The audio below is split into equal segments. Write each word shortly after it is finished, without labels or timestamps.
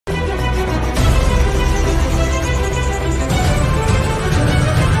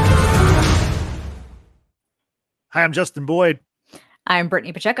Hi, I'm Justin Boyd. I'm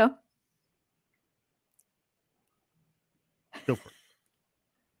Brittany Pacheco. Go for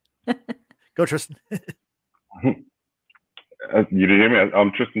it. Go, Tristan. You didn't hear me?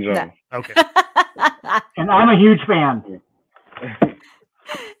 I'm Tristan Jones. No. Okay. And I'm a huge fan.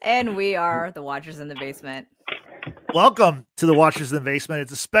 And we are the Watchers in the Basement. Welcome to the Watchers in the Basement.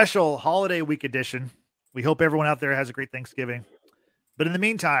 It's a special holiday week edition. We hope everyone out there has a great Thanksgiving. But in the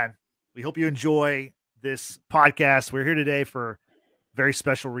meantime, we hope you enjoy this podcast. We're here today for a very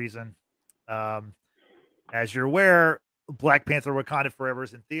special reason. As you're aware, Black Panther Wakanda Forever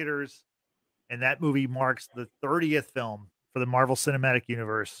is in theaters, and that movie marks the 30th film for the Marvel Cinematic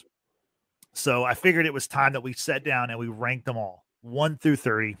Universe. So I figured it was time that we sat down and we ranked them all, 1 through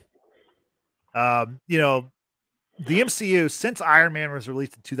 30. The MCU, since Iron Man was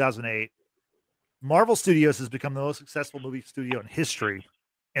released in 2008, Marvel Studios has become the most successful movie studio in history.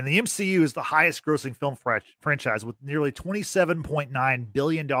 And the MCU is the highest grossing film franchise with nearly $27.9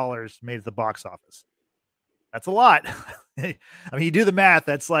 billion made at the box office. That's a lot. I mean, you do the math,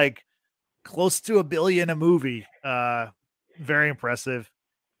 that's like close to $1 billion a movie. Very impressive.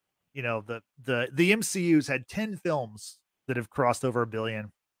 You know, the MCU's had 10 films that have crossed over $1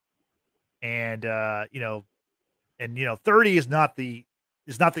 billion. And 30 is not the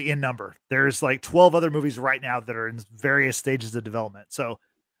end number. There's like 12 other movies right now that are in various stages of development. So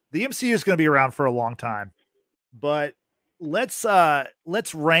the MCU is going to be around for a long time. But let's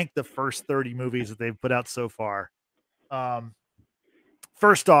rank the first 30 movies that they've put out so far.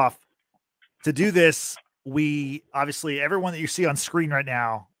 First off, to do this, we obviously, everyone that you see on screen right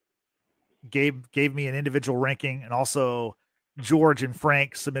now gave me an individual ranking, and also George and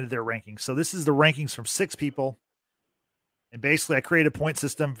Frank submitted their rankings. So this is the rankings from 6 people. And basically I created a point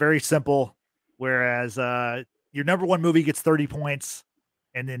system, very simple, whereas your number 1 movie gets 30 points,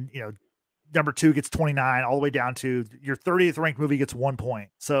 and then, number 2 gets 29, all the way down to your 30th ranked movie gets 1 point.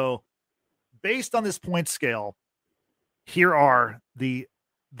 So based on this point scale, here are the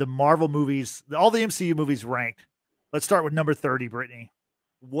Marvel movies, all the MCU movies ranked. Let's start with number 30, Brittany.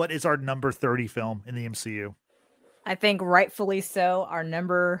 What is our number 30 film in the MCU? I think rightfully so. Our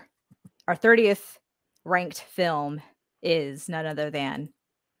 30th ranked film is none other than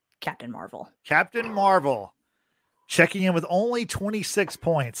Captain Marvel. Captain Marvel, checking in with only 26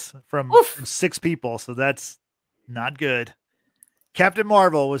 points from 6 people. So that's not good. Captain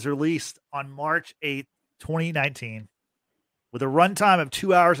Marvel was released on March 8th, 2019 with a runtime of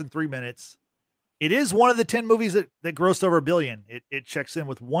 2 hours and 3 minutes. It is one of the 10 movies that grossed over $1 billion. It checks in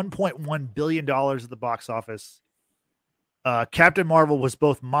with $1.1 billion at the box office. Captain Marvel was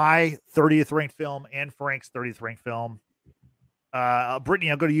both my 30th ranked film and Frank's 30th ranked film.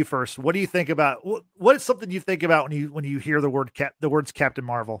 Brittany, I'll go to you first. What do you think about what is something you think about when you hear the words Captain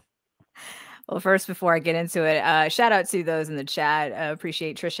Marvel? Well, first, before I get into it, shout out to those in the chat.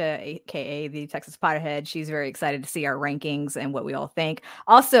 Appreciate Trisha, aka the Texas Potterhead. She's very excited to see our rankings and what we all think.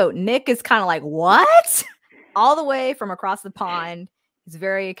 Also, Nick is kind of like, what? All the way from across the pond. He's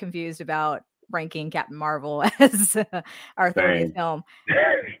very confused about ranking Captain Marvel as our 30th film.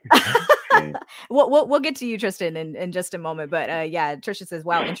 We'll get to you, Tristan, in just a moment. But yeah, Trisha says,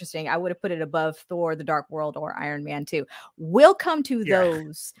 wow, interesting. I would have put it above Thor, The Dark World, or Iron Man 2. We'll come to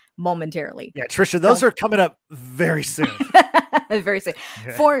those momentarily. Yeah, Trisha, those are coming up very soon. Very soon.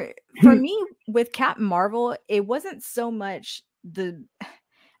 Yeah. For me, with Captain Marvel, it wasn't so much the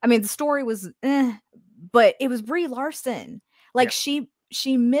story was, but it was Brie Larson. Like she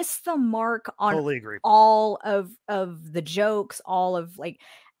missed the mark on all of the jokes, all of like,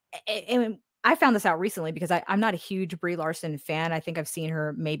 and I found this out recently because I'm not a huge Brie Larson fan. I think I've seen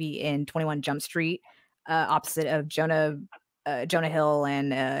her maybe in 21 Jump Street, opposite of Jonah Hill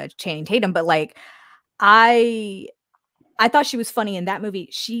and Channing Tatum. But like, I thought she was funny in that movie.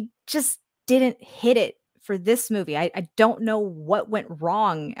 She just didn't hit it for this movie. I don't know what went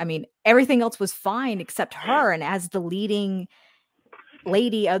wrong. I mean, everything else was fine except her. And as the leading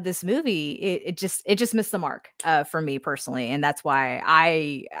lady of this movie, it just missed the mark for me personally, and that's why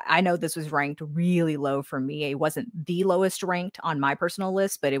I know this was ranked really low for me. It wasn't the lowest ranked on my personal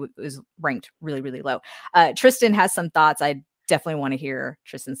list, but it was ranked really, really low. Tristan has some thoughts. I definitely want to hear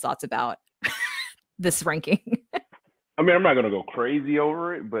Tristan's thoughts about this ranking. I mean, I'm not gonna go crazy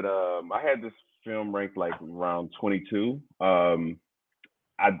over it, but I had this film ranked like around 22. I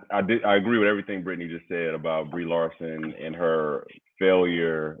agree with everything Brittany just said about Brie Larson and her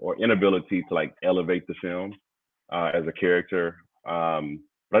failure or inability to like elevate the film as a character.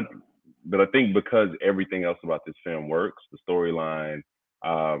 But I think because everything else about this film works, the storyline,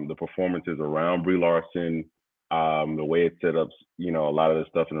 the performances around Brie Larson, the way it set up, a lot of the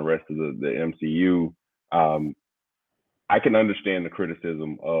stuff in the rest of the MCU, I can understand the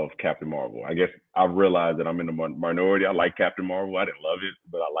criticism of Captain Marvel. I guess I realized that I'm in the minority. I like Captain Marvel. I didn't love it,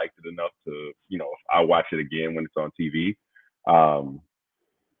 but I liked it enough to, I watch it again when it's on TV.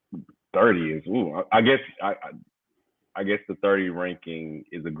 30 is, I guess the 30 ranking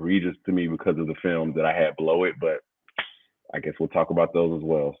is egregious to me because of the film that I had below it, but I guess we'll talk about those as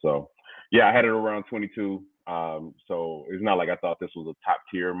well. So, yeah, I had it around 22. So it's not like I thought this was a top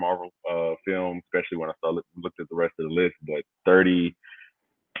tier Marvel film, especially when I looked at the rest of the list. But 30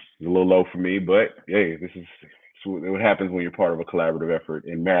 is a little low for me. But hey, this is what happens when you're part of a collaborative effort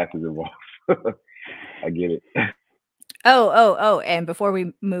and math is involved. I get it. Oh! And before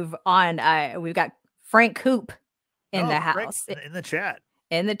we move on, we've got Frank Hoop in the house, in the chat.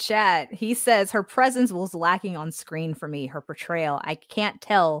 In the chat, he says her presence was lacking on screen for me. Her portrayal, I can't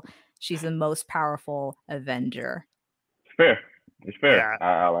tell she's the most powerful Avenger. It's fair. It's fair.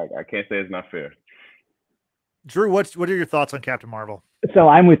 Yeah. I can't say it's not fair. Drew, what are your thoughts on Captain Marvel? So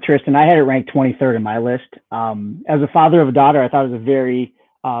I'm with Tristan. I had it ranked 23rd in my list. As a father of a daughter, I thought it was a very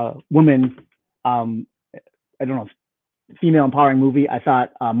woman, female empowering movie. I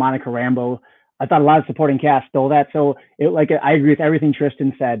thought Monica Rambeau. I thought a lot of supporting cast stole that. So I agree with everything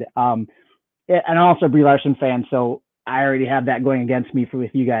Tristan said. And I'm also a Brie Larson fan, so I already have that going against me with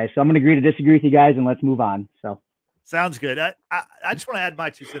you guys. So I'm going to agree to disagree with you guys, and let's move on. So sounds good. I just want to add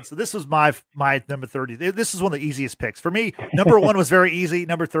my 2 cents. So this was my number 30. This is one of the easiest picks for me. Number 1 was very easy.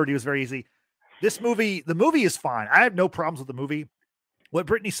 Number 30 was very easy. The movie is fine. I have no problems with the movie. What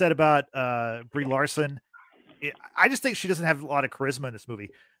Brittany said about Brie Larson, I just think she doesn't have a lot of charisma in this movie.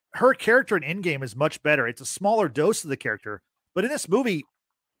 Her character in Endgame is much better. It's a smaller dose of the character, but in this movie,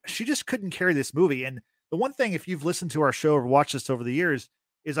 she just couldn't carry this movie. And the one thing, if you've listened to our show or watched this over the years,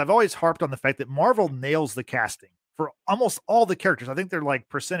 is I've always harped on the fact that Marvel nails the casting for almost all the characters. I think they're like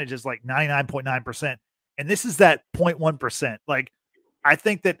percentages, like 99.9%. And this is that 0.1%. Like, I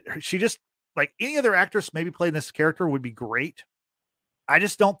think that she just, like any other actress maybe playing this character would be great. I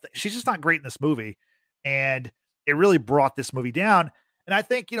just don't, she's just not great in this movie. And it really brought this movie down. And I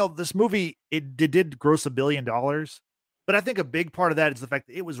think, this movie, it did gross $1 billion, but I think a big part of that is the fact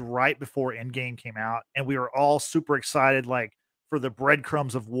that it was right before Endgame came out. And we were all super excited, like for the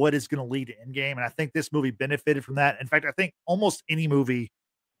breadcrumbs of what is going to lead to Endgame. And I think this movie benefited from that. In fact, I think almost any movie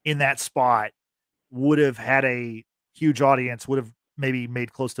in that spot would have had a huge audience, would have maybe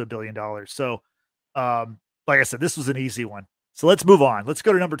made close to $1 billion. So, like I said, this was an easy one. So let's move on. Let's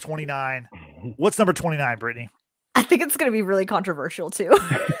go to number 29. What's number 29, Brittany? I think it's going to be really controversial too.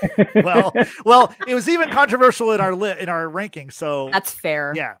 well, it was even controversial in our ranking. So that's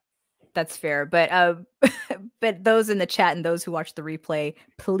fair. Yeah, that's fair. But but those in the chat and those who watch the replay,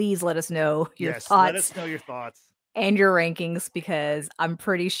 please let us know your thoughts. Let us know your thoughts and your rankings, because I'm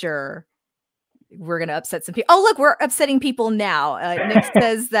pretty sure we're going to upset some people. Oh, look, we're upsetting people now. Nick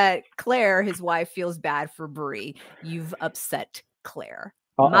says that Claire, his wife, feels bad for Brie. You've upset Claire.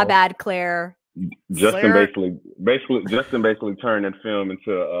 My bad, Claire. Justin basically turned that film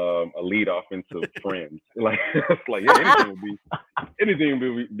into a lead off into Friends. Like it's like anything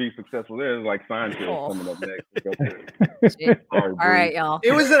would be successful. There's like Seinfeld coming up next. All right, y'all.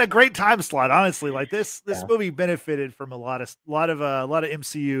 It was in a great time slot, honestly. Like this movie benefited from a lot of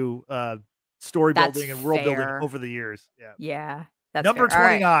MCU story building and world building over the years. Yeah. That's number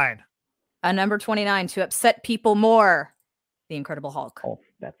 29. Right. Number 29 to upset people more. The Incredible Hulk. Oh,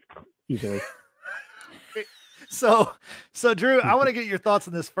 that's easily. So Drew, I want to get your thoughts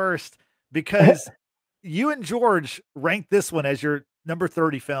on this first, because you and George ranked this one as your number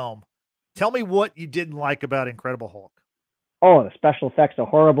 30 film. Tell me what you didn't like about Incredible Hulk. Oh, the special effects are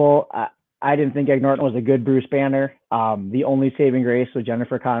horrible. I didn't think Ed Norton was a good Bruce Banner. The only saving grace was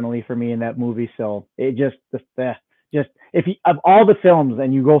Jennifer Connelly for me in that movie. So it just if you, of all the films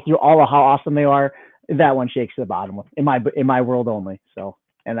and you go through all of how awesome they are, that one shakes to the bottom in my world only. So.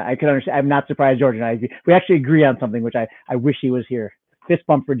 And I can understand. I'm not surprised George and I agree. We actually agree on something, which I wish he was here. Fist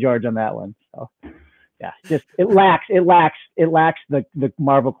bump for George on that one. So, yeah, just it lacks the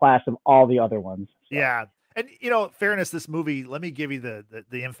Marvel class of all the other ones. So. Yeah, and fairness, this movie. Let me give you the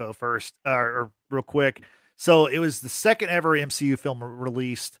info first, or real quick. So it was the second ever MCU film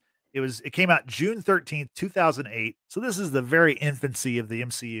released. It came out June 13th, 2008. So this is the very infancy of the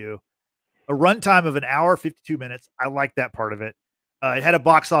MCU. A runtime of 1 hour 52 minutes. I like that part of it. It had a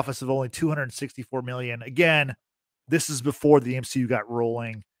box office of only $264 million. Again, this is before the MCU got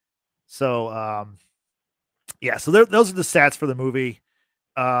rolling. So, so those are the stats for the movie.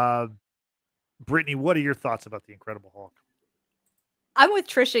 Brittany, what are your thoughts about The Incredible Hulk? I'm with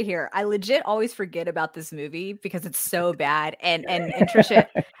Trisha here. I legit always forget about this movie because it's so bad. And Trisha,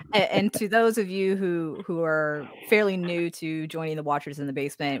 and to those of you who are fairly new to joining the Watchers in the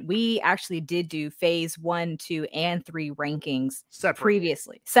Basement, we actually did do phase 1, 2, and 3 rankings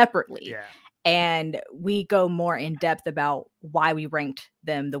separately. Yeah. And we go more in depth about why we ranked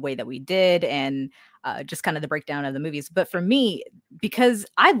them the way that we did, and just kind of the breakdown of the movies. But for me, because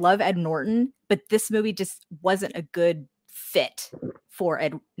I love Ed Norton, but this movie just wasn't a good fit for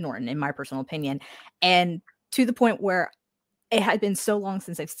Ed Norton, in my personal opinion. And to the point where it had been so long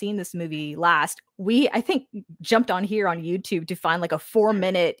since I've seen this movie last, we, I think, jumped on here on YouTube to find like a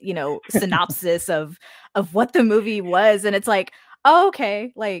 4-minute, synopsis of what the movie was. And it's like, oh,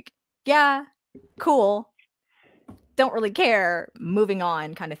 okay, like, yeah, cool. Don't really care. Moving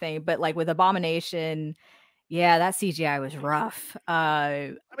on, kind of thing. But like with Abomination, yeah, that CGI was rough.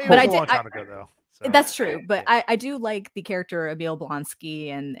 I mean, but it was a long time ago, though. So, that's true. But yeah. I do like the character Emil Blonsky,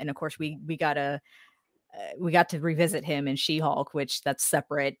 and of course we got to revisit him in She-Hulk, which that's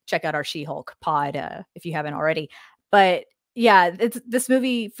separate. Check out our She-Hulk pod if you haven't already. But yeah, this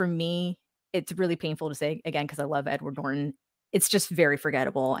movie for me, it's really painful to say again because I love Edward Norton. It's just very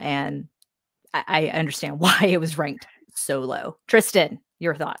forgettable, and I understand why it was ranked so low. Tristan,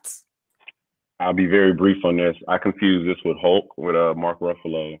 your thoughts? I'll be very brief on this. I confused this with Hulk with Mark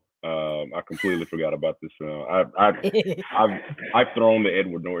Ruffalo. I completely forgot about this film. I've thrown the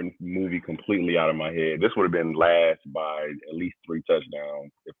Edward Norton movie completely out of my head. This would have been last by at least 3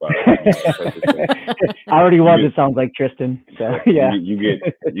 touchdowns if I already won. It sounds like Tristan. So yeah, you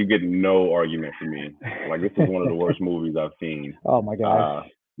get no argument from me. Like this is one of the worst movies I've seen. Oh my gosh.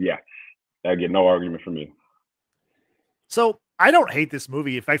 Yeah, I get no argument from me. So I don't hate this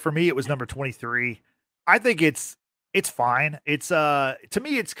movie. In fact, for me, it was number 23. I think it's fine. It's to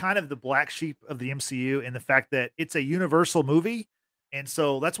me, it's kind of the black sheep of the MCU in the fact that it's a Universal movie, and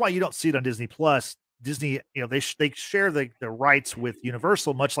so that's why you don't see it on Disney Plus. Disney, they share the rights with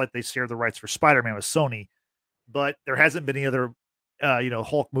Universal, much like they share the rights for Spider-Man with Sony. But there hasn't been any other,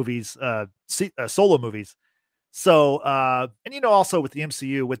 Hulk movies, solo movies. So, and also with the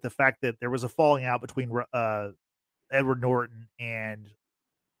MCU, with the fact that there was a falling out between Edward Norton and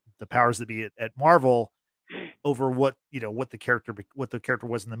the powers that be at Marvel over what the character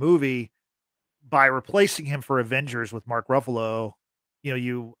was in the movie. By replacing him for Avengers with Mark Ruffalo, they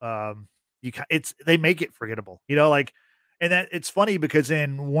make it forgettable, and that it's funny because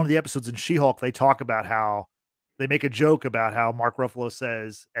in one of the episodes in She-Hulk, they talk about how they make a joke about how Mark Ruffalo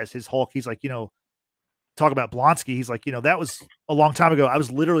says as his Hulk, he's like, talk about Blonsky. He's like, that was a long time ago. I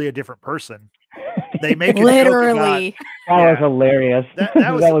was literally a different person. They make it literally. That was hilarious.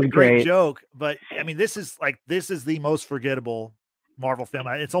 That was a great joke. But I mean, this is the most forgettable Marvel film.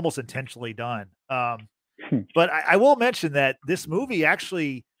 It's almost intentionally done. But I will mention that this movie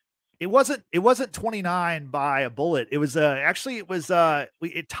actually, it wasn't 29 by a bullet. It was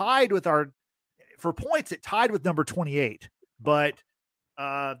it tied with for points. It tied with number 28, but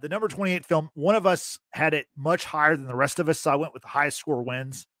the number 28 film, one of us had it much higher than the rest of us. So I went with the highest score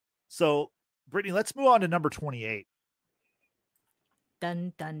wins. So Brittany, let's move on to number 28.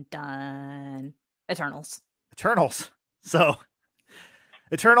 Dun, dun, dun. Eternals. So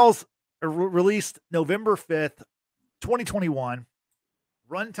Eternals released November 5th, 2021.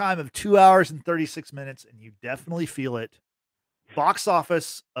 Runtime of 2 hours and 36 minutes, and you definitely feel it. Box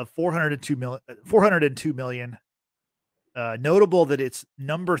office of 402 million. Notable that it's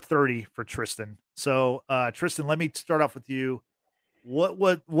number 30 for Tristan. So Tristan, let me start off with you.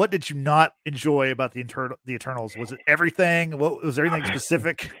 What did you not enjoy about the Eternals? Was it everything? What was there anything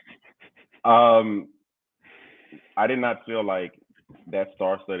specific? I did not feel like that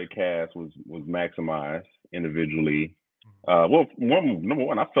star-studded cast was maximized individually. Well, number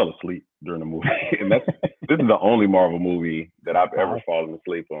one, I fell asleep during the movie, and this is the only Marvel movie that I've ever fallen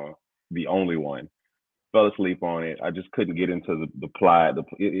asleep on. The only one. Fell asleep on it. I just couldn't get into the plot.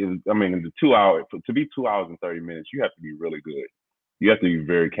 In the 2 hours, to be 2 hours and 30 minutes, you have to be really good. You have to be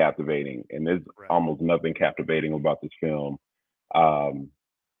very captivating, and there's almost nothing captivating about this film.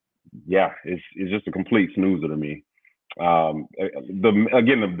 It's just a complete snoozer to me.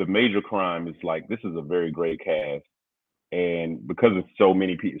 The major crime is like this is a very great cast, and because of so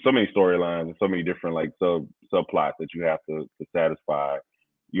many storylines and so many different like subplots that you have to satisfy,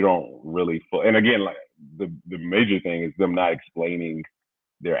 you don't really. And again, like the major thing is them not explaining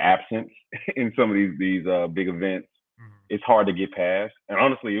their absence in some of these big events. It's hard to get past, and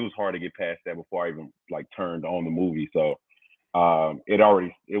honestly, it was hard to get past that before I even like turned on the movie. So it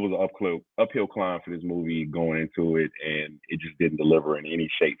was an uphill climb for this movie going into it, and it just didn't deliver in any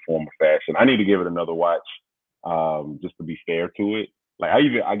shape, form, or fashion. I need to give it another watch just to be fair to it. Like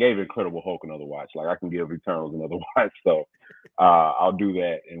I gave Incredible Hulk another watch. Like I can give Eternals another watch. So I'll do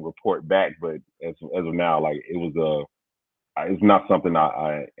that and report back. But as of now, like it's not something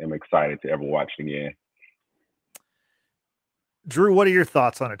I am excited to ever watch again. Drew, what are your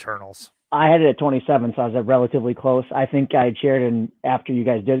thoughts on Eternals? I had it at 27, so I was relatively close. I think I shared in after you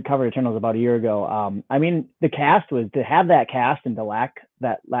guys did cover Eternals about a year ago. I mean, the cast was to have that cast and to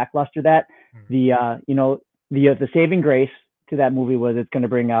lackluster that the saving grace to that movie was it's going to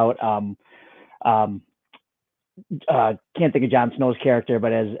bring out can't think of Jon Snow's character,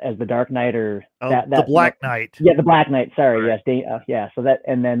 but as the Dark Knight or the Black Knight. Yeah, the Black Knight. Sorry, right. Yes, yeah. So that,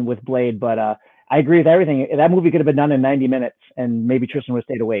 and then with Blade, but I agree with everything. That movie could have been done in 90 minutes, and maybe Tristan would have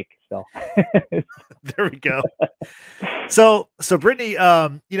stayed awake. So there we go. So Brittany,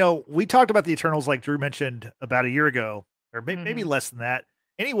 we talked about the Eternals, like Drew mentioned, about a year ago, or maybe less than that.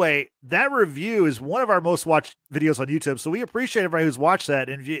 Anyway, that review is one of our most watched videos on YouTube. So we appreciate everybody who's watched that.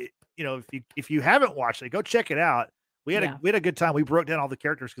 And if you haven't watched it, go check it out. We had a good time. We broke down all the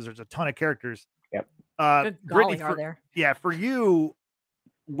characters because there's a ton of characters. Yep. Good golly, Brittany, are there? Yeah, for you,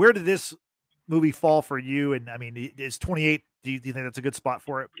 where did this movie fall for you? And I mean, is 28? Do you think that's a good spot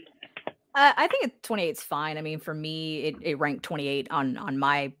for it? I think 28 is fine. I mean, for me, it ranked 28 on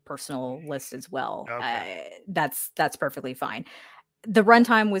my personal list as well. Okay. That's perfectly fine. The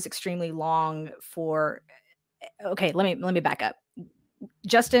runtime was extremely long for. Okay, let me back up.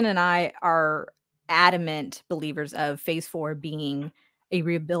 Justin and I are adamant believers of Phase 4 being a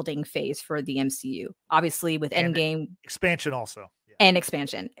rebuilding phase for the MCU. Obviously, with Endgame expansion also. And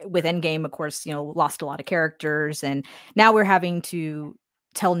expansion with Endgame, of course, lost a lot of characters, and now we're having to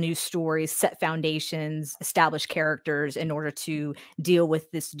tell new stories, set foundations, establish characters in order to deal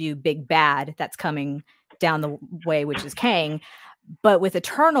with this new big bad that's coming down the way, which is Kang. But with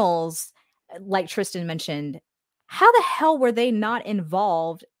Eternals, like Tristan mentioned, how the hell were they not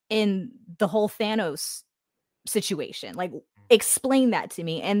involved in the whole Thanos situation? Like, explain that to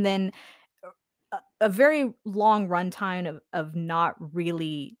me. And then a very long runtime of not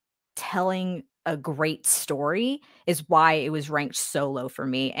really telling a great story is why it was ranked so low for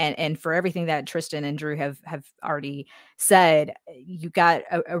me. And for everything that Tristan and Drew have already said, you got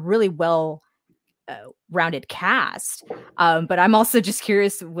a really well rounded cast. But I'm also just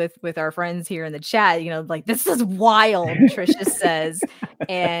curious with our friends here in the chat, like, this is wild, Trisha says,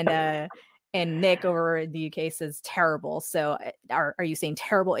 and Nick over in the UK says terrible. So are you saying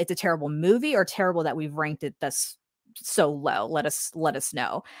terrible? It's a terrible movie, or terrible that we've ranked it this so low? Let us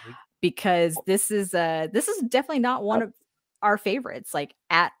know, because this is definitely not one of our favorites, like,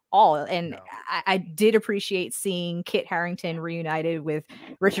 at all. And no. I did appreciate seeing Kit Harington reunited with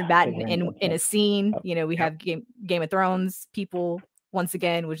Richard Madden in a scene. We have Game of Thrones people once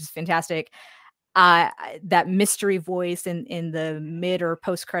again, which is fantastic. That mystery voice in the mid or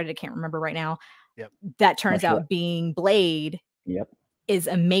post credit, I can't remember right now. Yep. That turns out being Blade. Yep. Is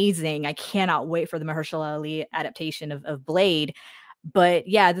amazing. I cannot wait for the Mahershala Ali adaptation of Blade. But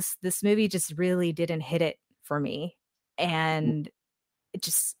yeah, this movie just really didn't hit it for me, and it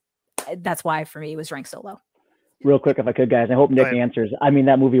just, that's why for me it was ranked so low. Real quick, if I could, guys, I hope Nick answers. I mean,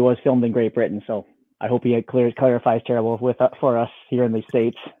 that movie was filmed in Great Britain, so I hope he clarifies terrible for us here in the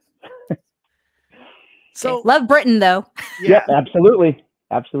States. So okay. Love Britain, though. Yeah, absolutely.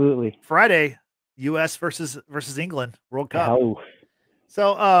 Friday, U.S. versus England World Cup. Oh.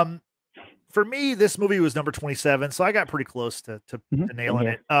 So for me, this movie was number 27, so I got pretty close to nailing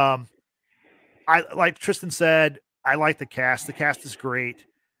it. I, like Tristan said, I like the cast. The cast is great.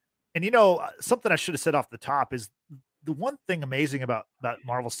 And something I should have said off the top is the one thing amazing about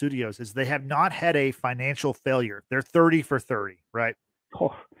Marvel Studios is they have not had a financial failure. They're 30 for 30, right?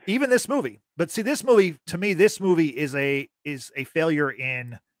 Oh. Even this movie. But see, this movie, to me, this movie is a failure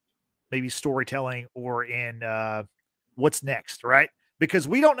in maybe storytelling or in what's next, right? Because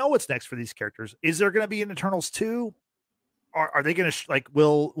we don't know what's next for these characters. Is there going to be an Eternals 2? Are they going to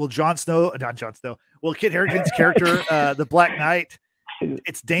will Jon Snow, not Jon Snow, will Kit Harington's character, the Black Knight,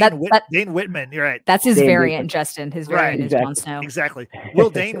 it's Dane Whitman. You're right. That's his variant, Justin. His variant is Jon Snow. Exactly. Will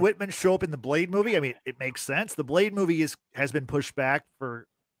Dane Whitman show up in the Blade movie? I mean, it makes sense. The Blade movie has been pushed back for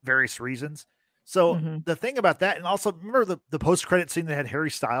various reasons. So the thing about that, and also remember the post-credit scene that had Harry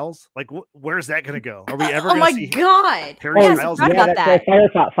Styles? Like, where's that going to go? Are we ever going to see God. Harry Styles? About that.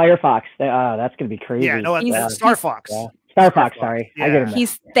 Firefox. That's going to be crazy. Yeah, no, Star Fox. Yeah. Star Fox, sorry. Yeah. I get him.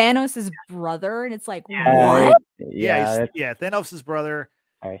 He's Thanos' brother, and it's like, what? Yeah, Thanos' brother.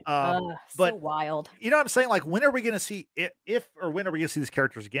 Right. But so wild. You know what I'm saying? Like, when are we going to see when are we going to see these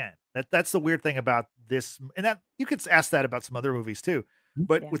characters again? That's the weird thing about this, and that you could ask that about some other movies too.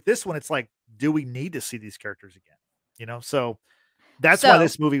 But with this one, it's like, do we need to see these characters again? So That's why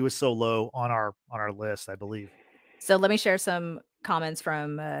this movie was so low on our list, I believe. So let me share some comments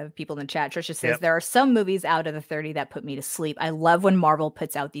from people in the chat. Trisha says, there are some movies out of the 30 that put me to sleep. I love when Marvel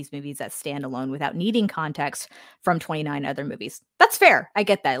puts out these movies that stand alone without needing context from 29 other movies. That's fair. I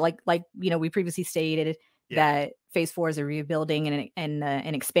get that. Like we previously stated that Phase 4 is a rebuilding and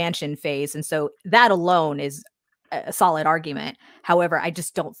an expansion phase. And so that alone is a solid argument. However, I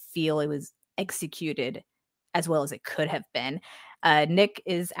just don't feel it was executed as well as it could have been. Nick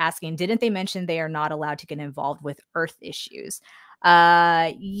is asking, didn't they mention they are not allowed to get involved with Earth issues?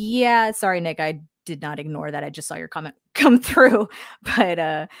 Yeah, sorry, Nick, I did not ignore that. I just saw your comment come through.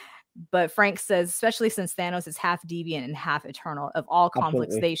 But Frank says, especially since Thanos is half deviant and half eternal, of all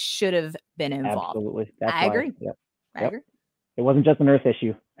conflicts, they should have been involved. Absolutely. I agree. Yep. I agree. It wasn't just an Earth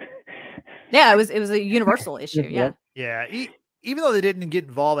issue. Yeah, it was a universal issue. Yeah. Yeah. Even though they didn't get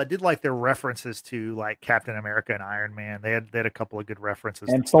involved, I did like their references to like Captain America and Iron Man. They had a couple of good references.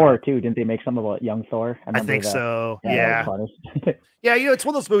 And Thor too. Didn't they make some about young Thor? I think that. So. Yeah. Yeah. It's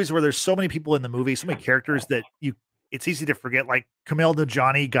one of those movies where there's so many people in the movie, so many characters that it's easy to forget. Like Kumail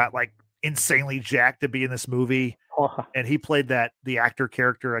Nanjiani got like insanely jacked to be in this movie. And he played the actor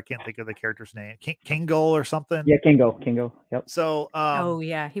character. I can't think of the character's name. Kingo or something. Yeah, Kingo. Yep. So,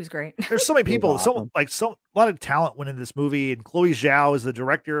 he was great. There's so many people. Awesome. A lot of talent went into this movie, and Chloe Zhao is the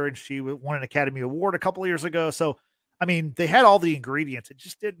director, and she won an Academy Award a couple of years ago. So, I mean, they had all the ingredients. It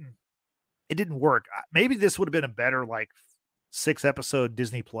just didn't work. Maybe this would have been a better 6-episode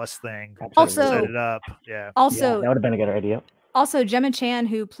Disney Plus thing. Also, set it up. Yeah. Also, that would have been a good idea. Also, Gemma Chan,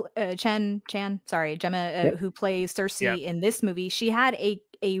 who plays Cersei in this movie, she had a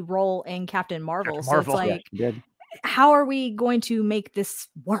role in Captain Marvel. So it's like, how are we going to make this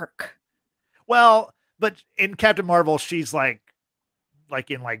work? Well, but in Captain Marvel, she's like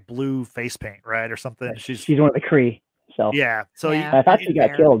in blue face paint, right, or something. She's one of the Kree. So yeah. So I thought she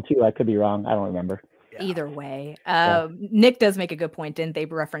got killed too. I could be wrong. I don't remember. Yeah. Either way, Nick does make a good point. Didn't they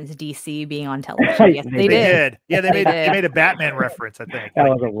reference DC being on television? Yes, they did. Yeah, they made a Batman reference. I think that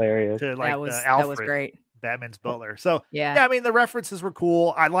was hilarious. To, Alfred, that was great. Batman's butler. So yeah, I mean the references were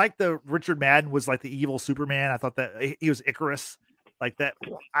cool. I like the Richard Madden was like the evil Superman. I thought that he was Icarus. Like that,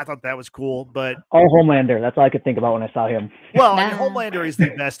 I thought that was cool. But Homelander. That's all I could think about when I saw him. Well, I mean, Homelander is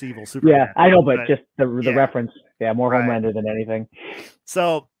the best evil Superman. Yeah, I know, but just the reference. Yeah, more Homelander than anything.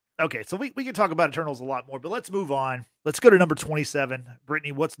 So. Okay, so we can talk about Eternals a lot more, but let's move on. Let's go to number 27.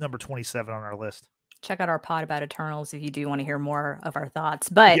 Brittany, what's number 27 on our list? Check out our pod about Eternals if you do want to hear more of our thoughts.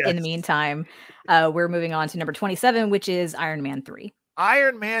 But in the meantime, we're moving on to number 27, which is Iron Man 3.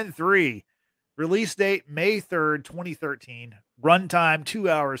 Iron Man 3. Release date, May 3rd, 2013. Runtime,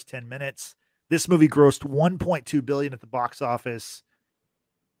 2 hours, 10 minutes. This movie grossed $1.2 billion at the box office.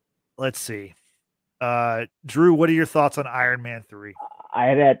 Let's see. Drew, what are your thoughts on Iron Man 3? I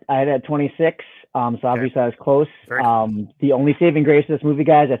had at 26, so obviously I was close. The only saving grace of this movie,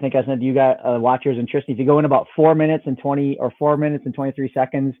 guys, I think I said to you guys, watchers and Tristan, if you go in about 4 minutes and 23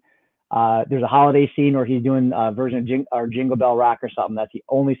 seconds, there's a holiday scene where he's doing a version of Jingle Bell Rock or something. That's the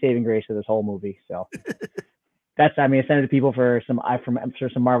only saving grace of this whole movie. So I sent it to people for some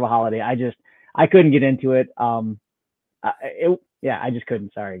Marvel holiday. I couldn't get into it. I just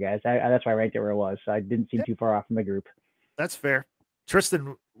couldn't. Sorry, guys. That's why I ranked it where it was. So I didn't seem too far off from the group. That's fair.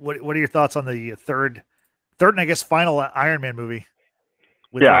 Tristan, what are your thoughts on the third and I guess final Iron Man movie?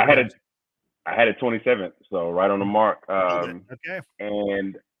 I had it 27th, so right on the mark. Okay.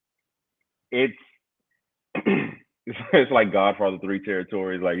 And it's it's like Godfather 3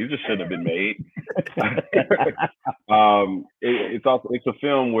 territories. Like, it just shouldn't have been made. It's a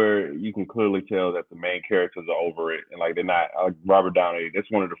film where you can clearly tell that the main characters are over it, and like they're not. Like Robert Downey, that's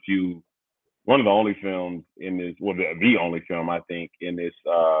one of the only films in this, the only film I think in this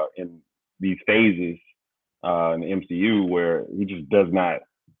in these phases in the MCU where he just does not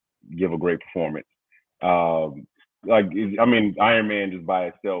give a great performance. Iron Man just by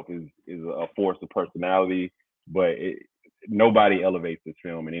itself is a force of personality, but nobody elevates this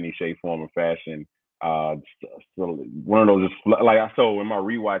film in any shape, form, or fashion. So one of those so in my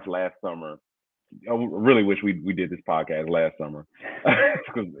rewatch last summer, I really wish we did this podcast last summer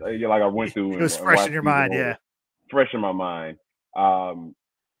because I went through. It was fresh in your mind, fresh in my mind.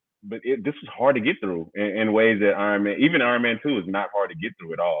 But this was hard to get through in ways that Iron Man 2 is not hard to get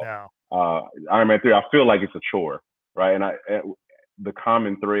through at all. No. Iron Man 3, I feel like it's a chore, right? And the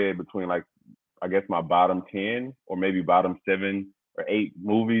common thread between I guess my bottom 10 or maybe bottom 7 or 8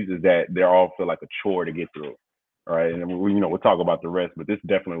 movies is that they all feel like a chore to get through, right? And we'll talk about the rest, but this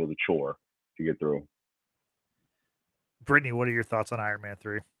definitely was a chore to get through. Brittany, what are your thoughts on Iron Man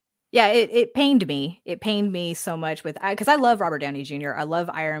 3? Yeah, it pained me. It pained me so much because I love Robert Downey Jr. I love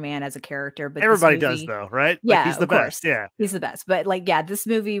Iron Man as a character, but everybody does though, right? Yeah, like, he's the best. Yeah, he's the best. But like, yeah, this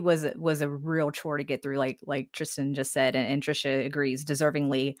movie was a real chore to get through. Like Tristan just said, and Trisha agrees,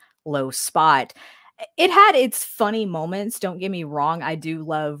 deservingly low spot. It had its funny moments. Don't get me wrong. I do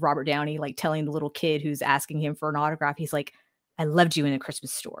love Robert Downey, like telling the little kid who's asking him for an autograph. He's like, "I loved you in A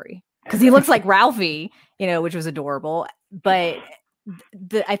Christmas Story," because he looks like Ralphie, which was adorable. But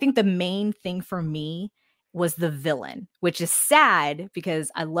I think the main thing for me was the villain, which is sad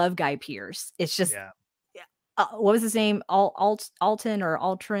because I love Guy Pearce. It's just, what was his name? Alton or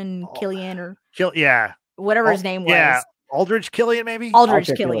Altrin Killian or whatever his name was. Yeah, Aldridge Killian, maybe.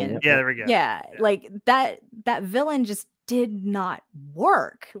 Aldridge Killian. Yeah, there we go. Yeah, like that villain just did not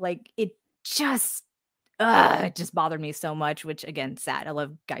work. Like it just bothered me so much. Which again, sad. I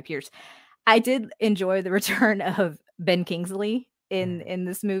love Guy Pearce. I did enjoy the return of Ben Kingsley in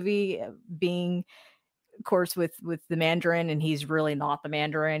this movie, being, of course, with the Mandarin, and he's really not the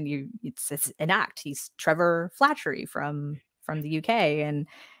Mandarin. It's an act. He's Trevor Flattery from the UK,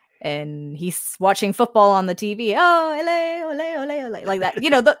 and he's watching football on the TV. Oh, ole, ole, ole, ole, like that.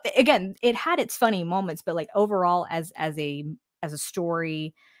 Again, it had its funny moments, but like overall, as a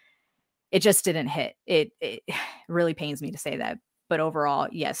story, it just didn't hit. It really pains me to say that, but overall,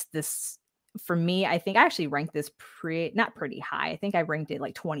 yes, this. For me, I think I actually ranked this not pretty high. I think I ranked it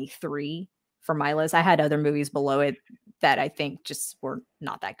like 23 for my list. I had other movies below it that I think just were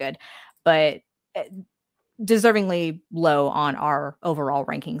not that good, but deservingly low on our overall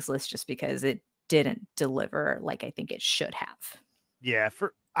rankings list just because it didn't deliver like I think it should have. Yeah,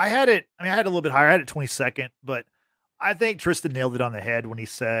 I had it a little bit higher. I had it 22nd, but I think Tristan nailed it on the head when he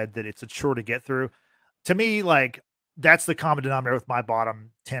said that it's a chore to get through. To me, like, that's the common denominator with my bottom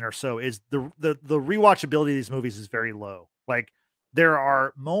 10 or so is the rewatchability of these movies is very low. Like, there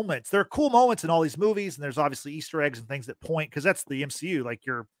are cool moments in all these movies, and there's obviously Easter eggs and things that point, because that's the MCU. Like,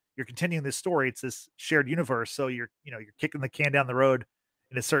 you're continuing this story. It's this shared universe. So you're kicking the can down the road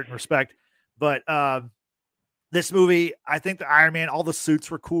in a certain respect. But this movie, I think the Iron Man, all the suits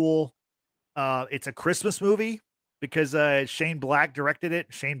were cool. It's a Christmas movie because Shane Black directed it.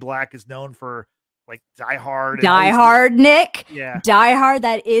 Shane Black is known for like Die Hard, Nick. Yeah. Die Hard,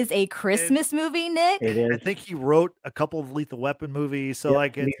 that is a Christmas movie, Nick. It is. I think he wrote a couple of Lethal Weapon movies. So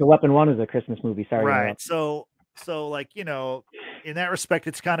Lethal Weapon 1 is a Christmas movie. Sorry. Right. So like, in that respect,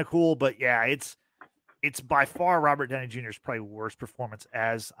 it's kind of cool, but yeah, it's by far Robert Downey Jr.'s probably worst performance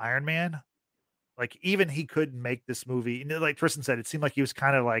as Iron Man. Like, even he couldn't make this movie. Like Tristan said, it seemed like he was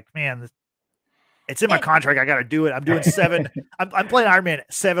kind of like, man, it's in my contract. I got to do it. I'm doing 7. I'm playing Iron Man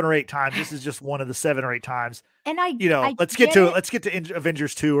 7 or 8 times. This is just one of the 7 or 8 times. And let's get to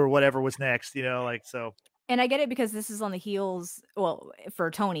Avengers 2 or whatever was next, so. And I get it because this is on the heels, well,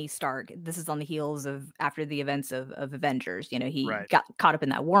 for Tony Stark, this is on the heels of after the events of Avengers. He got caught up in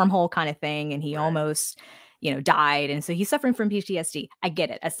that wormhole kind of thing, and he almost, died. And so he's suffering from PTSD. I get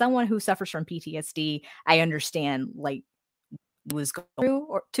it. As someone who suffers from PTSD, I understand, like, was going through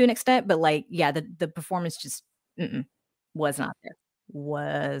or to an extent, but like, yeah, the performance just was not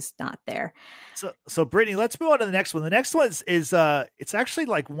there. So Brittany, let's move on to the next one. The next one is it's actually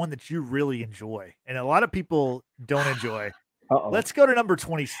like one that you really enjoy and a lot of people don't enjoy. Let's go to number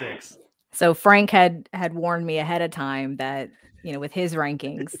 26. So Frank had warned me ahead of time that, with his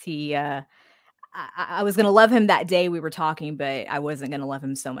rankings, he I was going to love him that day we were talking, but I wasn't going to love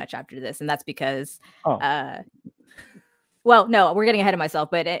him so much after this. And that's because well, no, we're getting ahead of myself,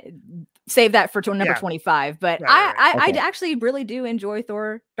 but save that for number 25. But I actually really do enjoy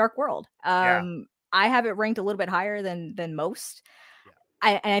Thor: Dark World. I have it ranked a little bit higher than most.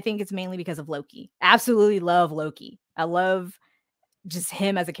 Yeah. And I think it's mainly because of Loki. Absolutely love Loki. I love just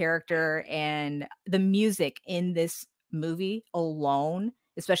him as a character, and the music in this movie alone,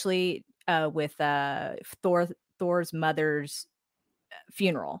 especially with Thor's mother's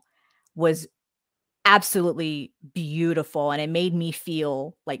funeral, was absolutely beautiful, and it made me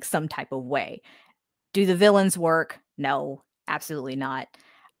feel like some type of way. Do the villains work? No, absolutely not.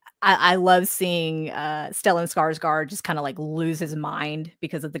 I love seeing Stellan Skarsgård just kind of like lose his mind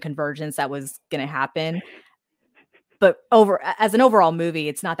because of the convergence that was going to happen. But as an overall movie,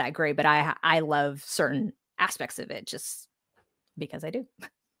 it's not that great, but I love certain aspects of it just because I do.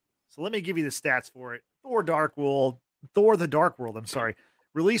 So let me give you the stats for it. Thor the Dark World, I'm sorry.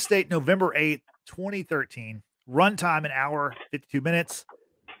 Release date November 8th, 2013. Runtime an hour, 52 minutes.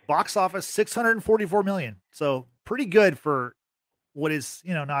 Box office $644 million. So pretty good for what is,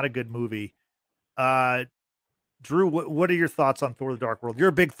 not a good movie. Drew, what are your thoughts on Thor the Dark World? You're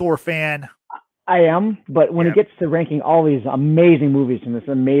a big Thor fan. I am, but when it gets to ranking all these amazing movies and this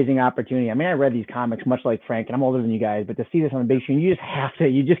amazing opportunity, I mean, I read these comics much like Frank, and I'm older than you guys, but to see this on the big screen, you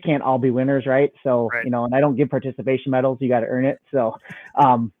just can't all be winners, right? So, you know, and I don't give participation medals, you got to earn it. So,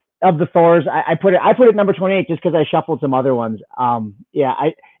 of the Thors, I put it number 28 just because I shuffled some other ones.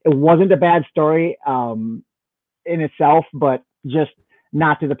 It wasn't a bad story in itself, but just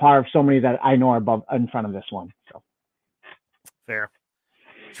not to the power of so many that I know are above in front of this one. So fair.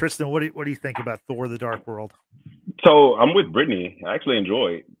 Tristan, what do you think about Thor: The Dark World? So I'm with Brittany. I actually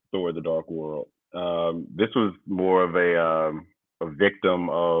enjoyed Thor: The Dark World. This was more of a victim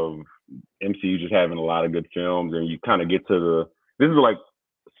of MCU just having a lot of good films, and you kind of get to this is like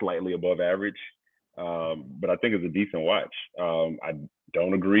slightly above average, but I think it's a decent watch. I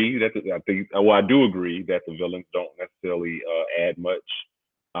don't agree that I do agree that the villains don't necessarily add much,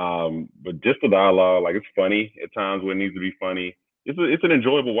 but just the dialogue, like it's funny at times when it needs to be funny. It's an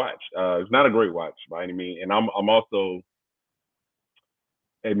enjoyable watch. It's not a great watch by any means, and I'm also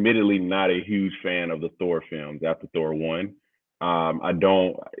admittedly not a huge fan of the Thor films after Thor 1.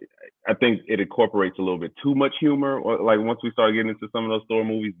 I think it incorporates a little bit too much humor, like once we start getting into some of those Thor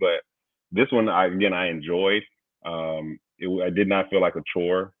movies. But this one, I enjoyed. I did not feel like a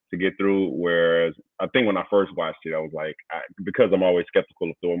chore to get through. Whereas I think when I first watched it, I was like, because I'm always skeptical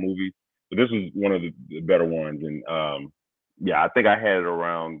of Thor movies, but this was one of the better ones. And I think I had it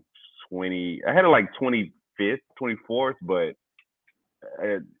around 20. I had it like 25th, 24th, but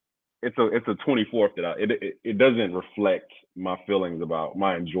it's a 24th that it doesn't reflect my feelings about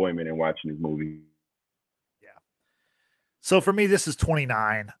my enjoyment in watching this movie. Yeah. So for me, this is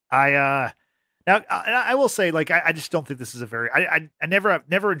 29. Now I will say, like, I just don't think this is a very, I've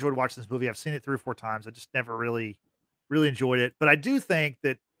never enjoyed watching this movie. I've seen it 3 or 4 times. I just never really enjoyed it. But I do think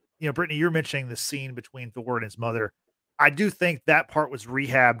that, you know, Brittany, you're mentioning the scene between Thor and his mother. I do think that part was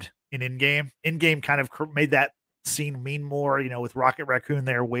rehabbed in Endgame. Endgame kind of made that scene mean more, you know, with Rocket Raccoon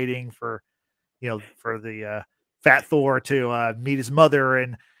there waiting for, you know, for the fat Thor to meet his mother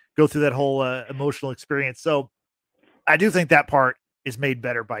and go through that whole emotional experience. So I do think that part is made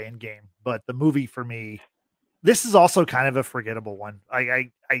better by Endgame, but the movie for me, this is also kind of a forgettable one.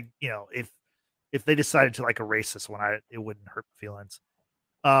 I you know, if they decided to like erase this one, it wouldn't hurt feelings.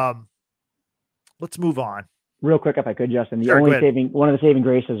 Let's move on. Real quick, if I could, Justin, one of the saving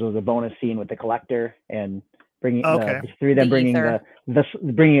graces was the bonus scene with the Collector and bringing the three of them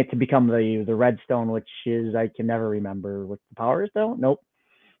bringing it to become the Redstone, which is, I can never remember what the power is though. Nope,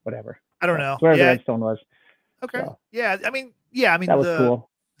 whatever. I don't know. Where the Redstone was. Okay. So, I mean, that was cool.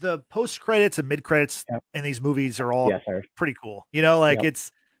 The post credits and mid credits in these movies are all pretty cool. You know, like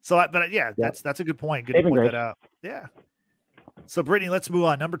it's so. But that's a good point. Good to point that out. Yeah. So Brittany, let's move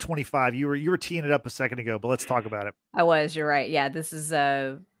on. Number 25. You were teeing it up a second ago, but let's talk about it. I was. You're right. Yeah, this is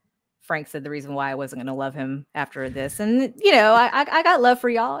Frank said the reason why I wasn't going to love him after this, and you know, I got love for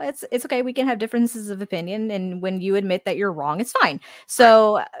y'all. It's okay. We can have differences of opinion, and when you admit that you're wrong, it's fine.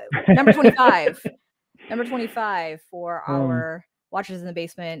 So number 25. Number 25 for our Watchers in the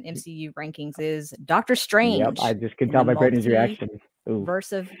Basement MCU rankings is Doctor Strange. Yep, I just could tell by Brittany's reaction.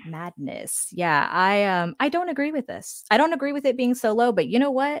 Verse of Madness. Yeah, I don't agree with this. I don't agree with it being so low, but you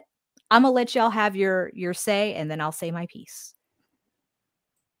know what? I'm gonna let y'all have your say, and then I'll say my piece.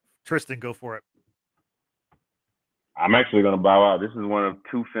 Tristan, go for it. I'm actually gonna bow out. This is one of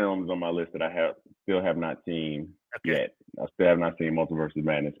 2 films on my list that I still have not seen yet. I still have not seen Multiverse of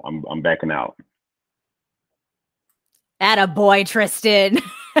Madness. I'm backing out. Attaboy, Tristan.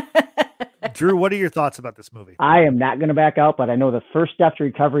 Drew, what are your thoughts about this movie? I am not going to back out, but I know the first step to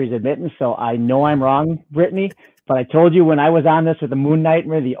recovery is admittance, so I know I'm wrong, Brittany. But I told you when I was on this with the Moon Knight,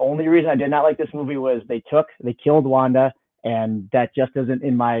 the only reason I did not like this movie was they killed Wanda, and that just isn't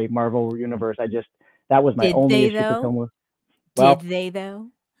in my Marvel universe. That was my only issue with the film. Well, did they though?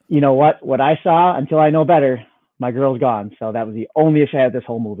 You know what? What I saw, until I know better, my girl's gone. So that was the only issue I had with this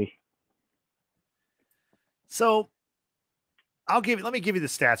whole movie. So let me give you the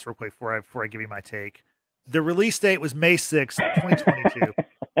stats real quick before I give you my take. The release date was May 6th, 2022.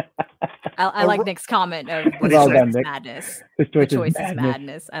 I like Nick's comment of well done, madness. The choice is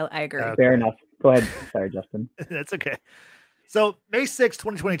madness. I agree. Fair enough. Go ahead. Sorry, Justin. That's okay. So May 6th,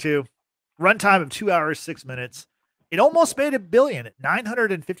 2022, runtime of 2 hours, 6 minutes. It almost made $1 billion at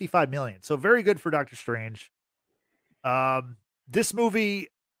 $955 million. So very good for Doctor Strange. This movie,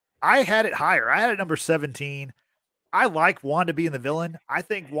 I had it higher. I had it number 17. I like Wanda being the villain. I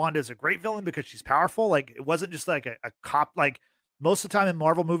think Wanda's a great villain because she's powerful. Like, it wasn't just like a cop. Like, most of the time in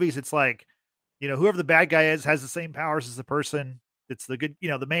Marvel movies, it's like, you know, whoever the bad guy is has the same powers as the person that's the good, you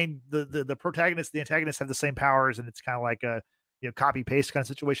know, the protagonist, the antagonist have the same powers, and it's kind of like a, you know, copy paste kind of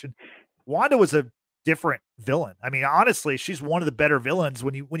situation. Wanda was a different villain. I mean, honestly, she's one of the better villains.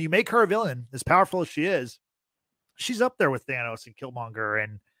 When you make her a villain, as powerful as she is, she's up there with Thanos and Killmonger,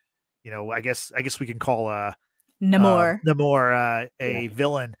 and I guess we can call Namor a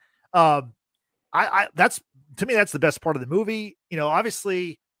villain. That's, to me, that's the best part of the movie.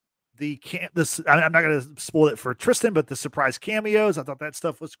 Obviously I'm not going to spoil it for Tristan, but the surprise cameos, I thought that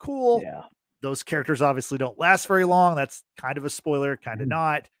stuff was cool. Yeah. Those characters obviously don't last very long. That's kind of a spoiler, kind of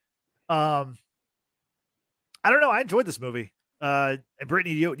not. I don't know. I enjoyed this movie.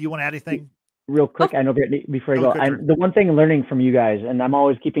 Brittany, do you want to add anything? Real quick, I know before I go, the one thing learning from you guys, and I'm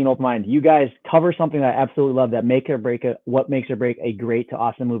always keeping an open mind, you guys cover something that I absolutely love, that what makes or break a great to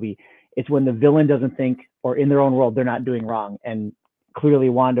awesome movie. It's when the villain doesn't think, or in their own world, they're not doing wrong. And clearly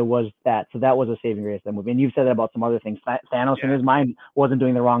Wanda was that. So that was a saving grace of that movie. And you've said that about some other things. Thanos in his mind wasn't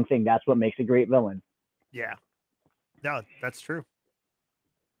doing the wrong thing. That's what makes a great villain. Yeah. No, that's true.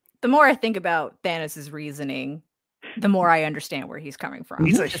 The more I think about Thanos' reasoning, the more I understand where he's coming from.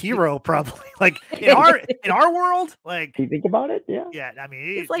 He's a hero, probably. Like in our world, like, you think about it, yeah. I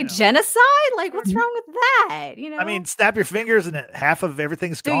mean, it's like genocide. Like, what's wrong with that? I mean, snap your fingers and half of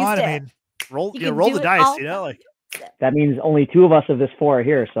everything's gone. I mean, roll the dice. Like that means only 2 of us of this 4 are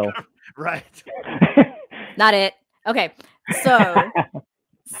here. So right. Not it. Okay, so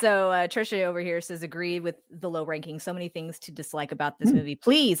Trisha over here says, agree with the low ranking. So many things to dislike about this movie.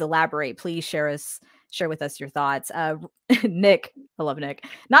 Please elaborate. Please share with us your thoughts. Nick, I love Nick.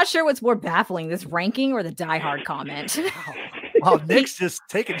 Not sure what's more baffling, this ranking or the Die Hard comment. Wow, Nick's just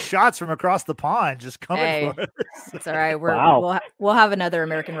taking shots from across the pond, just coming for us. It's all right. We'll have another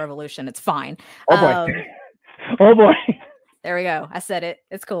American Revolution. It's fine. Oh boy. Oh boy. There we go. I said it.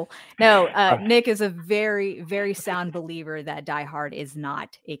 It's cool. No, Nick is a very, very sound believer that Die Hard is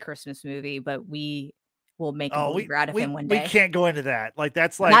not a Christmas movie, but we will make a believer out of him one day. We can't go into that. Like,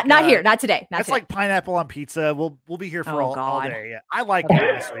 that's like not here, not today. That's today. Like pineapple on pizza. We'll be here for all day. Yeah, I like it,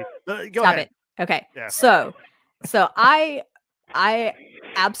 honestly. Go Stop ahead. It. Okay. Yeah. So I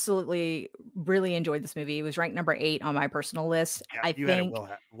absolutely really enjoyed this movie. It was ranked number 8 on my personal list. Yeah, I think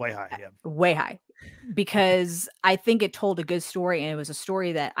way high. Yeah. Way high. Because I think it told a good story, and it was a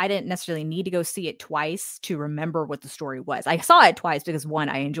story that I didn't necessarily need to go see it twice to remember what the story was. I saw it twice because 1,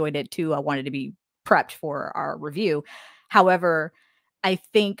 I enjoyed it. 2, I wanted to be prepped for our review. However, I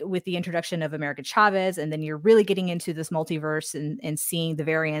think with the introduction of America Chavez, and then you're really getting into this multiverse and seeing the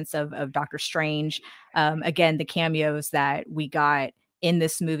variants of Doctor Strange. Again, the cameos that we got in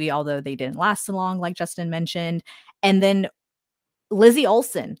this movie, although they didn't last so long, like Justin mentioned. And then Lizzie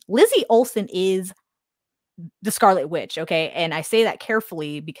Olsen. Lizzie Olsen is the Scarlet Witch, okay? And I say that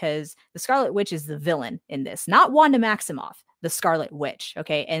carefully because the Scarlet Witch is the villain in this, not Wanda Maximoff, the Scarlet Witch,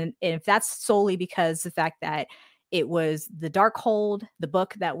 okay? And if that's solely because the fact that it was the Darkhold, the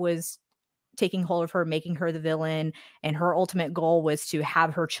book that was taking hold of her, making her the villain, and her ultimate goal was to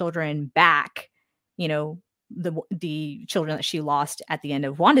have her children back, the children that she lost at the end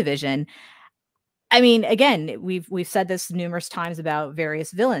of WandaVision. I mean, again, we've said this numerous times about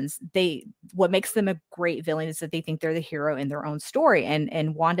various villains. What makes them a great villain is that they think they're the hero in their own story.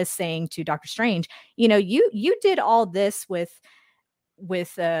 And Wanda's saying to Doctor Strange, you did all this with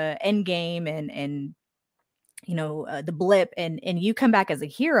Endgame and the blip, and you come back as a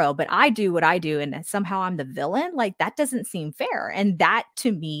hero, but I do what I do, and somehow I'm the villain. Like, that doesn't seem fair. And that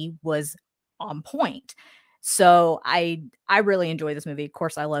to me was on point. So I really enjoy this movie. Of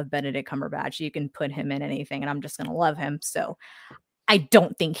course, I love Benedict Cumberbatch. You can put him in anything and I'm just going to love him. So I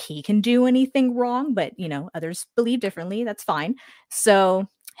don't think he can do anything wrong, but others believe differently. That's fine. So,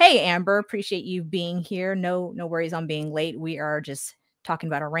 hey, Amber, appreciate you being here. No worries on being late. We are just talking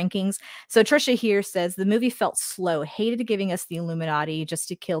about our rankings. So Trisha here says the movie felt slow, hated giving us the Illuminati just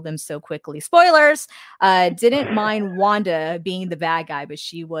to kill them so quickly. Spoilers. Didn't mind Wanda being the bad guy, but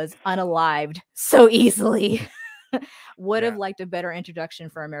she was unalived so easily. Would have liked a better introduction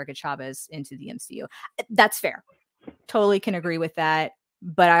for America Chavez into the MCU. That's fair. Totally can agree with that.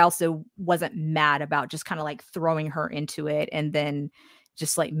 But I also wasn't mad about just kind of like throwing her into it and then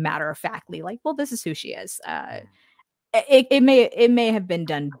just like matter of factly like, well, this is who she is. It may have been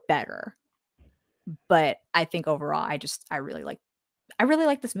done better, but I think overall, I really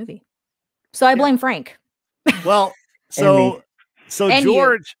like this movie. So I blame Frank. Well, so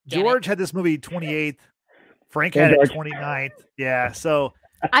George had this movie 28th. Frank had it 29th. Yeah, so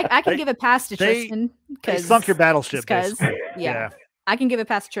I can give a pass to Tristan because sunk your battleship. Yeah, I can give a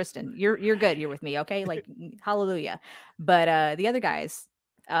pass to Tristan. You're good. You're with me, okay? Like, hallelujah. But the other guys,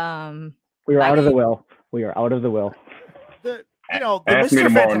 we are out of the will. We are out of the will. Ask me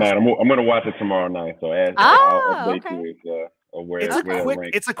tomorrow night. I'm going to watch it tomorrow night. So I'll okay. you or where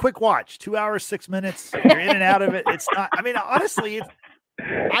it's a quick watch, 2 hours, 6 minutes. You're in and out of it. It's not. I mean, honestly,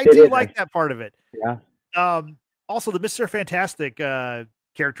 I do like that part of it. Yeah. Also, the Mr. Fantastic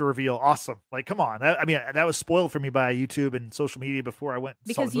character reveal, awesome. Like, come on. That was spoiled for me by YouTube and social media before I went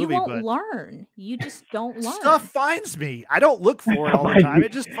and saw the movie. Because you won't learn. You just don't learn. Stuff finds me. I don't look for it all the time.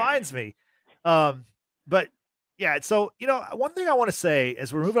 It just finds me. But yeah, so one thing I want to say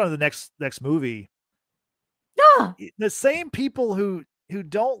as we're moving on to the next movie. The same people who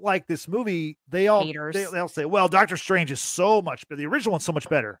don't like this movie, they all say, well, Doctor Strange is so much better. The original one's so much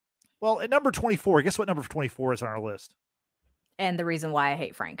better. Well, at number 24, guess what number 24 is on our list? And the reason why I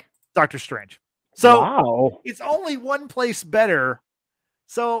hate Frank. Doctor Strange. So wow. It's only one place better.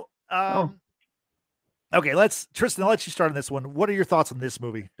 So okay, Tristan, I'll let you start on this one. What are your thoughts on this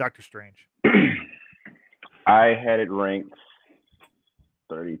movie, Doctor Strange? I had it ranked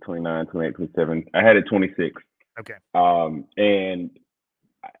 30, 29, 28, 27. I had it 26. Okay. And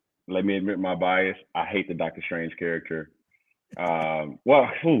let me admit my bias. I hate the Doctor Strange character. That's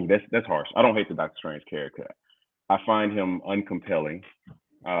harsh. I don't hate the Doctor Strange character. I find him uncompelling.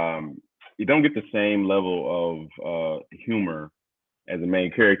 You don't get the same level of humor as a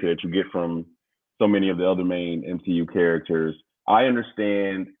main character that you get from so many of the other main MCU characters. I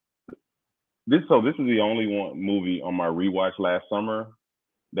understand this. So this is the only movie on my rewatch last summer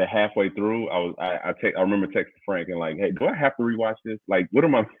that halfway through I remember texting Frank and like, hey, do I have to rewatch this? Like, what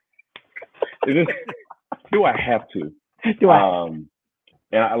am I? Do I have to?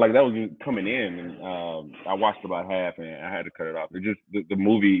 And I like that was coming in, and I watched about half, and I had to cut it off. It just the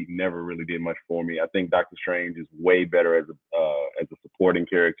movie never really did much for me. I think Doctor Strange is way better as a supporting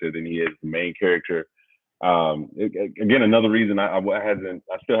character than he is the main character. Again, another reason I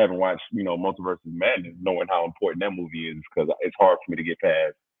still haven't watched Multiverse of Madness, knowing how important that movie is, because it's hard for me to get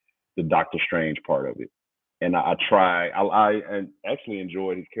past the Doctor Strange part of it. And I actually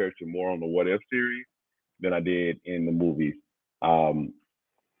enjoyed his character more on the What If series than I did in the movies.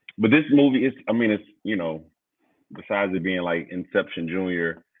 But this movie is, besides it being like Inception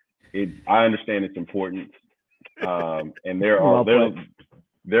Junior, I understand its importance. And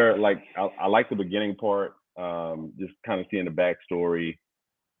they're like, I like the beginning part, just kind of seeing the backstory.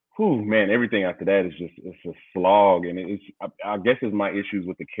 Whew, man, everything after that is it's a slog. And I guess it's my issues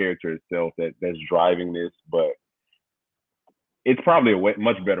with the character itself that's driving this, but it's probably a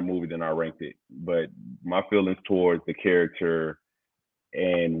much better movie than I ranked it. But my feelings towards the character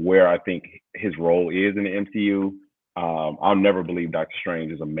and where I think his role is in the MCU, I'll never believe Doctor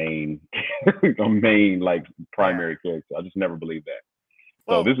Strange is a main like primary character. I just never believe that.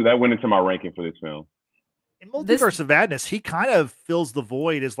 So that went into my ranking for this film. In Multiverse of Madness, he kind of fills the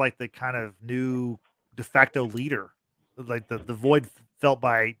void as like the kind of new de facto leader, like the void felt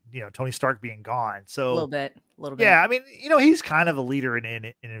by Tony Stark being gone. So a little bit. Yeah, I mean, he's kind of a leader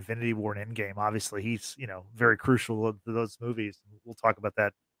in Infinity War and Endgame. Obviously, he's very crucial to those movies. We'll talk about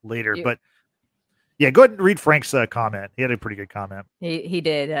that later. But yeah, go ahead and read Frank's comment. He had a pretty good comment. He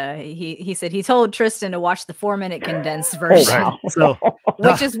did. He said he told Tristan to watch the 4-minute condensed version. Wow. So,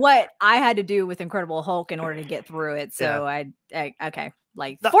 which is what I had to do with Incredible Hulk in order to get through it. So okay,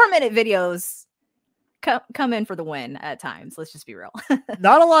 like 4-minute videos come in for the win at times. Let's just be real.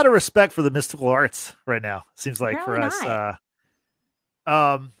 Not a lot of respect for the mystical arts right now. Seems like Apparently for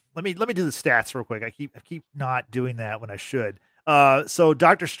us. Let me do the stats real quick. I keep not doing that when I should. So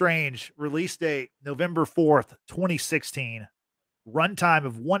Doctor Strange, release date November 4th, 2016. Runtime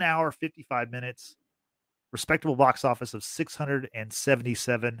of 1 hour 55 minutes. Respectable box office of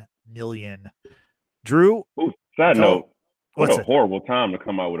 677 million. Drew. Ooh, side note. What What's a horrible time to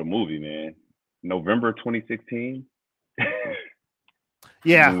come out with a movie, man. November 2016.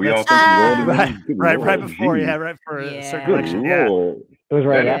 Yeah, we all think right before, right for a certain election. Yeah. It was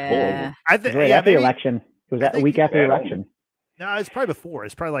right after. After the election. It was a week after the election. No, it's probably before.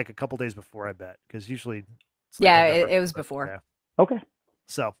 It's probably like a couple days before, I bet, because usually. It was before. Yeah. Okay.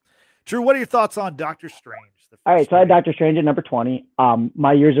 So, Drew, what are your thoughts on Doctor Strange? All right, so I had Doctor Strange at number 20.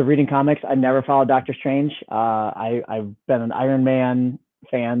 My years of reading comics, I never followed Doctor Strange. I've been an Iron Man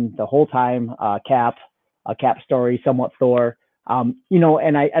fan the whole time. Cap story, somewhat Thor. And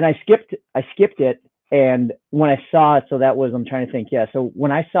I skipped it. And when I saw it, so that was, I'm trying to think. Yeah. So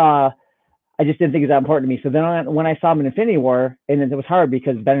when I saw, I just didn't think it was that important to me. So then when I saw him in Infinity War, and it was hard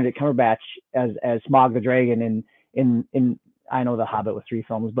because Benedict Cumberbatch as Smaug the Dragon in I know The Hobbit was 3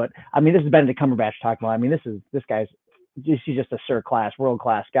 films, but I mean, this is Benedict Cumberbatch talking about. I mean, he's just a world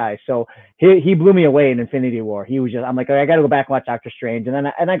class guy. So he blew me away in Infinity War. I'm like, I got to go back and watch Doctor Strange. And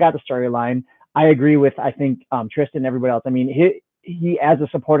then I got the storyline. I agree with, I think, Tristan and everybody else. I mean, he as a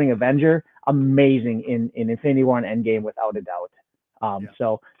supporting Avenger, amazing in Infinity War and Endgame without a doubt.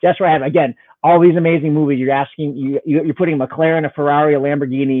 So that's where I have, again, all these amazing movies. You're putting a McLaren, a Ferrari, a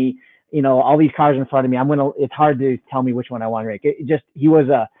Lamborghini, all these cars in front of me. It's hard to tell me which one I want to rank.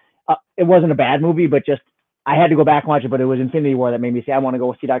 It wasn't a bad movie, but just, I had to go back and watch it, but it was Infinity War that made me say, I want to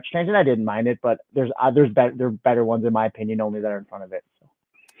go see Doctor Strange, and I didn't mind it, but there are better ones in my opinion, only that are in front of it. So.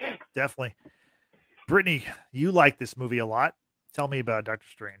 Definitely. Brittany, you like this movie a lot. Tell me about Doctor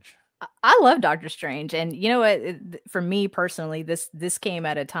Strange. I love Doctor Strange, and you know what? For me personally, this came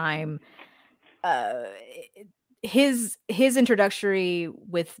at a time. His introductory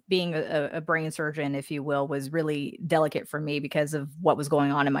with being a brain surgeon, if you will, was really delicate for me because of what was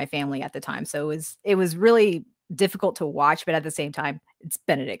going on in my family at the time. So it was really difficult to watch, but at the same time, it's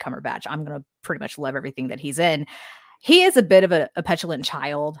Benedict Cumberbatch. I'm gonna pretty much love everything that he's in. He is a bit of a petulant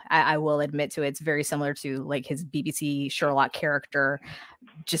child. I will admit to it. It's very similar to like his BBC Sherlock character,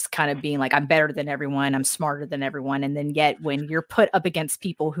 just kind of being like, I'm better than everyone. I'm smarter than everyone. And then yet when you're put up against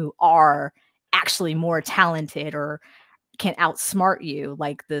people who are actually more talented or can outsmart you,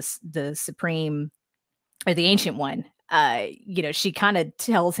 like the Supreme or the Ancient One, she kind of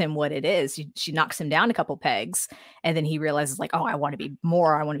tells him what it is. She knocks him down a couple pegs, and then he realizes like, oh, I want to be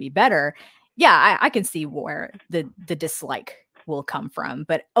more. I want to be better. Yeah, I can see where the dislike will come from.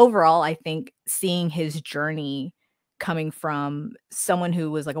 But overall, I think seeing his journey coming from someone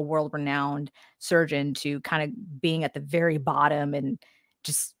who was like a world-renowned surgeon to kind of being at the very bottom and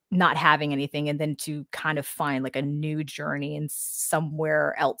just not having anything, and then to kind of find like a new journey and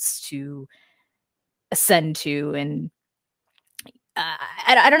somewhere else to ascend to. And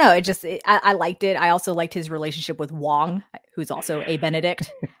I don't know. I liked it. I also liked his relationship with Wong, who's also a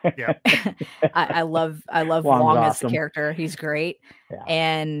Benedict. Yeah. I love Wong's Wong as awesome. a character. He's great. Yeah.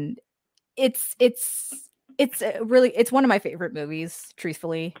 And it's one of my favorite movies,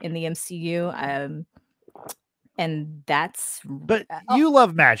 truthfully, in the MCU. And that's. But you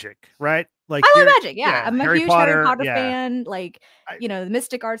love magic, right? Like I love magic. Yeah, I'm a huge Harry Potter yeah. fan. Like, the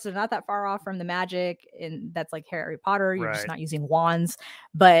mystic arts are not that far off from the magic, and that's like Harry Potter. You're just not using wands.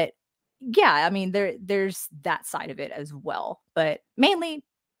 But yeah, I mean, there's that side of it as well. But mainly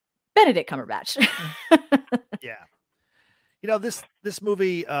Benedict Cumberbatch. Yeah. This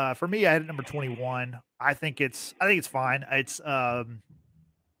movie, for me, I had it number 21. I think it's fine. It's I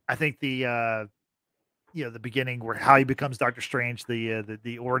think the the beginning where how he becomes Doctor Strange,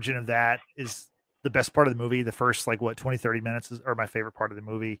 the origin of that is the best part of the movie. The first 20-30 minutes are my favorite part of the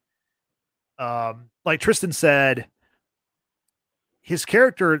movie. Like Tristan said, his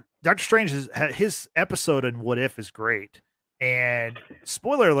character, Doctor Strange, his episode in What If is great. And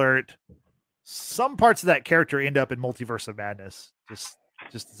spoiler alert, some parts of that character end up in Multiverse of Madness. Just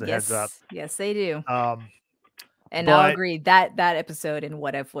as a heads up. Yes, they do. And but, I'll agree that episode in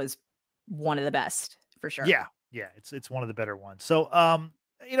What If was one of the best. For sure. Yeah. It's one of the better ones. So,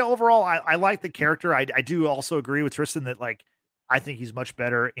 overall, I like the character. I do also agree with Tristan that I think he's much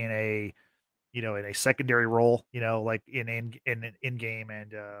better in a secondary role. Like in Endgame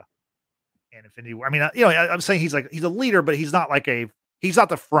and Infinity War. I mean, I'm saying he's a leader, but he's not he's not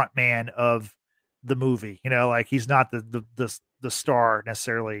the front man of the movie. He's not the star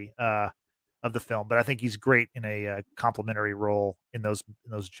necessarily of the film. But I think he's great in a complementary role in those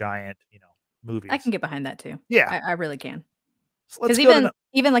giant movies. I can get behind that too. Yeah, I really can. Because even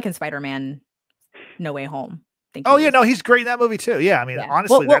like in Spider-Man No Way Home. He's great in that movie too. Yeah, I mean,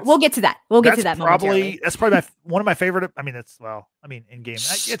 honestly, we'll get to that. We'll get to that. That's probably one of my favorite. I mean, in game,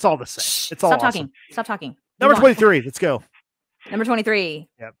 it's all the same. It's all awesome. Stop talking. Number 23. Let's go. Number 23.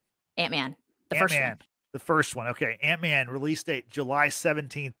 Yep. Ant-Man. The first one. The first one. Okay. Ant-Man release date July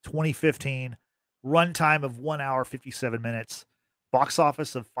 17th, 2015. Runtime of 1 hour 57 minutes. Box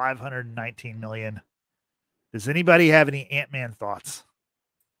office of 519 million. Does anybody have any Ant-Man thoughts?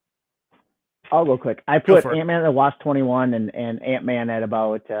 I'll go quick. I put Ant-Man at Wasp 21 and Ant-Man at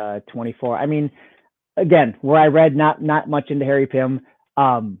about 24. I mean, again, where I read not much into Harry Pym.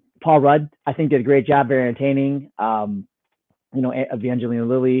 Paul Rudd, I think, did a great job, very entertaining. Evangeline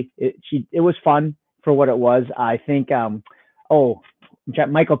Lilly. It was fun for what it was. I think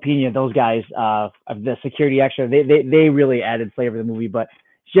Michael Pena, those guys of the security extra, they really added flavor to the movie. But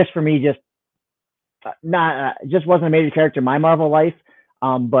just for me, just wasn't a major character in my Marvel life.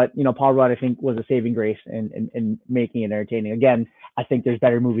 But Paul Rudd, I think, was a saving grace in making it entertaining. Again, I think there's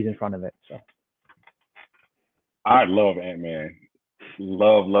better movies in front of it. So I love Ant-Man.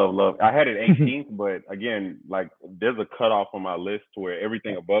 Love. I had it 18th, but again, there's a cutoff on my list where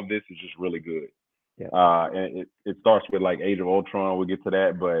everything above this is just really good. Yeah. And it starts with Age of Ultron. We'll get to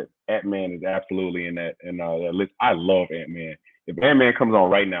that, but Ant-Man is absolutely in that list. I love Ant-Man. if Ant-Man comes on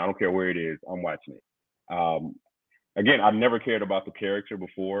right now, I don't care where it is, I'm watching it. Again, I've never cared about the character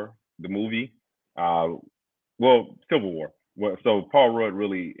before the movie. Well, Civil War. Well, so Paul Rudd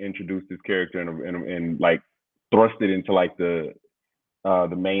really introduced this character and like thrust it into like the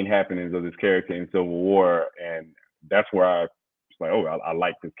main happenings of this character in Civil War, and that's where I was like, oh, I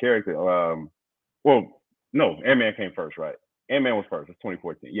like this character. Well, no, Ant-Man came first, right? Ant-Man was first. It's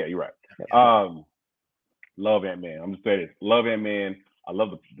 2014. Yeah, you're right. Love Ant-Man. I'm just saying this. Love Ant-Man. I love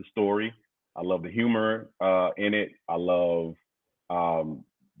the story. I love the humor in it. I love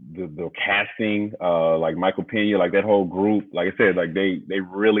the casting, like Michael Pena, like that whole group. Like I said, like they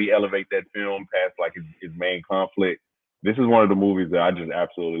really elevate that film past like his main conflict. This is one of the movies that I just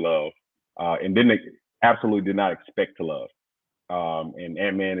absolutely love, and absolutely did not expect to love. And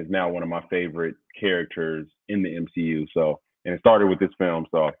Ant-Man is now one of my favorite characters in the MCU. So, and it started with this film.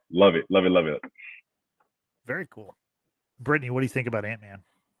 So, love it, love it, love it. Very cool. Brittany, what do you think about Ant-Man?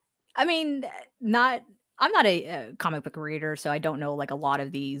 I mean, I'm not a comic book reader, so I don't know like a lot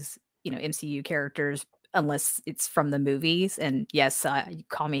of these, MCU characters unless it's from the movies. And yes, you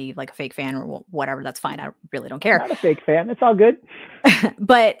call me like a fake fan or whatever, that's fine. I really don't care. Not a fake fan. It's all good.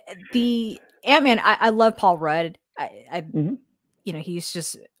 But the Ant-Man, I love Paul Rudd. Mm-hmm. He's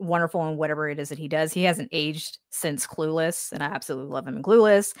just wonderful in whatever it is that he does. He hasn't aged since Clueless, and I absolutely love him in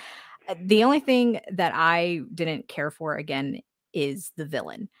Clueless. The only thing that I didn't care for, again, is the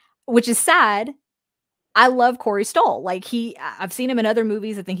villain, which is sad. I love Corey Stoll. Like I've seen him in other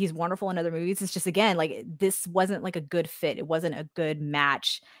movies. I think he's wonderful in other movies. It's just, again, like this wasn't like a good fit. It wasn't a good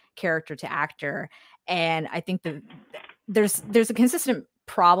match character to actor. And I think there's a consistent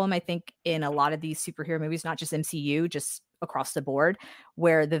problem, I think, in a lot of these superhero movies, not just MCU, just across the board,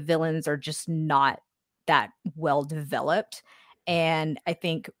 where the villains are just not that well developed. And I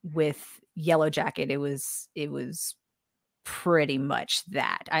think with Yellow Jacket, it was pretty much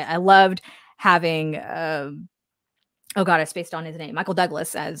that. I loved having oh god, I spaced on his name, Michael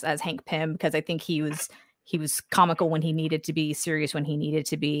Douglas as Hank Pym, because I think he was comical when he needed to be, serious when he needed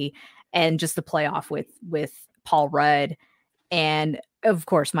to be, and just the playoff with Paul Rudd. And of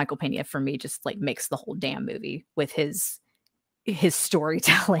course, Michael Pena for me just like makes the whole damn movie with his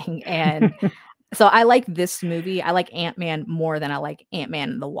storytelling. And so I like this movie. I like Ant-Man more than I like Ant-Man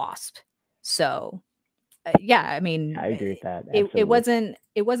and the Wasp. So yeah, I mean, I agree with that.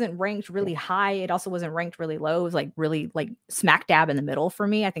 It wasn't ranked really high. It also wasn't ranked really low. It was like really like smack dab in the middle for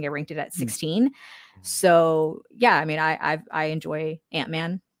me. I think I ranked it at 16. So yeah, I mean, I enjoy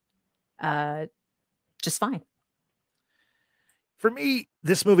Ant-Man just fine. For me,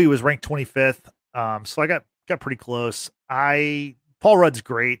 this movie was ranked 25th. So I got pretty close. Paul Rudd's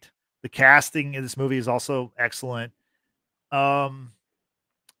great. The casting in this movie is also excellent.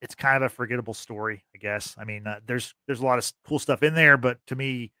 It's kind of a forgettable story, I guess. I mean, there's a lot of cool stuff in there, but to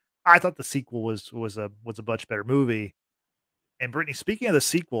me, I thought the sequel was a much better movie. And Brittany, speaking of the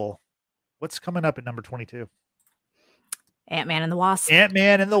sequel, what's coming up at number 22? Ant-Man and the Wasp.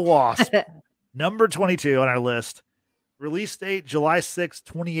 Ant-Man and the Wasp, number 22 on our list. Release date July 6,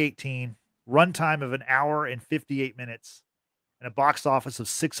 2018. Runtime of 1 hour and 58 minutes, and a box office of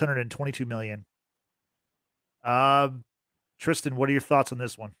 $622 million. Tristan, what are your thoughts on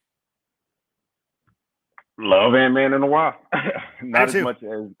this one? Love Ant-Man and the Wasp. Not as much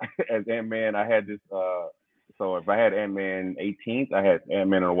as Ant-Man. I had this. So if I had Ant-Man 18th, I had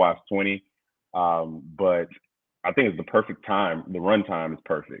Ant-Man and the Wasp 20. But I think it's the perfect time. The runtime is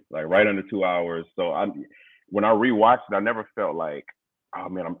perfect, like right under 2 hours. So when I rewatched it, I never felt like, oh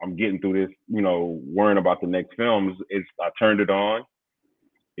man, I'm getting through this, worrying about the next films. I turned it on,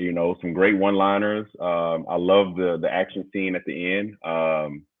 some great one-liners. I love the action scene at the end,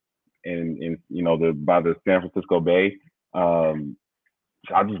 and by the San Francisco Bay.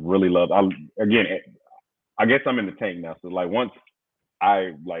 I just really love. I guess I'm in the tank now. So like once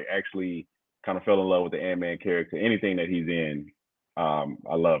I like actually kind of fell in love with the Ant-Man character, anything that he's in,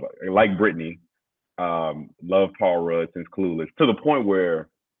 I love it. Like Brittany. Love Paul Rudd since Clueless, to the point where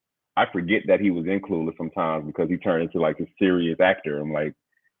I forget that he was in Clueless sometimes because he turned into like a serious actor. I'm like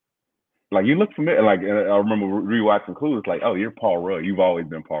you look familiar. Like I remember rewatching Clueless, like, oh, you're Paul Rudd. You've always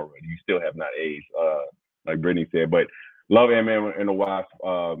been Paul Rudd. You still have not aged, like Brittany said. But love Ant-Man and the Wasp.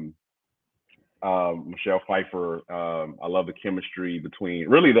 Michelle Pfeiffer. I love the chemistry between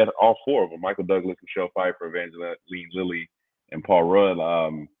really that all four of them: Michael Douglas, Michelle Pfeiffer, Evangeline Lilly, and Paul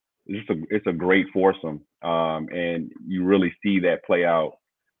Rudd. It's a great foursome, and you really see that play out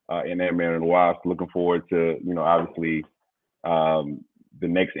in Ant-Man and the Wasp. Looking forward to obviously the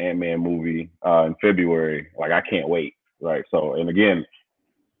next Ant-Man movie in February. Like I can't wait. Right. So and again,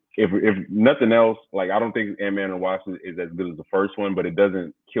 if nothing else, like I don't think Ant-Man and the Wasp is as good as the first one, but it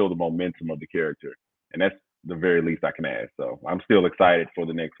doesn't kill the momentum of the character, and that's the very least I can ask. So I'm still excited for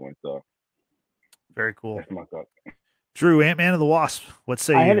the next one. So very cool. That's my thought. Drew, Ant-Man and the Wasp. What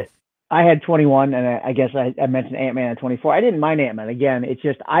say you? I had 21, and I guess I mentioned Ant-Man at 24. I didn't mind Ant-Man. Again, it's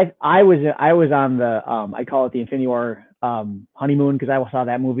just I was on the I call it the Infinity War honeymoon, because I saw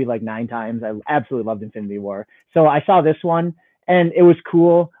that movie like 9 times. I absolutely loved Infinity War. So I saw this one, and it was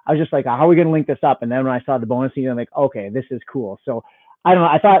cool. I was just like, how are we going to link this up? And then when I saw the bonus scene, I'm like, okay, this is cool. So I don't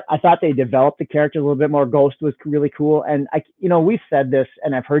know. I thought they developed the character a little bit more. Ghost was really cool. And we've said this,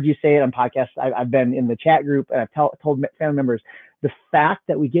 and I've heard you say it on podcasts. I've been in the chat group, and I've told family members, the fact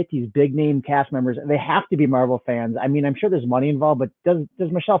that we get these big name cast members, they have to be Marvel fans. I mean, I'm sure there's money involved, but does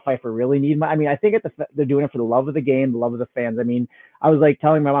Michelle Pfeiffer really need money? I mean, I think they're doing it for the love of the game, the love of the fans. I mean, I was like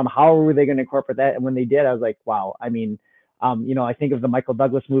telling my mom, how were they going to incorporate that? And when they did, I was like, wow. I mean, I think of the Michael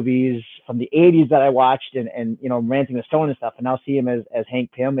Douglas movies from the 80s that I watched, and Ranting the Stone and stuff, and now see him as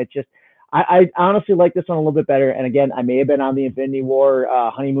Hank Pym. It's just, I honestly like this one a little bit better. And again, I may have been on the Infinity War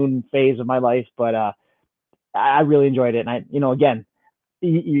honeymoon phase of my life, but I really enjoyed it. And again,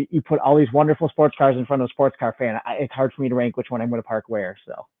 you put all these wonderful sports cars in front of a sports car fan. It's hard for me to rank which one I'm going to park where.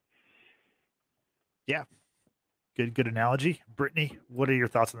 So, yeah, good analogy. Brittany, what are your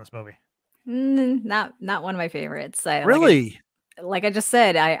thoughts on this movie? Not one of my favorites. Really? Like I just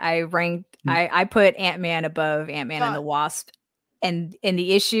said, I ranked. I put Ant-Man above Ant-Man and the Wasp, and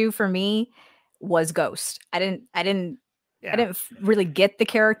the issue for me was Ghost. I didn't really get the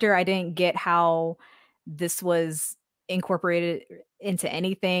character. I didn't get how this was incorporated into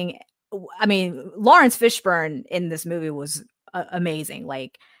anything. I mean, Lawrence Fishburne in this movie was amazing.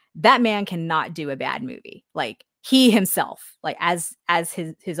 Like, that man cannot do a bad movie. Like, he himself, like as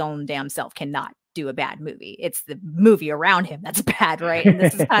his own damn self, cannot do a bad movie. It's the movie around him that's bad, right? And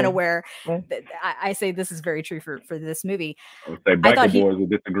this is kind of where I say this is very true for this movie. I would say biker boys will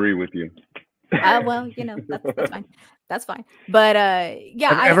disagree with you. Well, that's fine. That's fine. But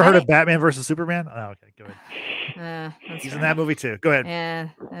yeah, Have you ever heard of Batman versus Superman? Oh, okay, go ahead. He's fair. in that movie too. Go ahead. Yeah,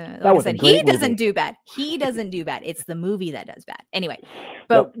 that was he doesn't do bad. He doesn't do bad. It's the movie that does bad. Anyway,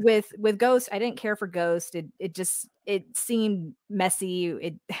 but with Ghost, I didn't care for Ghost. It seemed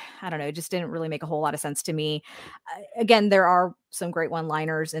messy. I don't know. It just didn't really make a whole lot of sense to me. Again, there are some great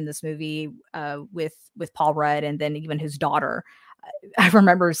one-liners in this movie with Paul Rudd, and then even his daughter. I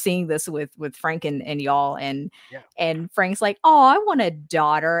remember seeing this with Frank and y'all, and Frank's like, "Oh, I want a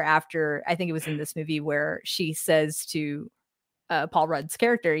daughter." After, I think it was in this movie where she says to Paul Rudd's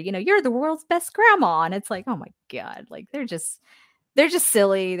character, "You're the world's best grandma," and it's like, oh my god, like they're just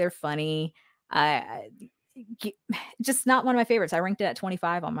silly, they're funny. Just not one of my favorites. I ranked it at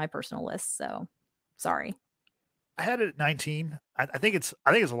 25 on my personal list, so sorry. I had it at 19. I think it's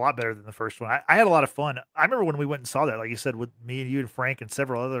a lot better than the first one. I had a lot of fun. I remember when we went and saw that, like you said, with me and you and Frank and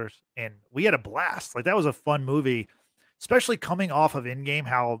several others, and we had a blast. Like, that was a fun movie, especially coming off of Endgame,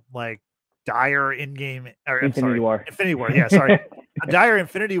 how like dire Endgame or Infinity War. Yeah, sorry. How dire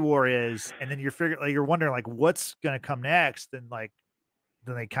Infinity War is, and then you're wondering like what's going to come next, and like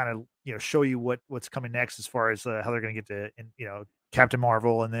then they kind of show you what's coming next as far as how they're going to get to Captain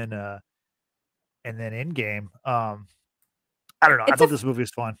Marvel, and then Endgame. I don't know. I thought this movie was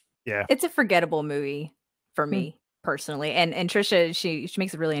fun. Yeah, it's a forgettable movie for me personally. And Trisha, she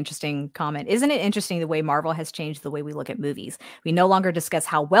makes a really interesting comment. Isn't it interesting the way Marvel has changed the way we look at movies? We no longer discuss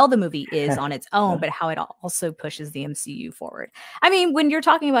how well the movie is on its own, but how it also pushes the MCU forward. I mean, when you're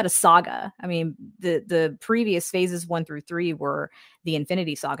talking about a saga, I mean, the previous phases 1 through 3 were the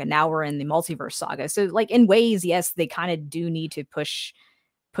Infinity Saga. Now we're in the Multiverse Saga. So, like, in ways, yes, they kind of do need to push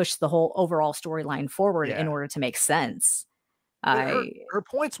the whole overall storyline forward in order to make sense. Her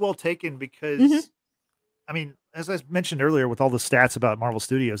point's well taken, because I mean, as I mentioned earlier, with all the stats about Marvel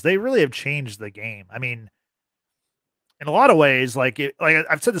Studios, they really have changed the game. I mean, in a lot of ways, like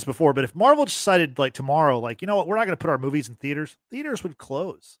I've said this before, but if Marvel decided like tomorrow, like, you know what, we're not going to put our movies in theaters would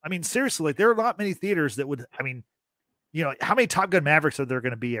close. I mean, seriously, like, there are not many theaters that would, I mean, how many Top Gun Mavericks are there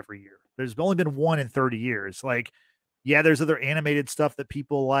going to be every year? There's only been one in 30 years. Like, yeah, there's other animated stuff that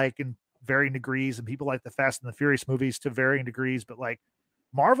people like in varying degrees, and people like the Fast and the Furious movies to varying degrees, but like,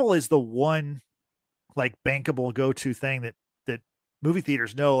 Marvel is the one like bankable go-to thing that movie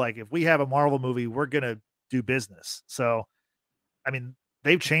theaters know, like, if we have a Marvel movie, we're going to do business. So, I mean,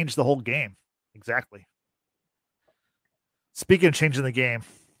 they've changed the whole game. Exactly. Speaking of changing the game,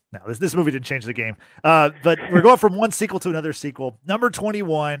 no, this movie didn't change the game. But we're going from one sequel to another sequel. Number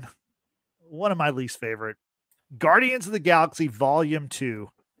 21, one of my least favorite, Guardians of the Galaxy Volume 2.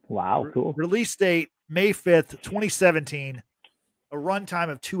 Wow, cool. Release date May 5th, 2017. a runtime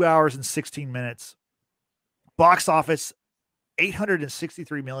of 2 hours and 16 minutes. Box office,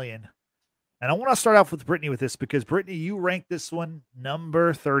 863 million. And I want to start off with Brittany with this because Brittany, you ranked this one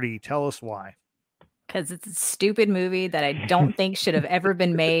number 30. Tell us why. Because it's a stupid movie that I don't think should have ever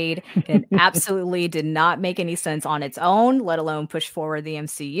been made. It absolutely did not make any sense on its own, let alone push forward the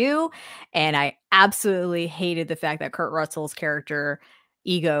MCU. And I absolutely hated the fact that Kurt Russell's character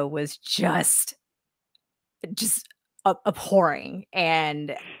Ego was just abhorring,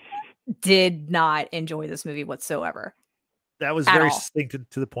 and did not enjoy this movie whatsoever. That was very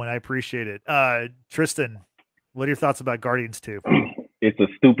succinct to the point. I appreciate it. Tristan, what are your thoughts about Guardians 2? It's a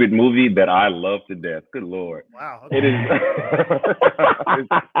stupid movie that I love to death. Good Lord. Wow. Okay. It is.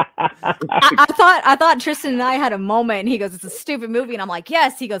 I thought Tristan and I had a moment, and he goes, "It's a stupid movie," and I'm like,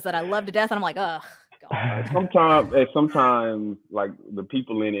 "Yes." He goes, "That I love to death," and I'm like, "Ugh." Sometimes, like the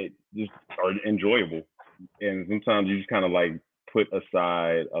people in it just are enjoyable, and sometimes you just kind of like put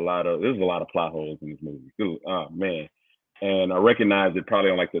aside there's a lot of plot holes in this movie. Oh man. And I recognized it probably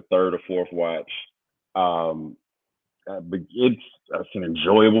on like the third or fourth watch. But it's an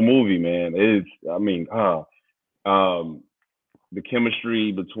enjoyable movie, man. The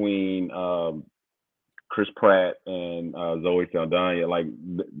chemistry between Chris Pratt and Zoe Saldana, like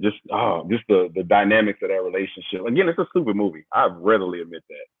just the dynamics of that relationship. Again, it's a stupid movie. I readily admit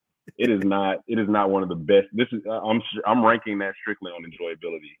that. It is not one of the best. I'm ranking that strictly on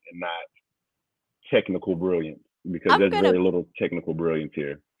enjoyability and not technical brilliance, because there's very little technical brilliance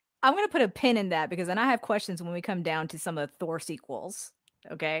here. I'm going to put a pin in that, because then I have questions when we come down to some of the Thor sequels.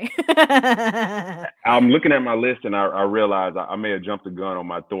 Okay. I'm looking at my list and I realize I may have jumped the gun on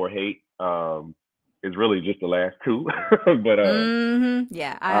my Thor hate. It's really just the last two, but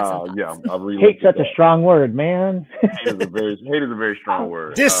yeah, I have some I really hate's such a strong word, man. Hate is a very strong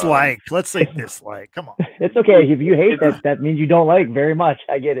word. Dislike. Let's say dislike. Come on. It's okay if you hate that. That means you don't like very much.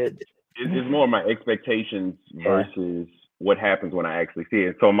 I get it. It's more my expectations versus what happens when I actually see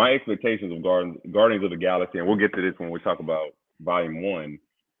it. So my expectations of Guardians of the Galaxy, and we'll get to this when we talk about Volume 1,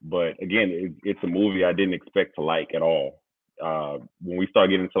 but again, it's a movie I didn't expect to like at all. When we start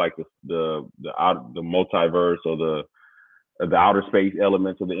getting into like the multiverse or the outer space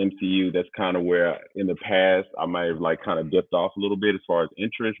elements of the MCU, that's kind of where in the past I might have like kind of dipped off a little bit as far as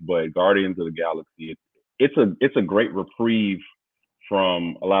interest. But Guardians of the Galaxy, it's a great reprieve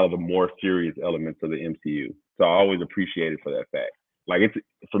from a lot of the more serious elements of the MCU. So I always appreciate it for that fact. Like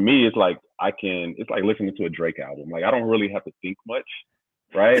for me, it's like listening to a Drake album. Like I don't really have to think much,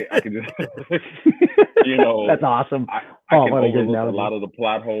 right? I can just, That's awesome. I can overlook a lot of the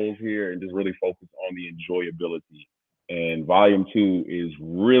plot holes here and just really focus on the enjoyability. And Volume 2 is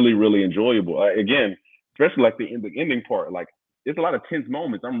really, really enjoyable. Again, especially like the ending part. Like there's a lot of tense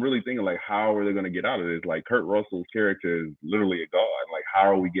moments. I'm really thinking like, how are they going to get out of this? Like Kurt Russell's character is literally a god. Like how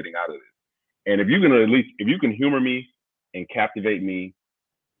are we getting out of this? And if you can humor me and captivate me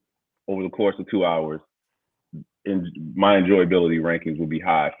over the course of 2 hours, and my enjoyability rankings will be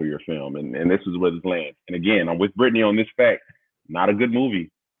high for your film. And this is where this lands. And again, I'm with Brittany on this fact. Not a good movie.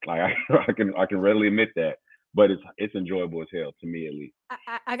 Like I can readily admit that. But it's enjoyable as hell, to me at least.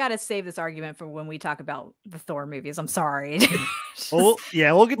 I gotta save this argument for when we talk about the Thor movies. I'm sorry. We'll get to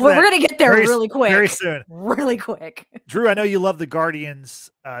that. We're gonna get there really quick. Very soon. Really quick. Drew, I know you love the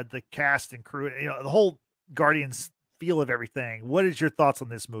Guardians, the cast and crew, the whole Guardians feel of everything. What is your thoughts on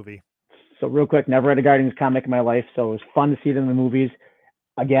this movie? So real quick, never read a Guardians comic in my life, so it was fun to see it in the movies.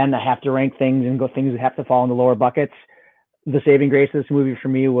 Again, I have to rank things and things that have to fall in the lower buckets. The saving grace of this movie for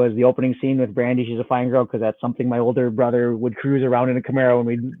me was the opening scene with Brandy. She's a fine girl, because that's something my older brother would cruise around in a Camaro when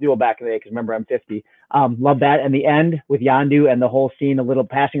we do it back in the day, because remember, I'm 50. Love that. And the end with Yondu and the whole scene, a little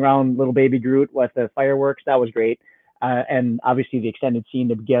passing around little baby Groot with the fireworks, that was great. And obviously the extended scene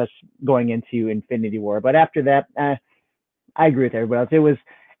to get us going into Infinity War. But after that, I agree with everybody else.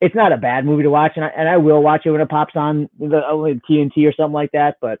 It's not a bad movie to watch, and I will watch it when it pops on the TNT or something like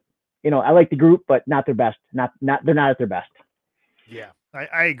that. But I like the group, but not their best. They're not at their best. Yeah,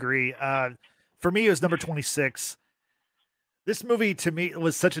 I agree. For me, it was number 26. This movie to me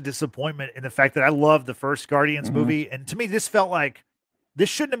was such a disappointment in the fact that I loved the first Guardians movie, and to me, this felt like this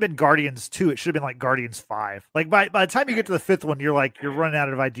shouldn't have been Guardians 2. It should have been like Guardians 5. Like by the time you get to the fifth one, you're running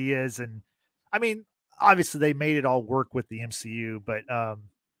out of ideas, and I mean, obviously they made it all work with the MCU, but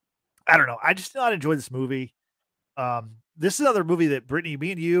I don't know. I just did not enjoy this movie. This is another movie that Brittany,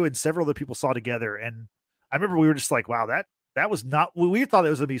 me and you, and several other people saw together. And I remember we were just like, wow, that was not, we thought it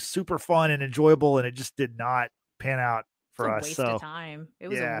was going to be super fun and enjoyable. And it just did not pan out for us. Waste of time. It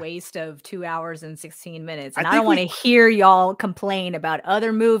was a waste of 2 hours and 16 minutes. And I don't want to hear y'all complain about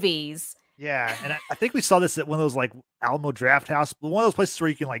other movies Yeah, and I think we saw this at one of those like Alamo Draft House, one of those places where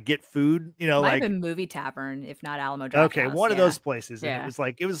you can like get food. You know, Might like have been Movie Tavern, if not Alamo Draft okay, House. one of Yeah. those places, and Yeah.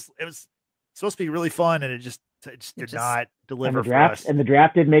 it was supposed to be really fun, and it just did not deliver for us. And the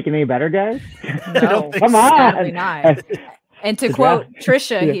draft didn't make it any better, guys. I don't think Come so. on. Sadly not. And to The quote draft-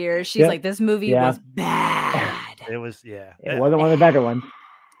 Trisha Yeah. here, she's Yeah. like, "This movie Yeah. was bad." It was, yeah, It wasn't one of the better ones.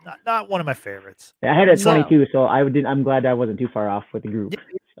 not one of my favorites. I had it at So- 22, so I'm glad I wasn't too far off with the group.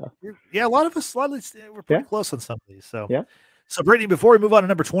 So. Yeah, a lot of us, we're pretty close on some of these. So, Yeah. So Brittany, before we move on to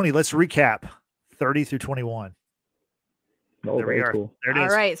number 20, let's recap 30 through 21. Oh, There we very are. cool. There it All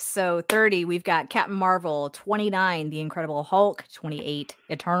is. right, so 30, we've got Captain Marvel, 29, The Incredible Hulk, 28,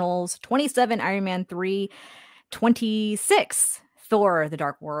 Eternals, 27, Iron Man 3, 26, Thor, The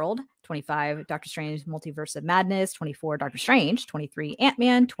Dark World, 25, Doctor Strange, Multiverse of Madness, 24, Doctor Strange, 23,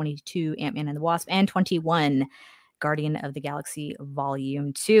 Ant-Man, 22, Ant-Man and the Wasp, and 21, Guardian of the Galaxy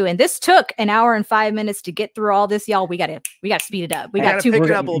Volume 2. And this took an hour and 5 minutes to get through all this, y'all. We gotta speed it up. We got gotta two. pick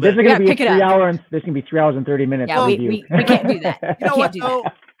it up a little This bit. is going to be Pick it up. 3 hours. This is going to be 3 hours and 30 minutes. Yeah, we can't do that. You know We what can't do though?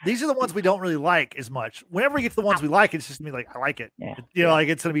 that. These are the ones we don't really like as much. Whenever we get to the ones we like, it's just gonna be like, I like it. Yeah. You know, like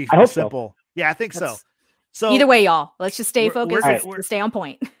it's gonna be I hope so. simple. Yeah, I think so. That's- So Either way, y'all, let's just stay We're- focused. we're- Let's we're- stay on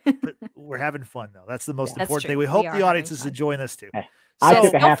point. but we're having fun though. That's the most That's important true. thing. We We hope are the having audience is fun. enjoying this too. I So took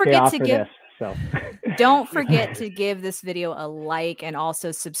a don't half day forget off to for give- this. So Don't forget to give this video a like and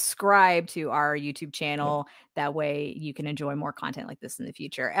also subscribe to our YouTube channel. That way you can enjoy more content like this in the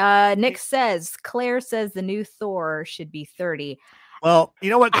future. Claire says the new Thor should be 30. Well, you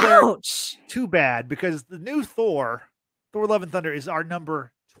know what, Claire? Ouch. Too bad, because the new Thor, Thor Love and Thunder, is our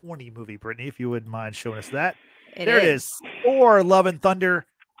number 20 movie, Brittany, if you wouldn't mind showing us that. There it is. Thor Love and Thunder,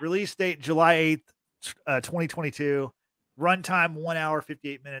 release date July 8th, 2022. Runtime 1 hour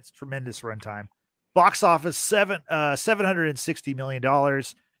 58 minutes. Tremendous runtime. Box office $760 million.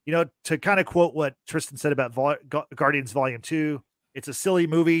 You know, to kind of quote what Tristan said about Guardians Volume 2, it's a silly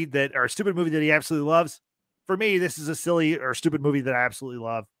movie or a stupid movie that he absolutely loves. For me, this is a silly or stupid movie that I absolutely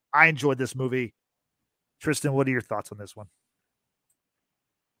love. I enjoyed this movie. Tristan, what are your thoughts on this one?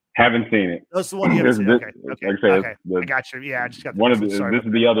 Haven't seen it. That's the one you haven't seen. Okay. Okay. Like I said, Okay. I got you. Yeah, I just got one of the. sorry This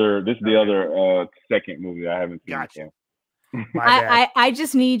is the other. This is the other second movie I haven't seen. Gotcha. So. My bad. I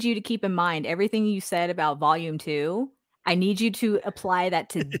just need you to keep in mind everything you said about Volume 2. I need you to apply that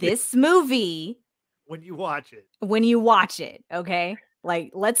to this movie when you watch it. Okay.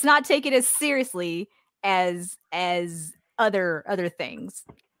 Like, let's not take it as seriously as other things.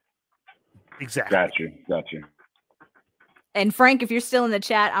 Exactly. Got you. And Frank, if you're still in the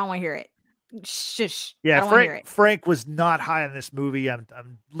chat, I don't want to hear it. Shush. I Yeah, don't wanna hear it. Frank was not high on this movie. I'm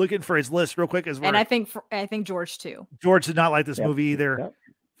looking for his list real quick. And I think George too. George did not like this movie either.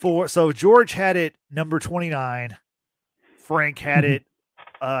 Yep. So George had it number 29. Frank had it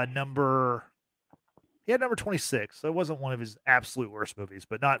number 26. So it wasn't one of his absolute worst movies,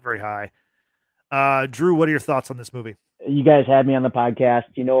 but not very high. Drew, what are your thoughts on this movie? You guys had me on the podcast.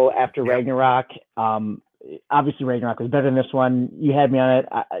 You know, after Yep. Ragnarok, obviously Ragnarok was better than this one. You had me on it.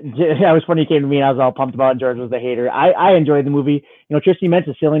 It was funny you came to me and I was all pumped about it. George was the hater. I enjoyed the movie. You know, Tristan, you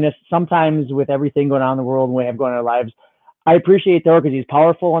mentioned silliness. Sometimes with everything going on in the world and we have going on in our lives, I appreciate Thor because he's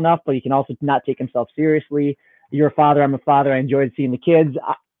powerful enough, but he can also not take himself seriously. You're a father. I'm a father. I enjoyed seeing the kids.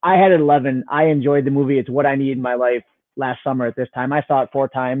 I had it 11. I enjoyed the movie. It's what I needed in my life last summer at this time. I saw it 4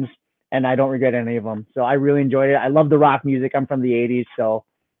 times and I don't regret any of them. So I really enjoyed it. I love the rock music. I'm from the 80s. So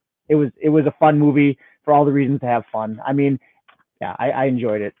it was a fun movie for all the reasons to have fun. I mean, yeah, I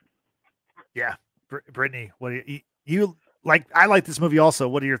enjoyed it. Yeah. Brittany, what do you like? I like this movie also.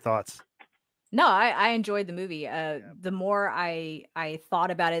 What are your thoughts? No, I enjoyed the movie. The more I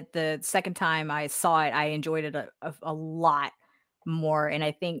thought about it, the second time I saw it, I enjoyed it a lot more. And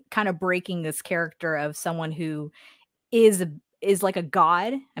I think kind of breaking this character of someone who is like a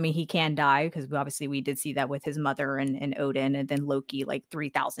god. I mean, he can die because obviously we did see that with his mother and Odin and then Loki like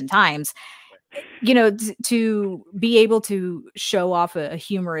 3,000 times. You know, to be able to show off a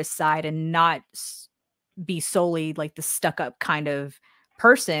humorous side and not be solely like the stuck up kind of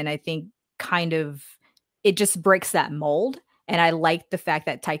person, I think kind of it just breaks that mold. And I like the fact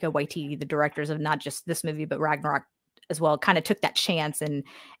that Taika Waititi, the directors of not just this movie but Ragnarok as well, kind of took that chance and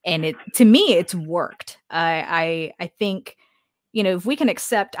it, to me, it's worked. I think, you know, if we can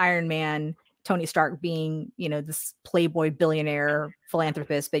accept Iron Man, Tony Stark being, you know, this playboy billionaire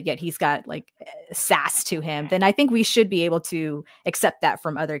philanthropist, but yet he's got like sass to him, then I think we should be able to accept that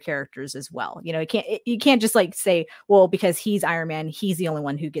from other characters as well. You know, you can't just like say, well, because he's Iron Man, he's the only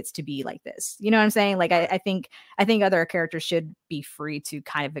one who gets to be like this. You know what I'm saying? Like, I think other characters should be free to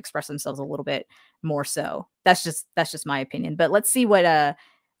kind of express themselves a little bit more. So that's just my opinion. But let's see what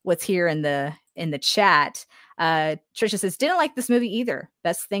what's here in the chat. Trisha says, didn't like this movie either.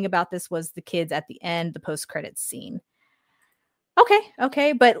 Best thing about this was the kids at the end, the post-credits scene.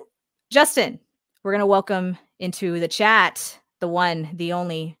 Okay. But Justin, we're going to welcome into the chat the one, the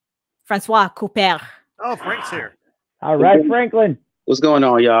only Francois Couper. Oh, Frank's here. All right, Franklin. What's going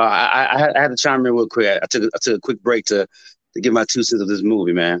on, y'all? I had to chime in real quick. I took a quick break to give my 2 cents of this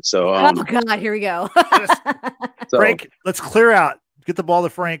movie, man. So oh God, here we go. Frank, let's clear out. Get the ball to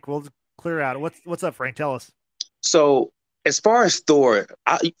Frank. We'll clear out. What's up, Frank? Tell us. So as far as Thor,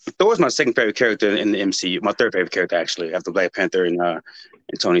 Thor is my second favorite character in the MCU. My third favorite character, actually, after Black Panther and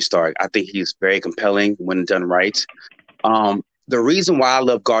Tony Stark. I think he's very compelling when done right. The reason why I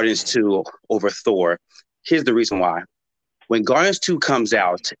love Guardians 2 over Thor, here's the reason why. When Guardians 2 comes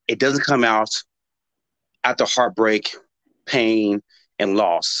out, it doesn't come out after heartbreak, pain, and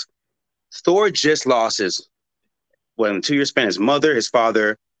loss. Thor just lost his 2 year span, his mother, his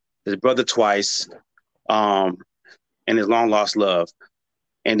father, his brother twice, and his long lost love.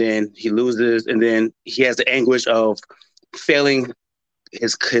 And then he loses, and then he has the anguish of failing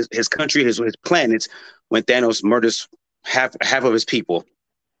his country, his planets, when Thanos murders half of his people.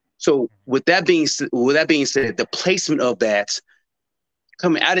 So with that being said, the placement of that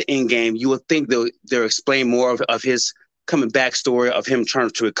coming out of Endgame, you would think they'll explain more of his coming back story of him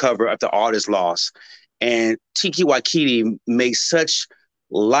trying to recover after all his loss. And Taika Waititi made such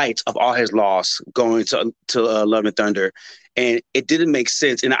light of all his loss going to Love and Thunder, and it didn't make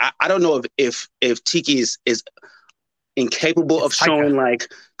sense. And I don't know if Tiki is incapable of showing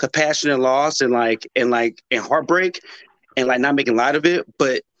like compassion and loss and heartbreak and like not making light of it,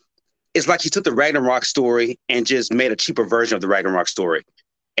 but it's like he took the Ragnarok story and just made a cheaper version of the Ragnarok story.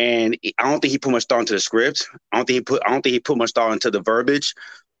 And I don't think he put much thought into the script. I don't think he put much thought into the verbiage,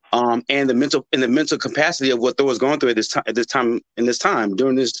 and the mental capacity of what Thor was going through at this time.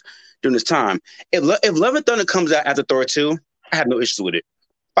 During this time. If Love and Thunder comes out after Thor 2, I have no issues with it.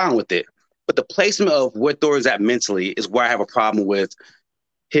 Fine with it. But the placement of where Thor is at mentally is where I have a problem with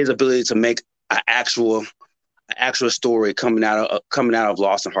his ability to make an actual story coming out of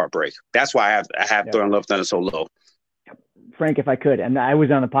loss and heartbreak. That's why I have Thor and Love and Thunder so low. Frank, if I could, and I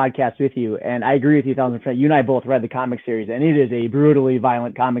was on the podcast with you, and I agree with you 1,000%. You and I both read the comic series, and it is a brutally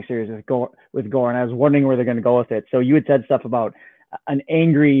violent comic series with gore, and I was wondering where they're going to go with it. So you had said stuff about an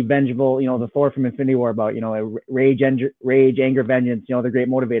angry, vengeful, the Thor from Infinity War about, rage, anger, vengeance, the great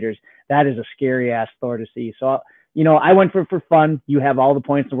motivators. That is a scary ass Thor to see. So, I went for fun. You have all the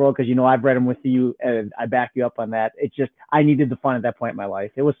points in the world because, I've read them with you, and I back you up on that. It's just, I needed the fun at that point in my life.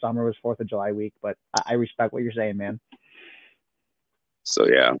 It was summer, it was 4th of July week, but I respect what you're saying, man. So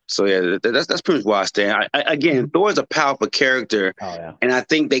yeah, that's pretty much why I stand. Again, Thor is a powerful character, and I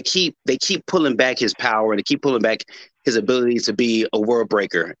think they keep pulling back his power and they keep pulling back his ability to be a world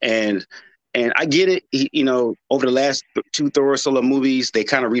breaker. And I get it. Over the last 2 Thor solo movies, they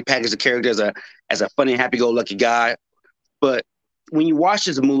kind of repackaged the character as a funny, happy-go-lucky guy. But when you watch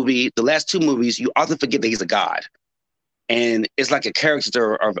this movie, the last 2 movies, you often forget that he's a god, and it's like a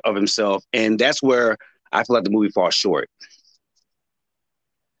caricature of himself, and that's where I feel like the movie falls short.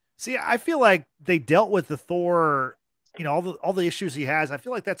 See, I feel like they dealt with the Thor, all the issues he has. I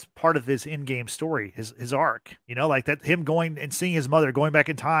feel like that's part of his in-game story, his arc, like that, him going and seeing his mother, going back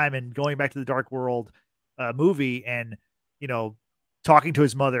in time and going back to the Dark World movie and, talking to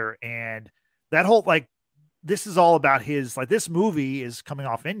his mother, and that whole, this is all about his, this movie is coming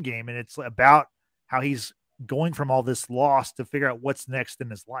off Endgame, and it's about how he's going from all this loss to figure out what's next in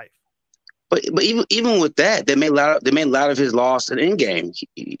his life. But even with that, they made a lot of his loss in Endgame.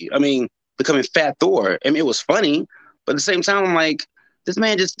 Becoming Fat Thor. It was funny, but at the same time, I'm like, this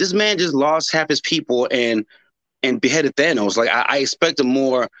man just lost half his people and beheaded Thanos. Like I expect a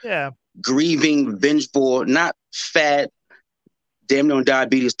more grieving, vengeful, not fat, damn near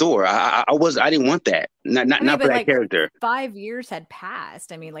diabetes Thor. I didn't want that. Not for that character. 5 years had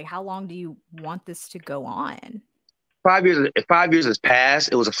passed. How long do you want this to go on? 5 years. 5 years has passed.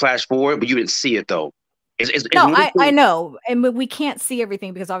 It was a flash forward, but you didn't see it though. I know, and we can't see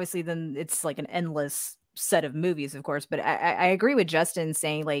everything because obviously then it's like an endless set of movies, of course. But I agree with Justin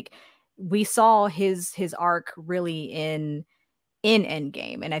saying we saw his arc really in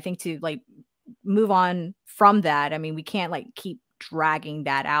Endgame, and I think to move on from that, we can't keep dragging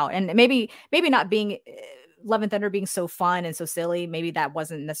that out, and maybe not being Love and Thunder being so fun and so silly. Maybe that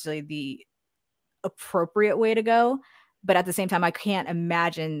wasn't necessarily the appropriate way to go, but at the same time I can't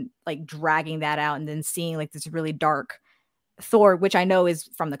imagine dragging that out and then seeing this really dark Thor, which I know is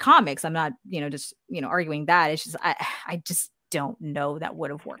from the comics. I'm not arguing that. It's just I just don't know that would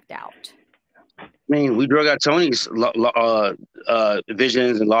have worked out. mean, we drug out Tony's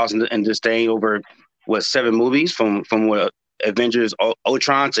visions and loss and disdain over what 7 movies from what Avengers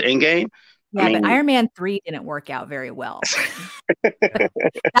Ultron to Endgame. Yeah, but Iron Man 3 didn't work out very well.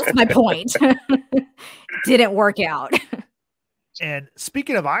 That's my point. Didn't work out. And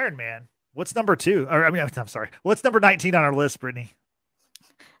speaking of Iron Man, what's number 2? Or I'm sorry. What's number 19 on our list, Brittany?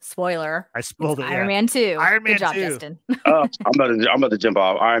 Spoiler. I spoiled it. Iron Man 2. Iron Man Good job, 2. Justin. I'm about to jump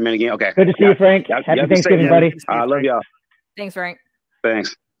off. Iron Man again. Okay. Good to see you, Frank. Happy Thanksgiving, buddy. I love y'all. Thanks, Frank.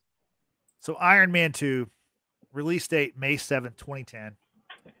 Thanks. So Iron Man 2, release date May 7th, 2010.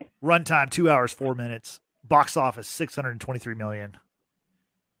 Runtime 2 hours, 4 minutes. Box office $623 million.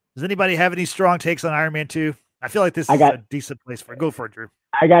 Does anybody have any strong takes on Iron Man 2? I feel like this is a decent place for it. Go for it, Drew.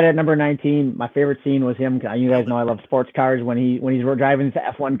 I got it at number 19. My favorite scene was him. You guys know I love sports cars when he's driving the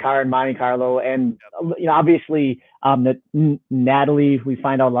F1 car in Monte Carlo, and obviously Natalie. We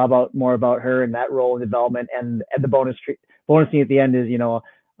find out a lot more about her and that role in development, and the bonus scene at the end is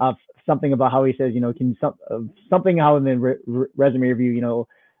something about how he says something how in the resume review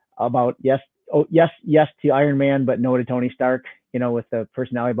about yes to Iron Man but no to Tony Stark. With the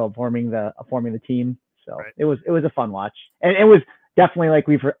personality about forming the team. So right. It was a fun watch, and it was definitely, like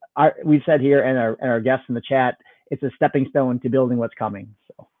we've said here and our guests in the chat, it's a stepping stone to building what's coming.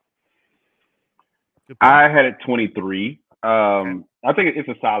 So I had it 23. I think it's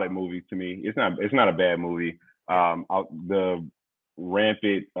a solid movie to me. It's not a bad movie. The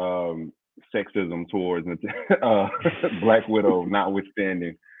rampant sexism towards Black Widow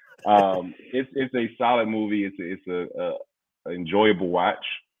notwithstanding, it's a solid movie. It's a enjoyable watch.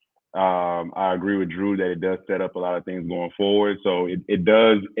 I agree with Drew that it does set up a lot of things going forward. So it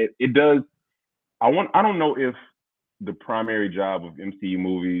does. I don't know if the primary job of MCU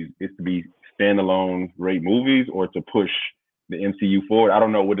movies is to be standalone great movies or to push the MCU forward. I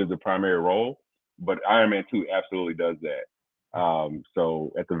don't know what is the primary role, but Iron Man 2 absolutely does that.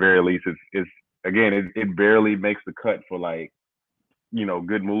 So at the very least, it barely makes the cut for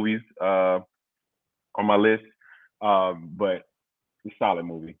good movies on my list. But it's a solid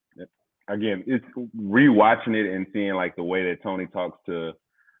movie. Again, it's rewatching it and seeing the way that Tony talks to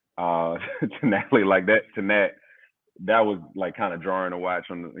Natalie like that to Nat. That was kind of jarring to watch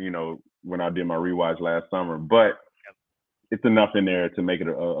on when I did my rewatch last summer. But it's enough in there to make it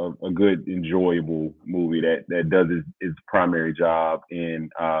a good, enjoyable movie that does its primary job in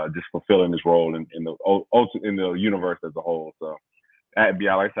just fulfilling this role in the universe as a whole. So, like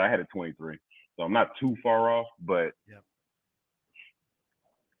I said, I had it 23. So I'm not too far off, but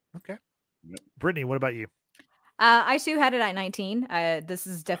okay. Brittany, what about you? I too had it at 19. This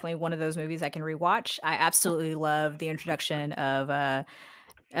is definitely one of those movies I can rewatch. I absolutely love the introduction of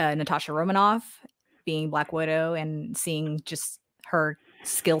Natasha Romanoff being Black Widow and seeing just her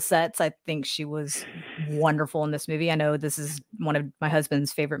skill sets. I think she was wonderful in this movie. I know this is one of my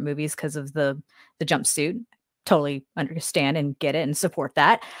husband's favorite movies because of the jumpsuit. Totally understand and get it and support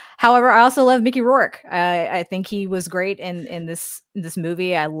that. However, I also love Mickey Rourke. I think he was great in this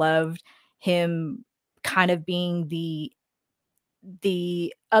movie. I loved him kind of being the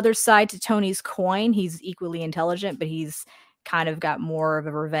other side to Tony's coin. He's equally intelligent, but he's kind of got more of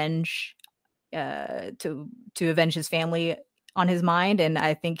a revenge to avenge his family on his mind. And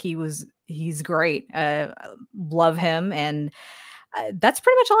I think he's great. Love him. And that's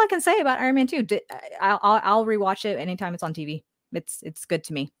pretty much all I can say about Iron Man 2. I'll rewatch it anytime it's on TV. It's good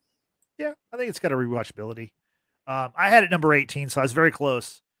to me. Yeah, I think it's got a rewatchability. I had it number 18, so I was very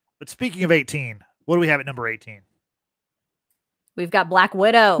close. But speaking of 18, what do we have at number 18? We've got Black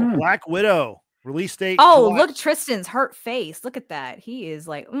Widow. Black Widow. Release date. Oh, July. Look, Tristan's hurt face. Look at that. He is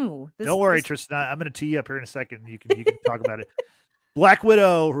like, ooh. Don't worry, Tristan. I'm going to tee you up here in a second. You can talk about it. Black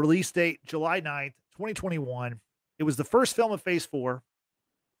Widow, release date July 9th, 2021. It was the first film of Phase 4.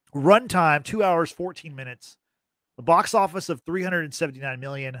 Runtime, 2 hours, 14 minutes. The box office of $379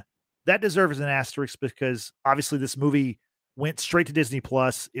 million. That deserves an asterisk because obviously this movie went straight to Disney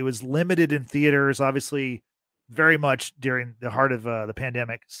Plus. It was limited in theaters, obviously, very much during the heart of the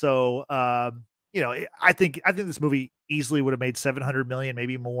pandemic. So, I think this movie easily would have made $700 million,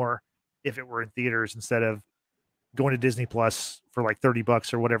 maybe more, if it were in theaters instead of going to Disney Plus for like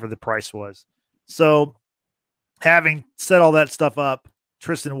 $30 or whatever the price was. So, having set all that stuff up,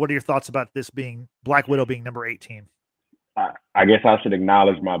 Tristan, what are your thoughts about this being Black Widow being number 18? I guess I should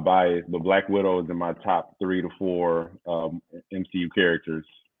acknowledge my bias, but Black Widow is in my top 3 to 4 MCU characters.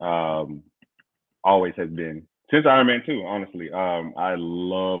 Always has been since Iron Man 2. Honestly, I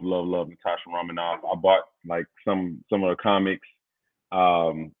love Natasha Romanoff. I bought some of her comics.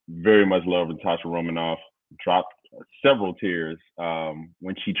 Very much love Natasha Romanoff. Dropped several tears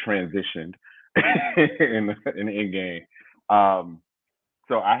when she transitioned. in Endgame.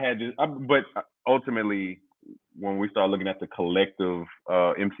 So I had to, but ultimately, when we start looking at the collective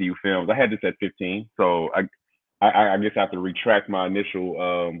MCU films, I had this at 15. So I guess I have to retract my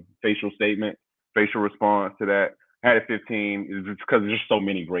initial facial response to that. I had it 15 is because there's just so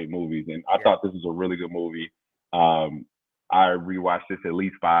many great movies, and I thought this was a really good movie. I rewatched this at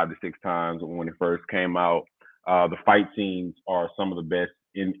least 5 to 6 times when it first came out. The fight scenes are some of the best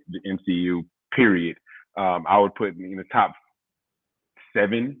in the MCU. Period. I would put in the top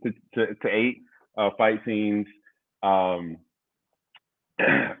 7 to 8 fight scenes. I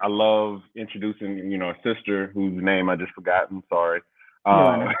love introducing, a sister whose name I just forgot. I'm sorry.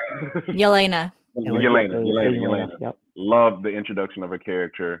 Yelena. Yelena. Yep. Love the introduction of her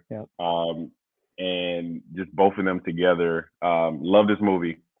character. Yep. And just both of them together. Love this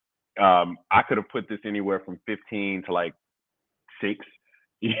movie. I could have put this anywhere from 15 to like 6,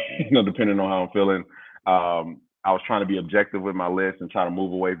 depending on how I'm feeling. I was trying to be objective with my list and try to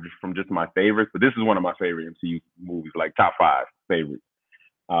move away from just my favorites, but this is one of my favorite MCU movies, like top 5 favorites.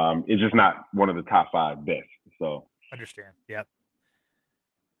 It's just not one of the top 5 best. So understand. Yep.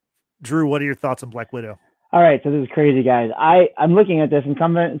 Drew, what are your thoughts on Black Widow? All right, so this is crazy, guys. I'm looking at this, and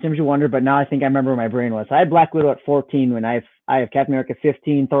sometimes you wonder, but now I think I remember where my brain was. So I had Black Widow at 14 when I have Captain America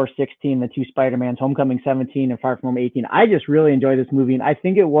 15, Thor 16, the 2 Spider-Mans, Homecoming 17, and Far From Home 18. I just really enjoyed this movie, and I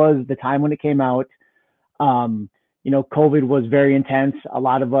think it was the time when it came out. COVID was very intense. A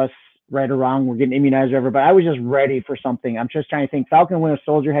lot of us, right or wrong, were getting immunized or whatever, but I was just ready for something. I'm just trying to think. Falcon and Winter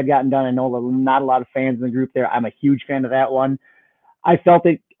Soldier had gotten done. I know not a lot of fans in the group there. I'm a huge fan of that one. I felt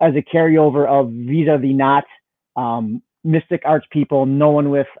it as a carryover of vis-a-vis not mystic arts people, no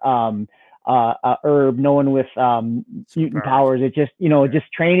one with herb, no one with mutant powers. It just,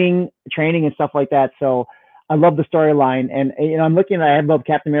 just training and stuff like that. So I love the storyline, and I'm looking at, I have both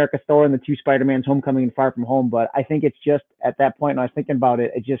Captain America, Thor, and the 2 Spider-Mans, Homecoming and Far From Home, but I think it's just at that point, and I was thinking about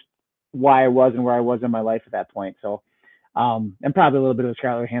it, it's just why I was and where I was in my life at that point. So, and probably a little bit of a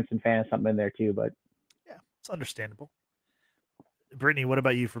Scarlett Johansson fan, something in there too, but yeah, it's understandable. Brittany, what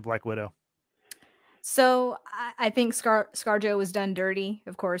about you for Black Widow? So I think ScarJo was done dirty,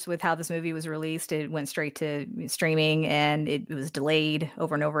 of course, with how this movie was released. It went straight to streaming and it was delayed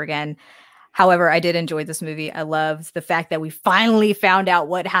over and over again. However, I did enjoy this movie. I loved the fact that we finally found out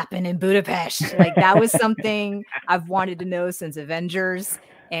what happened in Budapest. Like that was something I've wanted to know since Avengers,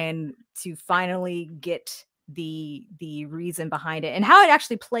 and to finally get the reason behind it and how it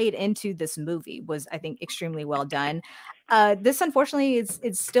actually played into this movie was, I think, extremely well done. This, unfortunately,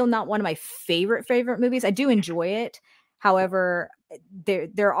 it's still not one of my favorite movies. I do enjoy it. However,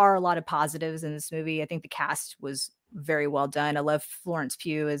 there are a lot of positives in this movie. I think the cast was very well done. I love Florence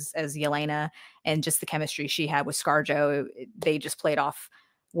Pugh as Yelena, and just the chemistry she had with ScarJo. They just played off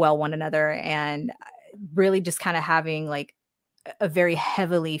well one another, and really just kind of having like a very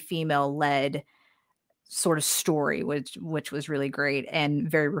heavily female led sort of story, which was really great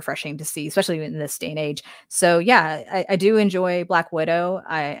and very refreshing to see, especially in this day and age. So yeah, I do enjoy Black Widow.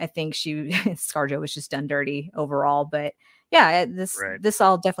 I think ScarJo was just done dirty overall, but yeah, this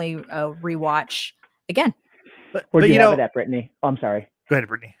I'll definitely rewatch again. But you have it at, Brittany? Oh, I'm sorry. Go ahead,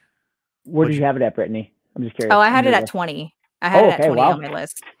 Brittany. Where did you have it at, Brittany? I'm just curious. Oh, I had it at 20. I had it at 20 on my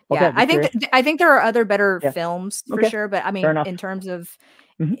list. Okay, yeah, I think there are other better films for sure, but I mean, in terms of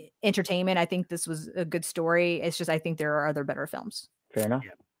entertainment, I think this was a good story. It's just I think there are other better films. Fair enough.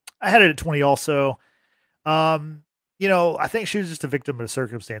 Yeah. I had it at 20 also. I think she was just a victim of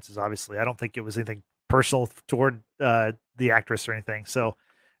circumstances, obviously. I don't think it was anything personal toward the actress or anything. So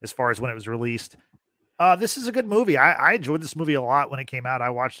as far as when it was released, this is a good movie. I enjoyed this movie a lot when it came out.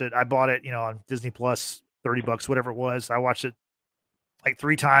 I watched it. I bought it, on Disney Plus, $30, whatever it was. I watched it like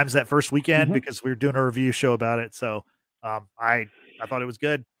 3 times that first weekend because we were doing a review show about it. So I thought it was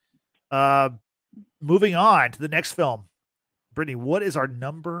good. Moving on to the next film. Brittany, what is our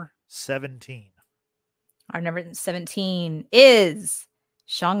number 17? Our number 17 is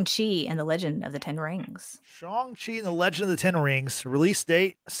Shang-Chi and the Legend of the Ten Rings. Shang-Chi and the Legend of the Ten Rings. Release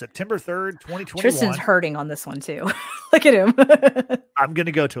date, September 3rd, 2021. Tristan's hurting on this one, too. Look at him. I'm going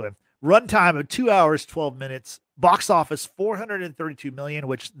to go to him. Runtime of 2 hours, 12 minutes. Box office, $432 million,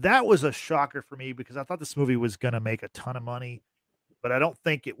 which that was a shocker for me because I thought this movie was going to make a ton of money, but I don't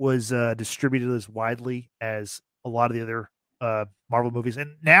think it was distributed as widely as a lot of the other Marvel movies.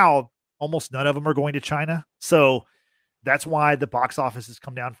 And now almost none of them are going to China. So that's why the box office has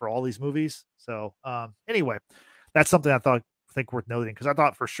come down for all these movies. So anyway, that's something I think worth noting because I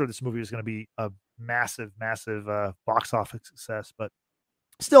thought for sure this movie was going to be a massive box office success, but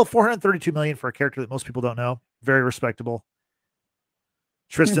still $432 million for a character that most people don't know. Very respectable.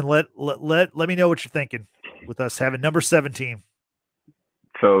 Tristan, let me know what you're thinking with us having number 17.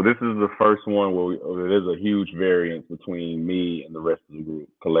 So this is the first one where there's a huge variance between me and the rest of the group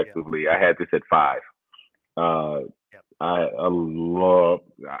collectively. I had this at 5. I love.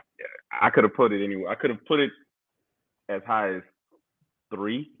 I could have put it anywhere. I could have put it as high as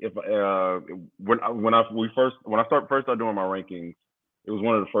 3 if when I started doing my rankings, it was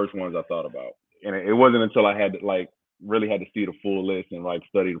one of the first ones I thought about, and it wasn't until I had to really had to see the full list and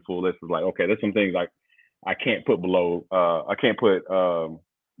study the full list. It was like, okay, there's some things I can't put below. I can't put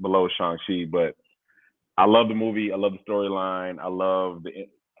below Shang-Chi, but I love the movie. I love the storyline. I love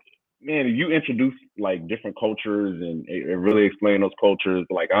you introduce different cultures and really explain those cultures.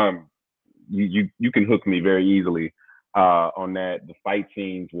 You can hook me very easily on that. The fight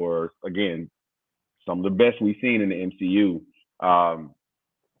scenes were, again, some of the best we've seen in the MCU.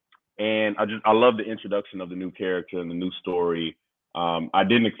 And I love the introduction of the new character and the new story. I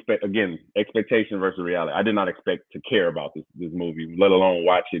didn't expect, again, expectation versus reality. I did not expect to care about this movie, let alone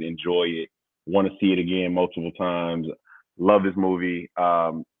watch it, enjoy it, want to see it again multiple times. Love this movie.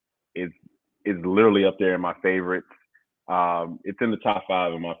 It's literally up there in my favorites. It's in the top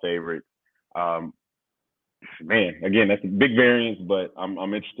 5 of my favorites. Man, again, that's a big variance, but I'm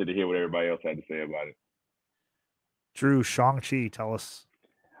interested to hear what everybody else had to say about it. Drew, Shang-Chi, tell us.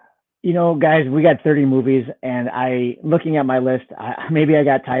 Guys, we got 30 movies, and looking at my list, maybe I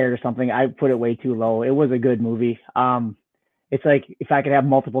got tired or something. I put it way too low. It was a good movie. It's like if I could have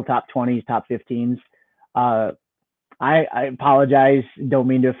multiple top 20s, top 15s. I apologize. Don't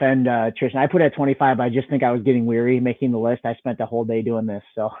mean to offend Tristan. I put it at 25. I just think I was getting weary making the list. I spent the whole day doing this,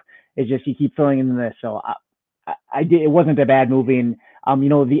 so it's just you keep filling in the list. So I did. It wasn't a bad movie, and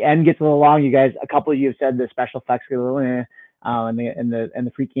the end gets a little long. You guys, a couple of you have said the special effects get a little and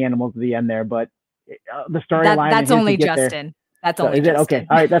the freaky animals at the end there, but the storyline. That's only Justin. That's only Justin. Okay,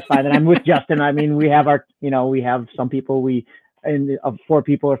 all right, that's fine. And I'm with Justin. I mean, we have we have some people and of 4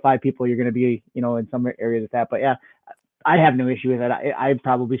 people or 5 people, you're going to be, in some areas with that. But yeah, I have no issue with it. I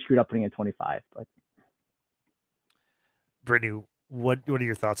probably screwed up putting it at 25. But Brittany, what are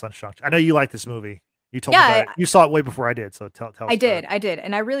your thoughts on Shang-Chi? I know you like this movie. You told me about it. You saw it way before I did, so tell us. I did,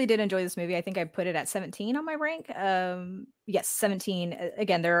 and I really did enjoy this movie. I think I put it at 17 on my rank. Yes, 17.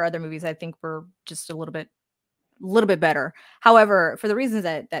 Again, there are other movies I think were just a little bit better. However, for the reasons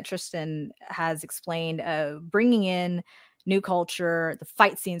that Tristan has explained, bringing in new culture, the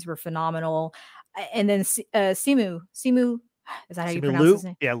fight scenes were phenomenal, and then Simu, is that how you pronounce his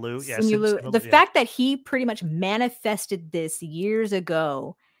name? Yeah, Lou. Yeah, Simu. The fact that he pretty much manifested this years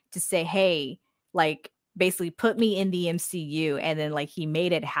ago to say, hey, basically put me in the MCU, and then he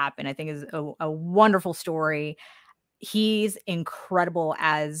made it happen, I think is a wonderful story. He's incredible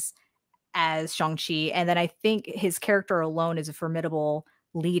as Shang-Chi, and then I think his character alone is a formidable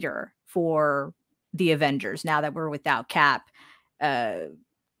leader for the Avengers now that we're without Cap,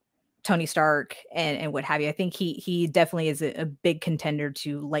 Tony Stark, and what have you. I think he definitely is a big contender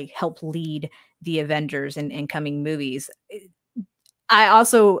to help lead the Avengers in coming movies. I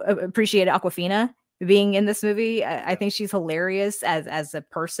also appreciate Awkwafina being in this movie. I think she's hilarious as a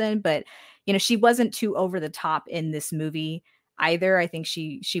person, but she wasn't too over the top in this movie either. I think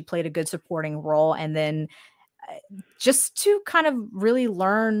she played a good supporting role, and then just to kind of really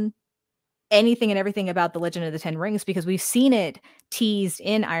learn anything and everything about the Legend of the Ten Rings, because we've seen it teased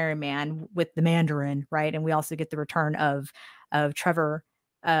in Iron Man with the Mandarin, right? And we also get the return of Trevor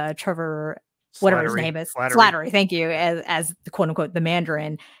whatever his name is, Slattery, thank you, as the quote unquote the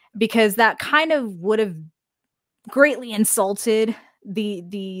Mandarin, because that kind of would have greatly insulted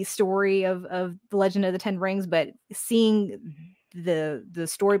the story of the Legend of the Ten Rings. But seeing the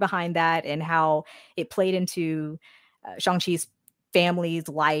story behind that and how it played into Shang-Chi's family's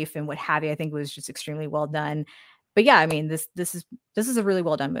life and what have you, I think was just extremely well done. But yeah, I mean, this is a really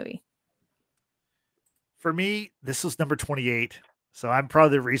well done movie. For me, this was number 28. So I'm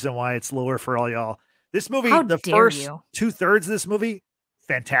probably the reason why it's lower for all y'all. This movie, the first 2/3 of this movie,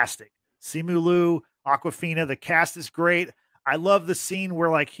 fantastic. Simu Liu, Awkwafina, the cast is great. I love the scene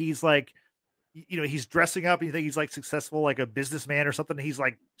where he's he's dressing up and you think he's successful, like a businessman or something. He's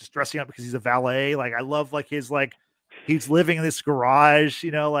just dressing up because he's a valet. I love his he's living in this garage,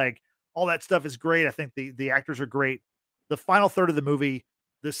 all that stuff is great. I think the actors are great. The final third of the movie,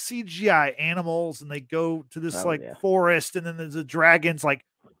 the CGI animals, and they go to this forest, and then there's the dragons.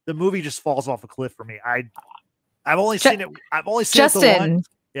 The movie just falls off a cliff for me. I've only seen it. I've only seen Justin, it the one.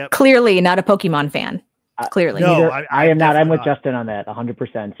 Yep. Clearly not a Pokemon fan. Clearly, no, I am not. I'm with Justin on that.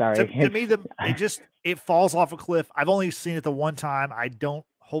 100%. Sorry. To me, it falls off a cliff. I've only seen it the one time. I don't.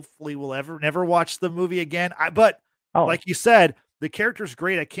 Hopefully, will never watch the movie again. Like you said, The character's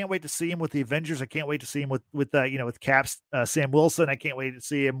great. I can't wait to see him with the Avengers. I can't wait to see him with with Cap's Sam Wilson. I can't wait to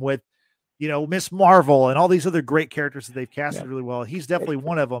see him with Miss Marvel and all these other great characters that they've casted really well. He's definitely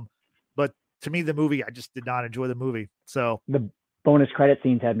one of them. But to me, the movie, I just did not enjoy the movie. So the bonus credit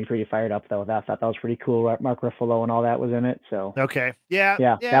scenes had me pretty fired up, though. I thought that was pretty cool. Mark Ruffalo and all that was in it. So okay,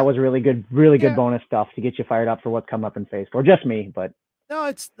 yeah, that was really good bonus stuff to get you fired up for what's coming up in Phase 4. Just me, but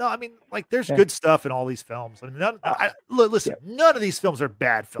no, I mean, like, there's good stuff in all these films. I mean, listen, none of these films are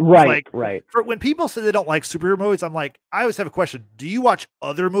bad films. Right, right. For when people say they don't like superhero movies, I'm like, I always have a question. Do you watch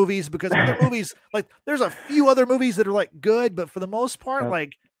other movies? Because other movies, like, there's a few other movies that are like good, but for the most part,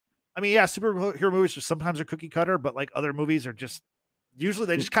 like, I mean, yeah, superhero movies are sometimes cookie cutter, but like other movies are just usually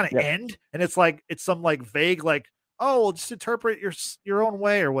they just kind of end, and it's like it's some like vague like, oh, well, just interpret your own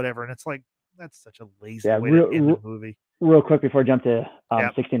way or whatever, and it's like that's such a lazy way to end the movie. Real quick before I jump to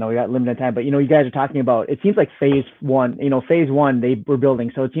 16, we got limited time, but you guys are talking about, it seems like Phase 1, Phase 1 they were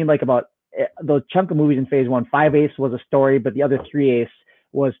building, so it seemed like about the chunk of movies in Phase 1, 5/8 was a story, but the other 3/8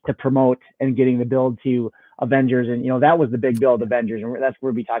 was to promote and getting the build to Avengers, and that was the big build, Avengers, and that's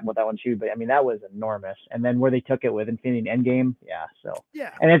where we'll be talking about that one too. But I mean, that was enormous. And then where they took it with Infinity and Endgame,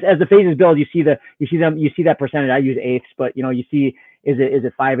 and as the phases build, you see that percentage. I use eighths, but you see is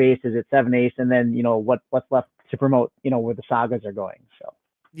it 5/8, is it 7/8, and then what's left to promote, where the sagas are going. So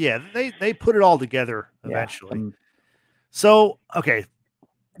yeah, they put it all together eventually. So okay,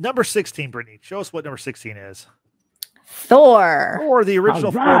 number 16, Brittany, show us what number 16 is. Thor, the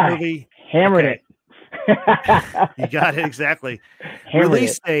original Thor movie. Hammered it. You got it exactly.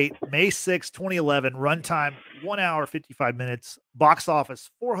 Release date May 6, 2011. Runtime 1 hour 55 minutes. Box office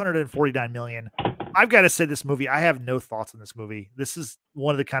 449 million. I've got to say, this movie, I have no thoughts on this movie. This is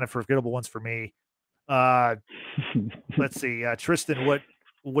one of the kind of forgettable ones for me. Let's see, Tristan,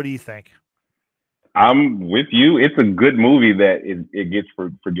 what do you think? I'm with you. It's a good movie that it gets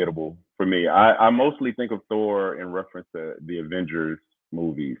forgettable for me. I mostly think of Thor in reference to the Avengers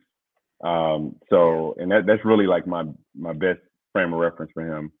movies. And that's really like my best frame of reference for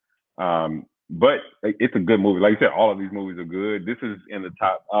him. But it's a good movie. Like you said, all of these movies are good. This is in the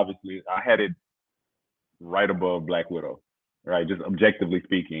top. Obviously, I had it right above Black Widow, right? Just objectively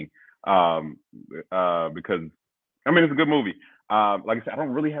speaking, because I mean, it's a good movie. Like I said, I don't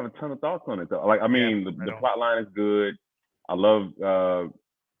really have a ton of thoughts on it though. Like, I mean, the plot line is good. I love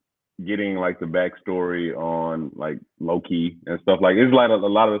getting like the backstory on like Loki and stuff. Like, it's like a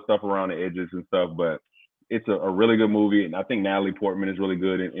lot of the stuff around the edges and stuff, but it's a really good movie. And I think Natalie Portman is really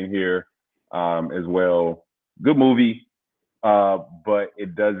good in here as well. Good movie, but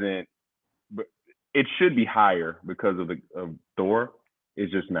it should be higher because of Thor.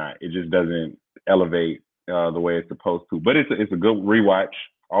 It's just not. It just doesn't elevate the way it's supposed to. But it's a good rewatch.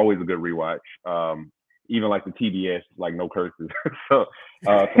 Always a good rewatch. Even like the TBS, like no curses. So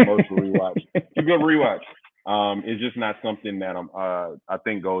commercial rewatch. It's a good rewatch. It's just not something that I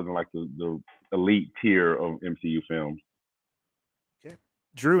think goes in like the elite tier of MCU films. Okay,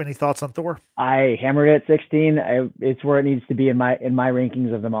 Drew, any thoughts on Thor? I hammered it at 16. It's where it needs to be in my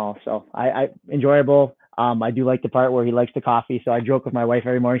rankings of them all. So I enjoyable. I do like the part where he likes the coffee. So I joke with my wife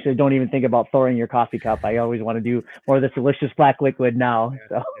every morning. She says, "Don't even think about throwing your coffee cup. I always want to do more of this delicious black liquid now."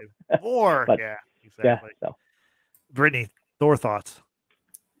 So more, yeah, exactly. So, Brittany, Thor thoughts?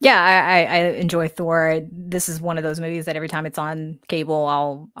 Yeah, I enjoy Thor. This is one of those movies that every time it's on cable,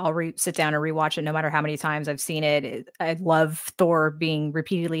 I'll sit down and rewatch it, no matter how many times I've seen it. I love Thor being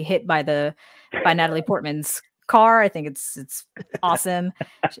repeatedly hit by Natalie Portman's car. I think it's awesome.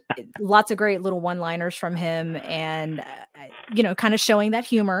 Lots of great little one-liners from him, and kind of showing that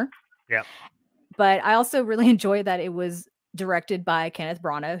humor. Yeah. But I also really enjoyed that it was directed by Kenneth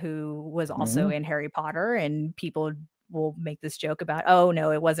Branagh, who was also in Harry Potter, and people will make this joke about, oh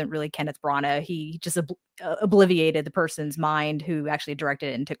no, it wasn't really Kenneth Branagh. He just obliviated the person's mind who actually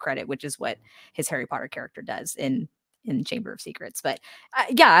directed it and took credit, which is what his Harry Potter character does in Chamber of Secrets. But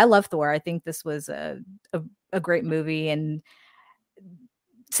I love Thor. I think this was a great movie, and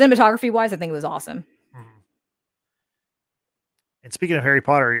cinematography wise, I think it was awesome. And speaking of Harry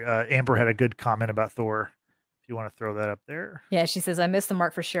Potter, Amber had a good comment about Thor. If you want to throw that up there. Yeah, she says, I missed the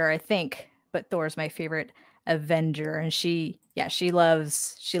mark for sure, I think, but Thor's my favorite Avenger. And she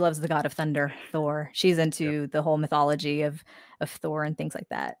loves the God of Thunder, Thor. She's into the whole mythology of Thor and things like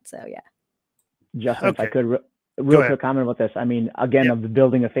that. So yeah. Justin, if I could real quick comment about this. I mean, again, of the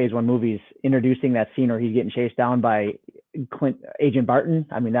building of Phase 1 movies, introducing that scene where he's getting chased down by Agent Barton.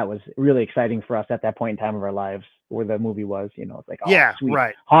 I mean, that was really exciting for us at that point in time of our lives, where the movie was. It's like, oh, sweet.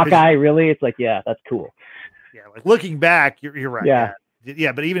 Right. Hawkeye, really? It's like, yeah, that's cool. Yeah, like looking back, you're right. Yeah.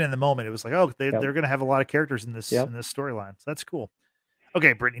 Yeah, but even in the moment, it was like, oh, they're going to have a lot of characters in this storyline. So that's cool.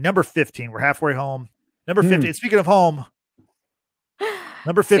 Okay, Brittany, number 15. We're halfway home. Number 15. Speaking of home,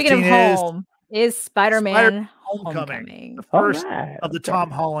 number 15 is Spider-Man Homecoming. The first of the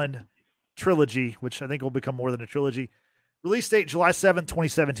Tom Holland trilogy, which I think will become more than a trilogy. Release date July 7th,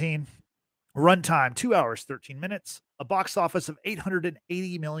 2017. Runtime 2 hours, 13 minutes. A box office of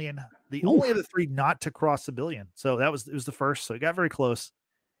 880 million. The only of the three not to cross a billion. So it was the first. So it got very close.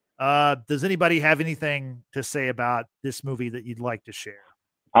 Does anybody have anything to say about this movie that you'd like to share?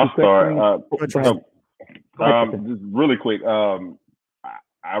 I'll start. Just really quick.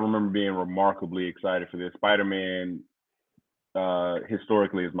 I remember being remarkably excited for this. Spider-Man,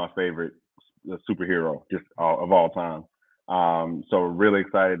 historically, is my favorite superhero just of all time. So really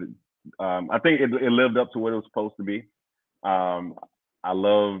excited. I think it lived up to what it was supposed to be. I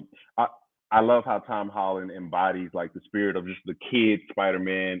love how Tom Holland embodies like the spirit of just the kid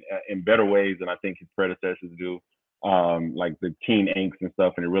Spider-Man in better ways than I think his predecessors do. Like the teen angst and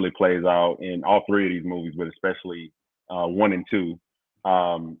stuff, and it really plays out in all three of these movies, but especially 1 and 2.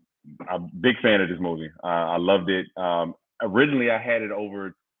 I'm a big fan of this movie. I loved it. Originally, I had it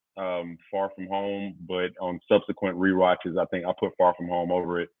over Far From Home, but on subsequent rewatches, I think I put Far From Home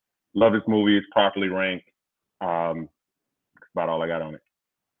over it. Love this movie. It's properly ranked. That's about all I got on it.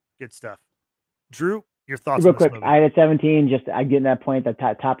 Good stuff. Drew, your thoughts real on this quick? movie? I had 17. Just I get in that point that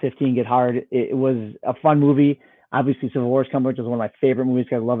top 15 get hard. It was a fun movie. Obviously, Civil War's coming, which is one of my favorite movies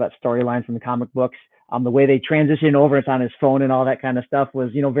because I love that storyline from the comic books. The way they transition over, it's on his phone and all that kind of stuff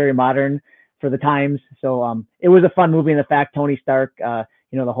was, very modern for the times. So it was a fun movie. And the fact Tony Stark, the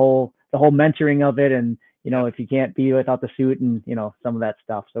whole mentoring of it, and if you can't be without the suit, and some of that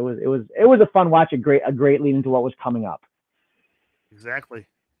stuff. So it was a fun watch, a great lead into what was coming up. Exactly.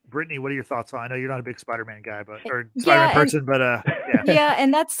 Brittany, what are your thoughts on? I know you're not a big Spider-Man guy, or Spider-Man person, but yeah,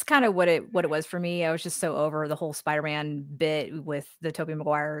 and that's kind of what it was for me. I was just so over the whole Spider-Man bit with the Tobey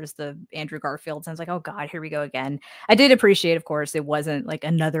Maguires, the Andrew Garfields. And I was like, oh God, here we go again. I did appreciate, of course, it wasn't like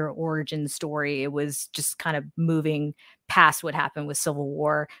another origin story. It was just kind of moving past what happened with Civil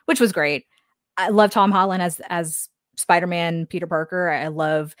War, which was great. I love Tom Holland as Spider-Man, Peter Parker. I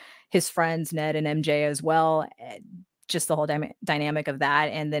love his friends Ned and MJ as well. Just the whole dynamic of that,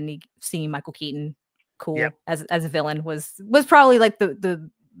 and then seeing Michael Keaton as a villain was probably like the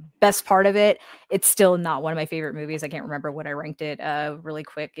best part of it. It's still not one of my favorite movies. I can't remember what I ranked it really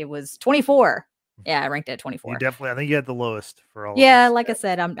quick. It was 24. Yeah, I ranked it at 24. You definitely, I think you had the lowest for all. Yeah, like I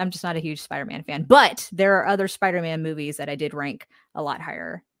said, I'm just not a huge Spider-Man fan, but there are other Spider-Man movies that I did rank a lot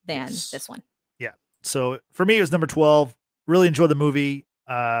higher than this one. Yeah. So for me, it was number 12. Really enjoyed the movie.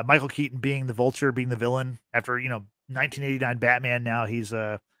 Michael Keaton being the Vulture, being the villain after 1989 Batman. Now he's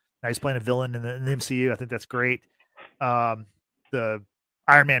playing a villain in the MCU. I think that's great. The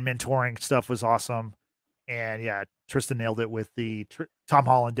Iron Man mentoring stuff was awesome, and yeah, Tristan nailed it with the Tom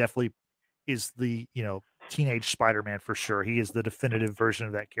Holland. Definitely is the teenage Spider-Man for sure. He is the definitive version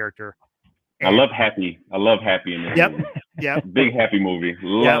of that character. And I love Happy in this movie. Yep. Big Happy movie.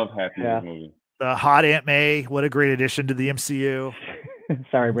 Love Happy in this movie. The hot Aunt May, what a great addition to the MCU.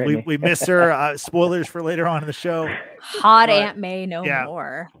 Sorry, Brittany. We missed her. Spoilers for later on in the show. Hot Aunt May no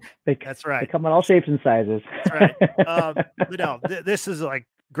more. That's right. They come in all shapes and sizes. That's right. But no, this is like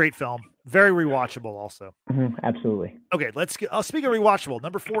great film. Very rewatchable also. Mm-hmm, absolutely. Okay, let's get, speak of rewatchable,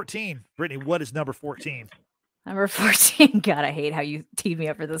 number 14. Brittany, what is number 14? Number 14. God, I hate how you teed me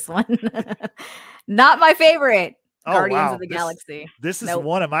up for this one. Not my favorite. Guardians of the Galaxy. This is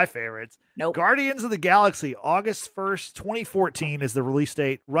one of my favorites. Guardians of the Galaxy, August 1st, 2014 is the release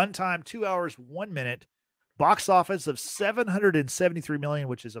date. Runtime 2 hours, 1 minute. Box office of 773 million,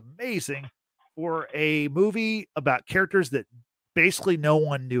 which is amazing for a movie about characters that basically no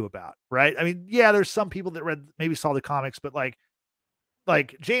one knew about, right? I mean, yeah, there's some people that maybe saw the comics, but like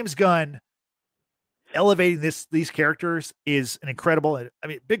James Gunn elevating these characters is an incredible, I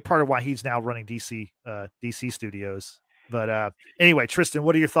mean, big part of why he's now running DC Studios. But anyway, Tristan,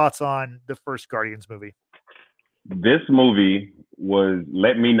 what are your thoughts on the first Guardians movie? This movie was,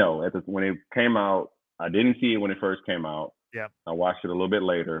 let me know when it came out. I didn't see it when it first came out. Yeah, I watched it a little bit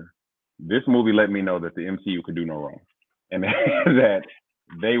later. This movie let me know that the MCU could do no wrong, and that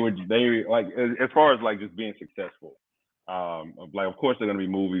they like, as far as like just being successful. Like, of course, there are going to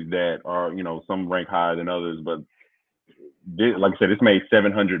be movies that are, some rank higher than others, but like I said, this made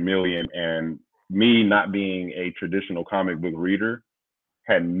 700 million, and me not being a traditional comic book reader,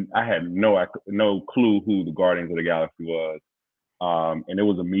 I had no clue who the Guardians of the Galaxy was, and it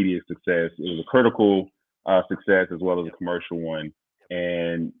was a media success. It was a critical success as well as a commercial one,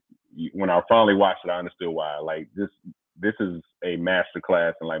 and when I finally watched it, I understood why. Like, this is a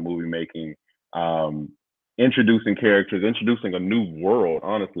masterclass in like movie making, introducing characters, introducing a new world,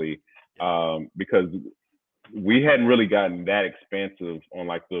 honestly, because we hadn't really gotten that expansive on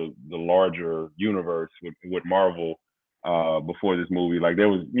like the larger universe with Marvel before this movie. Like there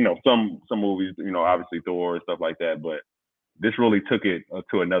was, some movies, obviously Thor and stuff like that, but this really took it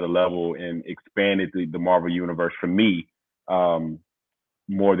to another level and expanded the Marvel universe for me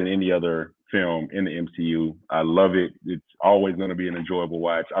more than any other film in the MCU. I love it. It's always going to be an enjoyable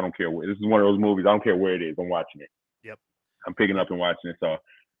watch. I don't care. This is one of those movies. I don't care where it is. I'm watching it. Yep. I'm picking up and watching it. So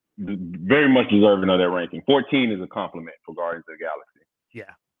very much deserving of that ranking. 14 is a compliment for Guardians of the Galaxy.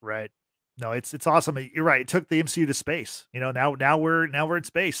 Yeah. Right. No, it's awesome. You're right. It took the MCU to space. Now we're in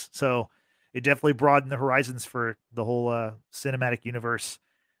space. So it definitely broadened the horizons for the whole cinematic universe.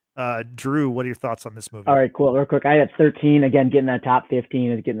 Drew, what are your thoughts on this movie? All right, cool. Real quick, I had 13. Again, getting that top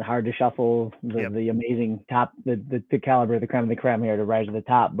 15 is getting hard to shuffle. The amazing top, the caliber, the creme of the creme here to rise to the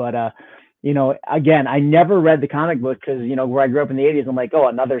top. But again, I never read the comic book because where I grew up in the 80s, I'm like, oh,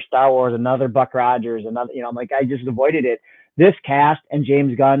 another Star Wars, another Buck Rogers, another. I'm like, I just avoided it. This cast and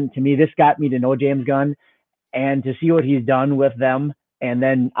James Gunn, to me, this got me to know James Gunn, and to see what he's done with them. And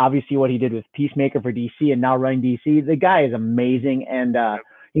then obviously what he did with Peacemaker for DC and now running DC, the guy is amazing. And,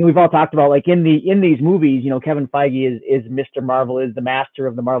 we've all talked about like in these movies, Kevin Feige is Mr. Marvel, is the master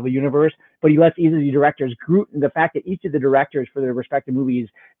of the Marvel universe, but he lets each of the directors group the fact that each of the directors for their respective movies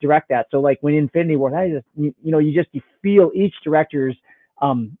direct that. So like when Infinity War, you feel each director's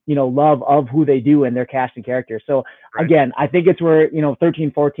love of who they do and their cast and characters. So again, I think it's where,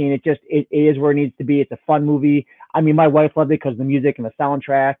 13, 14, it is where it needs to be. It's a fun movie. I mean, my wife loved it because the music and the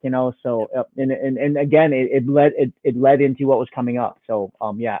soundtrack, so, and again, it led into what was coming up. So,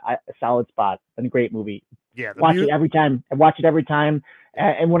 a solid spot and a great movie. Yeah. Watch it every time. I watch it every time.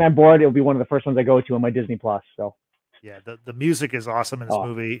 And when I'm bored, it'll be one of the first ones I go to on my Disney Plus. So. Yeah, the music is awesome in this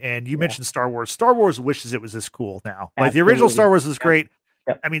movie. And you mentioned Star Wars. Star Wars wishes it was this cool now. Like the original Star Wars is great.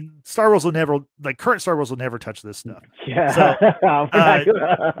 Yep. I mean, Star Wars will never, like current Star Wars will never touch this stuff. Yeah.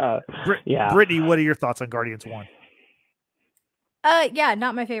 So, Brittany, what are your thoughts on Guardians 1?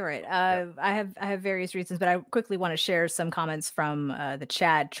 Not my favorite. I have various reasons, but I quickly want to share some comments from the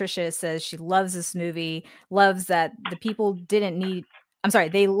chat. Trisha says she loves this movie, loves that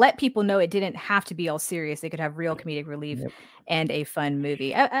they let people know it didn't have to be all serious. They could have real comedic relief and a fun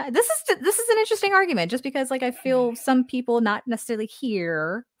movie. This is an interesting argument, just because like I feel some people, not necessarily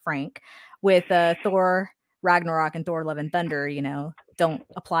here, Frank, with Thor Ragnarok and Thor Love and Thunder, don't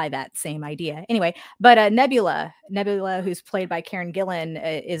apply that same idea. Anyway, but Nebula, who's played by Karen Gillan,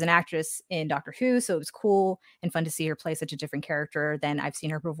 is an actress in Doctor Who, so it was cool and fun to see her play such a different character than I've seen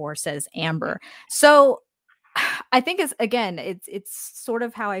her before, says Amber. So I think it's sort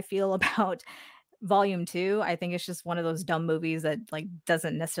of how I feel about Volume 2. I think it's just one of those dumb movies that like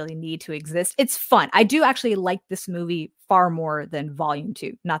doesn't necessarily need to exist. It's fun. I do actually like this movie far more than Volume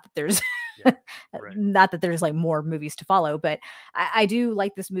 2. Not that there's not that there's like more movies to follow, but I do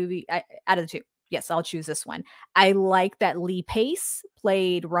like this movie. Out of the two, yes, I'll choose this one. I like that Lee Pace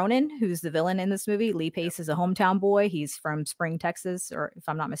played Ronan, who's the villain in this movie. Lee Pace is a hometown boy. He's from Spring, Texas, or if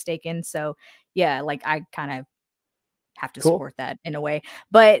I'm not mistaken. So yeah, like I kind of have to support that in a way.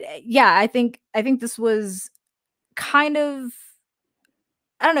 But yeah, I think this was kind of,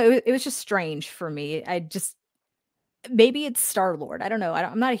 I don't know, it was just strange for me. Maybe it's Star-Lord. I don't know.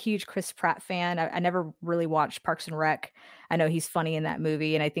 I'm not a huge Chris Pratt fan. I never really watched Parks and Rec. I know he's funny in that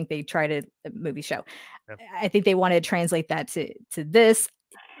movie, and I think they tried a movie show. Yep. I think they wanted to translate that to this.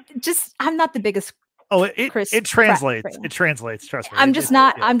 Just, I'm not the biggest. Oh, it translates. It translates. Trust me. I'm just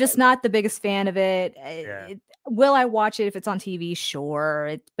not the biggest fan of it. Will I watch it if it's on TV?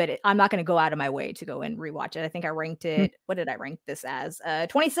 Sure, but I'm not going to go out of my way to go and rewatch it. I think I ranked it. What did I rank this as?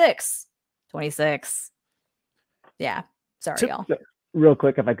 26. 26. Yeah. Sorry, y'all. Real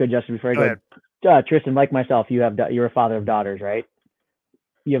quick, if I could, Justin, before I go, Tristan, like myself, you're a father of daughters, right?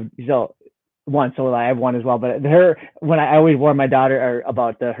 You have one, so I have one as well. But when I always warn my daughter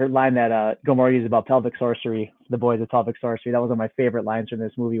about her line that Gomorrah uses about pelvic sorcery, the boys of pelvic sorcery. That was one of my favorite lines from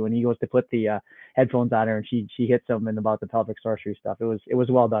this movie when he goes to put the headphones on her and she hits him and about the pelvic sorcery stuff. It was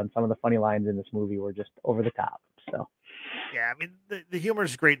well done. Some of the funny lines in this movie were just over the top. So yeah, I mean the humor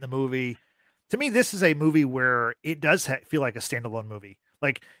is great in the movie. To me, this is a movie where it does feel like a standalone movie.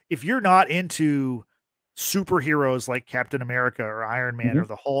 Like if you're not into superheroes like Captain America or Iron Man or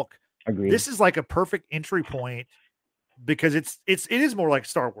the Hulk, agreed, this is like a perfect entry point because it is more like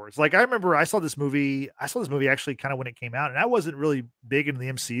Star Wars. Like I remember I saw this movie actually kind of when it came out, and I wasn't really big into the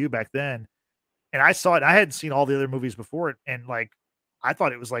MCU back then. And I saw it. I hadn't seen all the other movies before it, and like I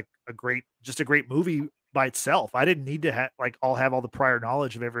thought it was like a great movie by itself. I didn't need to have all the prior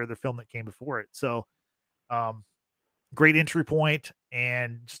knowledge of every other film that came before it. So, great entry point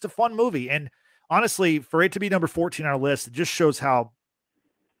and just a fun movie. And honestly, for it to be number 14 on our list, it just shows how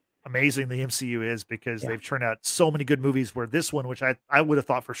amazing the MCU is, because they've turned out so many good movies, where this one, which I would have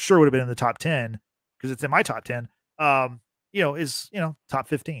thought for sure would have been in the top 10, because it's in my top 10, is top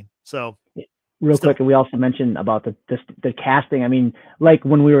 15. So real quick, we also mentioned about the casting. I mean, like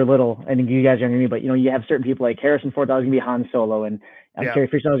when we were little, and you guys are younger than me, but you have certain people like Harrison Ford always gonna be Han Solo, and Carrie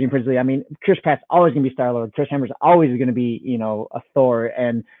Fisher always gonna be Prince Leia. I mean, Chris Pratt's always gonna be Star Lord. Chris Hemsworth's always gonna be a Thor,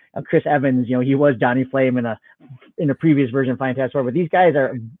 and Chris Evans, he was Johnny Flame in a previous version of Fantastic Four. But these guys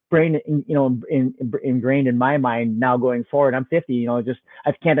are ingrained in my mind now going forward. I'm 50. I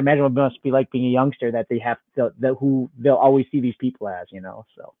can't imagine what it must be like being a youngster that they have who they'll always see these people as.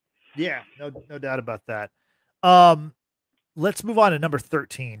 So. Yeah, no doubt about that. Let's move on to number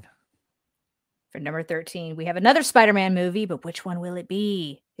 13. For number 13, we have another Spider-Man movie, but which one will it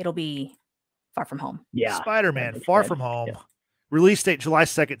be? It'll be Far From Home. Yeah, Spider-Man Far From Home. Yeah. Release date July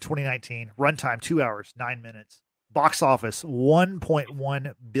 2nd, 2019. Runtime 2 hours, 9 minutes. Box office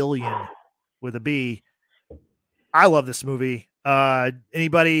 1.1 billion with a B. I love this movie.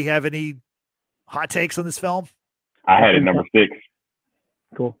 Anybody have any hot takes on this film? I had it number 6.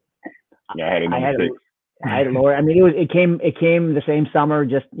 Cool. Yeah, I had it number 6. I had it lower. I mean, it came the same summer,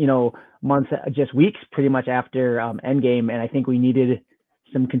 just weeks pretty much after Endgame, and I think we needed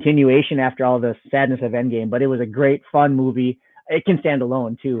some continuation after all the sadness of Endgame. But it was a great, fun movie. It can stand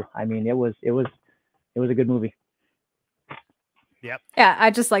alone too. I mean, it was a good movie. Yep. Yeah,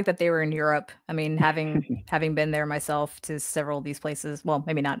 I just like that they were in Europe. I mean, having been there myself to several of these places. Well,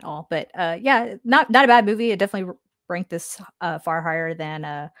 maybe not all, but not a bad movie. It definitely ranked this far higher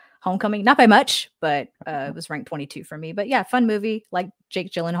than Homecoming. Not by much, but it was ranked 22 for me. But yeah, fun movie. Like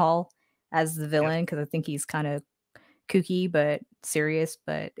Jake Gyllenhaal as the villain, because I think he's kind of kooky but serious.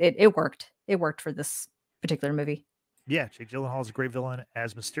 But it worked. It worked for this particular movie. Yeah, Jake Gyllenhaal is a great villain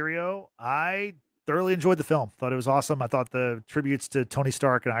as Mysterio. I thoroughly enjoyed the film. Thought it was awesome. I thought the tributes to Tony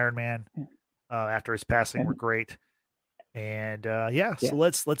Stark and Iron Man after his passing were great. And so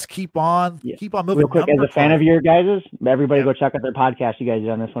let's keep on moving. Real quick, as a fan of your guys', everybody go check out their podcast you guys did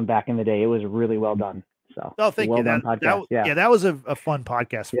on this one back in the day. It was really well done. So thank you. That was a fun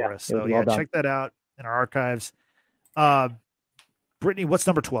podcast for us. So check that out in our archives. Brittany, what's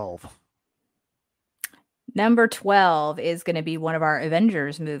number 12? Number 12 is going to be one of our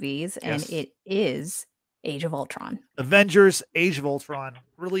Avengers movies, and it is Age of Ultron. Avengers Age of Ultron.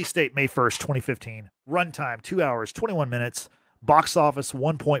 Release date May 1st, 2015. Runtime 2 hours, 21 minutes. Box office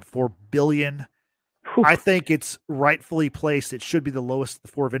 1.4 billion. Whew. I think it's rightfully placed. It should be the lowest of the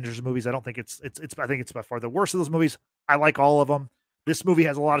 4 Avengers movies. I don't think it's I think it's by far the worst of those movies. I like all of them. This movie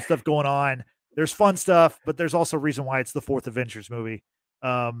has a lot of stuff going on. There's fun stuff, but there's also a reason why it's the 4th Avengers movie.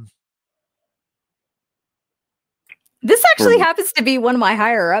 This actually happens to be one of my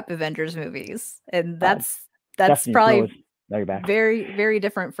higher up Avengers movies, and that's probably very, very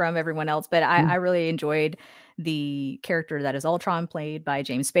different from everyone else. But I really enjoyed the character that is Ultron, played by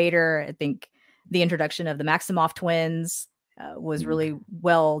James Spader. I think the introduction of the Maximoff twins was really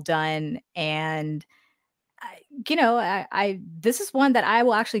well done, and this is one that I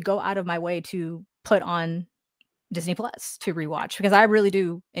will actually go out of my way to put on Disney Plus to rewatch, because I really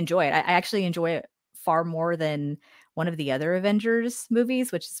do enjoy it. I actually enjoy it far more than one of the other Avengers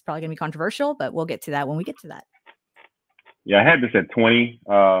movies, which is probably going to be controversial, but we'll get to that when we get to that. Yeah, I had this at 20.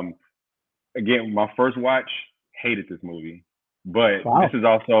 Again, my first watch, hated this movie. But this is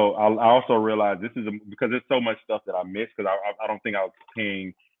also, I also realized this is because there's so much stuff that I missed, because I don't think I was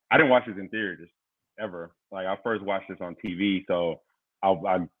paying, I didn't watch this in theaters ever. Like, I first watched this on TV, so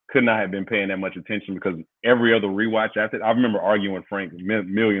I could not have been paying that much attention, because every other rewatch after, I remember arguing with Frank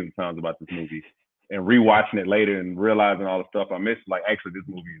millions of times about this movie, and rewatching it later and realizing all the stuff I missed. Like, actually, this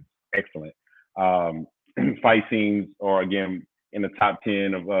movie is excellent. Fight scenes are, again, in the top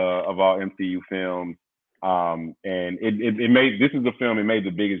 10 of all MCU films. And it made, this is the film, it made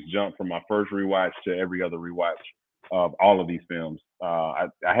the biggest jump from my first rewatch to every other rewatch of all of these films. I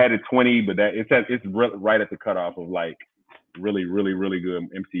had it 20, but that it's right at the cutoff of like really, really, really good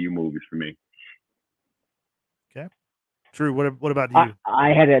MCU movies for me. Okay. Drew, what about you?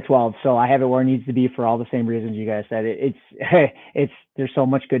 I had it at 12, so I have it where it needs to be for all the same reasons you guys said. It's there's so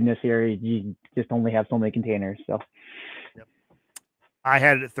much goodness here. You just only have so many containers. So, yep. I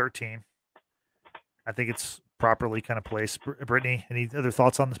had it at 13. I think it's properly kind of placed. Brittany, any other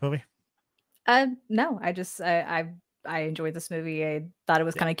thoughts on this movie? No, I enjoyed this movie. I thought it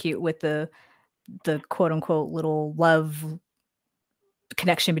was kind of cute with the quote unquote little love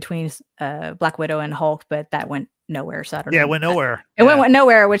connection between Black Widow and Hulk, but that went nowhere. So I don't know. Yeah, it went nowhere. It went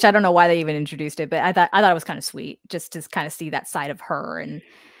nowhere, which I don't know why they even introduced it, but I thought it was kind of sweet just to kind of see that side of her and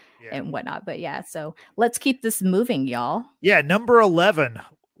whatnot. But yeah, so let's keep this moving, y'all. Yeah, number 11.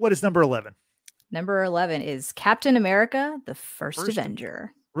 What is number 11? Number 11 is Captain America, the First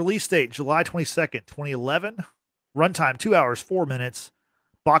Avenger. Release date, July 22nd, 2011. Runtime, 2 hours, 4 minutes.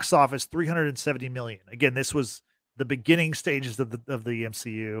 Box office, $370 million. Again, this was the beginning stages of the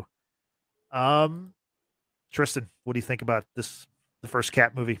MCU. Tristan, what do you think about the first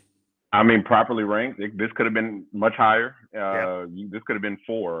Cap movie? I mean, properly ranked, this could have been much higher. This could have been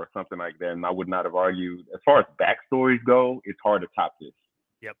 4 or something like that, and I would not have argued. As far as backstories go, it's hard to top this.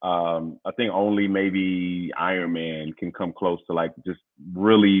 Yep. I think only maybe Iron Man can come close to like just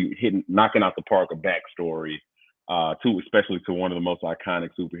really knocking out the park a backstory, especially to one of the most iconic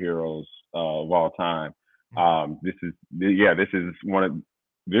superheroes of all time. This is one of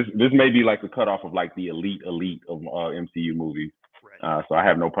this may be like the cutoff of like the elite of MCU movies. Right. So I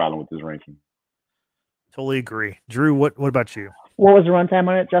have no problem with this ranking. Totally agree. Drew, what about you? What was the runtime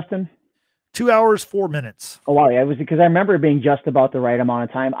on it, Justin? 2 hours, 4 minutes. Oh wow, yeah, it was because I remember it being just about the right amount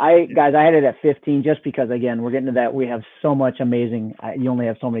of time. I had it at 15 just because again we're getting to that. We have so much amazing. You only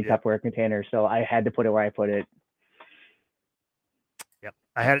have so many Tupperware containers, so I had to put it where I put it. Yep,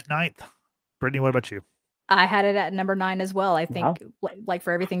 I had it 9th. Brittany, what about you? I had it at number 9 as well. I think, like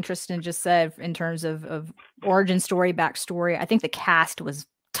for everything Tristan just said in terms of origin story, backstory, I think the cast was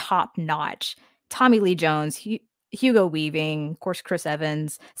top notch. Tommy Lee Jones, Hugo Weaving, of course, Chris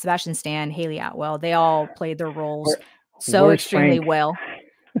Evans, Sebastian Stan, Haley Atwell. They all played their roles extremely Frank? well.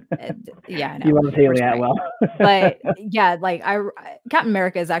 Yeah, I know. You love Haley Atwell. But yeah, like Captain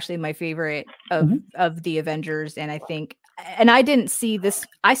America is actually my favorite of the Avengers, and I think. And I didn't see this.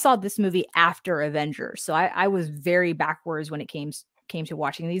 I saw this movie after Avengers, so I was very backwards when it came to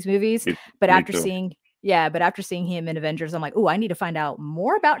watching these movies. But after seeing him in Avengers, I'm like, oh, I need to find out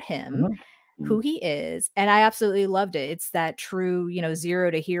more about him, who he is, and I absolutely loved it. It's that true,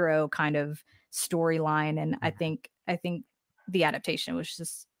 zero to hero kind of storyline, and I think the adaptation was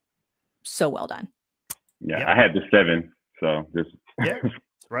just so well done. Yeah, I had the 7, so this it's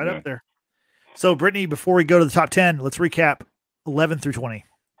right up there. So, Brittany, before we go to the top 10, let's recap 11 through 20.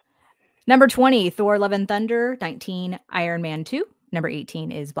 Number 20, Thor: Love and Thunder. 19, Iron Man 2. Number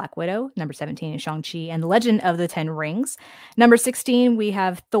 18 is Black Widow. Number 17 is Shang-Chi and the Legend of the Ten Rings. Number 16, we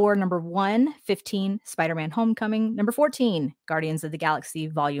have Thor number 1. 15, Spider-Man Homecoming. Number 14, Guardians of the Galaxy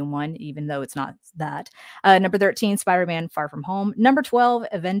Volume 1, even though it's not that. Number 13, Spider-Man Far From Home. Number 12,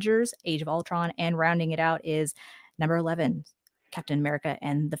 Avengers Age of Ultron. And rounding it out is number 11, Captain America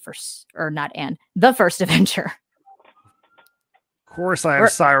and the First Avenger. Of course, I have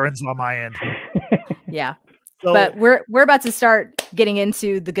sirens on my end. Yeah, so, but we're about to start getting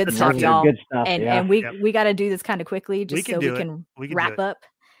into the good stuff, y'all. Good stuff, and we got to do this kind of quickly, just so we can wrap up.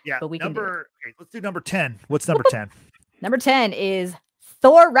 Yeah, but we can. Okay, let's do number 10. What's number 10? Number 10 is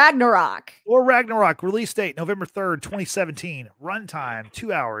Thor: Ragnarok. Thor: Ragnarok. Release date November 3rd, 2017. Runtime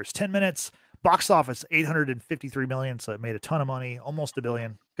 2 hours, 10 minutes. Box office $853 million, so it made a ton of money, almost $1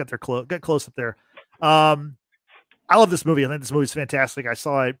 billion. Got close up there. I love this movie. I think this movie's fantastic. I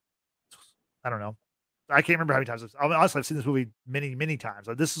saw it. I don't know. I can't remember how many times. Honestly, I've seen this movie many, many times.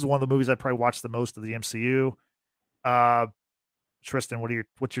 This is one of the movies I probably watched the most of the MCU. Tristan,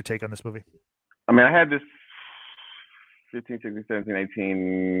 what's your take on this movie? I mean, I had this 15, 16, 17,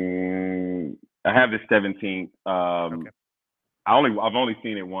 18. I have this 17th. Okay. I've only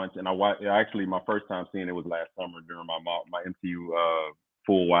seen it once, and actually my first time seeing it was last summer during my MCU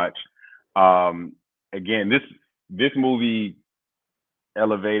full watch. Again, this movie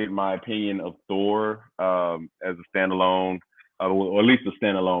elevated my opinion of Thor as a standalone, or at least the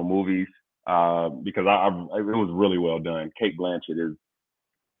standalone movies, because it was really well done. Cate Blanchett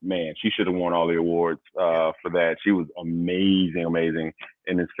she should have won all the awards for that. She was amazing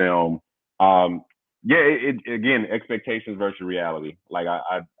in this film. Again, expectations versus reality. Like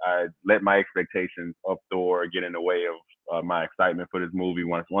I let my expectations of Thor get in the way of my excitement for this movie.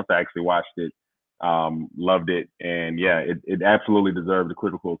 Once I actually watched it, loved it, and it absolutely deserved the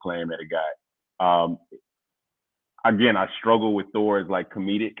critical acclaim that it got. Again, I struggle with Thor as like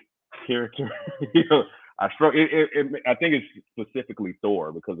comedic character. I struggle. I think it's specifically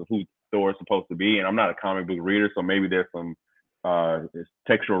Thor because of who Thor is supposed to be, and I'm not a comic book reader, so maybe there's some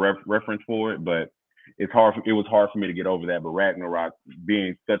textual reference for it, but it was hard for me to get over that. But Ragnarok,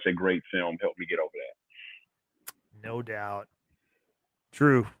 being such a great film, helped me get over that. No doubt.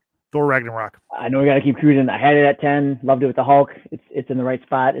 Drew, Thor: Ragnarok. I know we got to keep cruising. I had it at 10. Loved it with the Hulk. It's in the right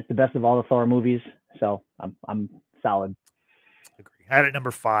spot. It's the best of all the Thor movies. So I'm solid. Agree. had it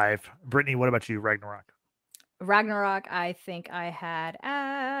number 5. Brittany, what about you? Ragnarok. Ragnarok, I think I had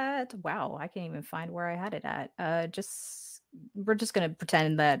at I can't even find where I had it at. We're just gonna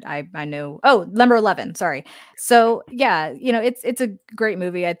pretend that I know. Oh, number 11. Sorry. So yeah, it's a great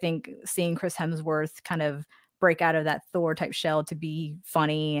movie. I think seeing Chris Hemsworth kind of break out of that Thor type shell to be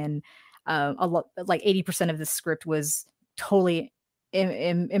funny, and a lot, like 80% of the script was totally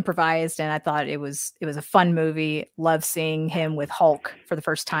improvised, and I thought it was a fun movie. Love seeing him with Hulk for the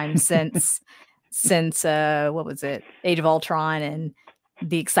first time since what was it, Age of Ultron, and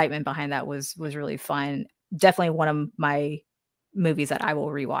the excitement behind that was really fun. Definitely one of my movies that I will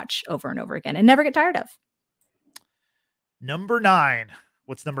rewatch over and over again and never get tired of. Number 9.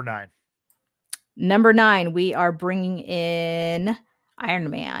 What's number 9? Number 9, we are bringing in Iron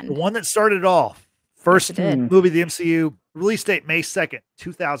Man. The one that started it all. First movie of the MCU. Release date May 2nd,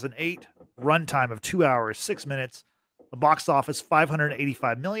 2008. Runtime of 2 hours, 6 minutes. The box office,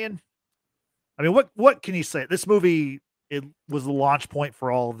 $585 million. I mean, what can you say? This movie, it was the launch point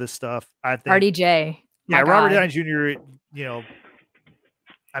for all of this stuff, I think. RDJ. Yeah, Robert Downey Jr.,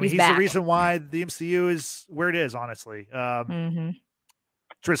 I mean, he's back. the reason why the MCU is where it is, honestly.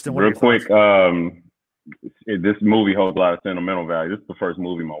 Tristan, what real quick, this movie holds a lot of sentimental value. This is the first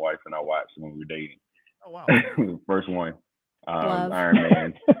movie my wife and I watched when we were dating. Oh, wow. The first one, Iron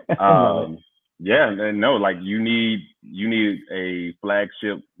Man. Yeah, and no, like you need a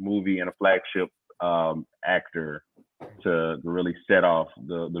flagship movie and a flagship actor to really set off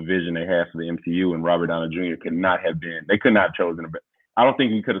the vision they have for the MCU, and Robert Downey Jr. They could not have chosen I don't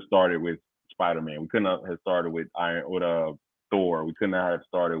think we could have started with Spider-Man. We couldn't have started with Thor. We couldn't have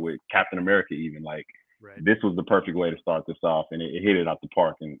started with Captain America even. Like, This was the perfect way to start this off, and it hit it out the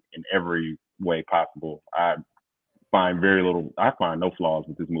park in every way possible. I find no flaws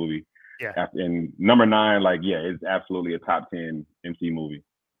with this movie. Yeah. And number 9, it's absolutely a top 10 MC movie.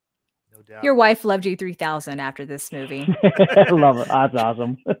 No doubt. Your wife loved you 3000 after this movie. Love it. That's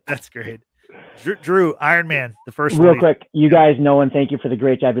awesome. That's great. Drew, Iron Man, the first Real movie. quick, you guys know and thank you for the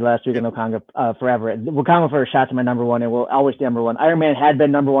great job you last week in Wakanda forever. Wakanda for a shot to my number 1, and will always be number 1. Iron Man had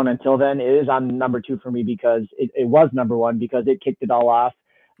been number 1 until then. It is on number 2 for me because it was number 1 because it kicked it all off.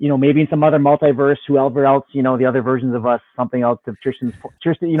 Maybe in some other multiverse, whoever else, the other versions of us, something else of Tristan,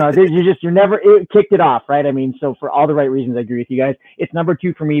 it kicked it off, right? I mean, so for all the right reasons, I agree with you guys. It's number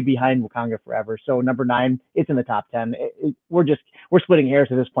 2 for me behind Wakanda Forever. So number 9, it's in the top 10. We're splitting hairs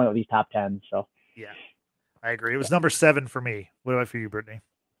at this point with these top 10. So yeah, I agree. It was number 7 for me. What about for you, Brittany?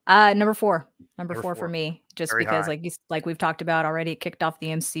 Number 4. Number 4 for me, just Very because high. like we've talked about already, it kicked off the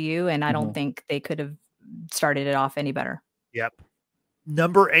MCU, and I don't think they could have started it off any better. Yep.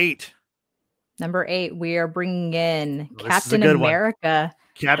 Number 8. Number 8, we are bringing in Captain America.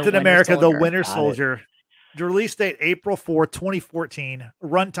 Captain America, the Winter Soldier. The release date, April 4th, 2014.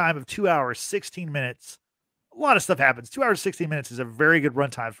 Runtime of 2 hours, 16 minutes. A lot of stuff happens. 2 hours, 16 minutes is a very good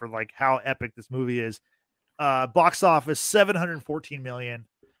runtime for like how epic this movie is. Box office, $714 million.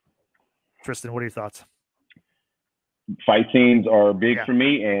 Tristan, what are your thoughts? Fight scenes are big for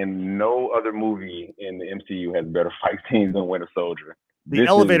me, and no other movie in the MCU has better fight scenes than Winter Soldier. The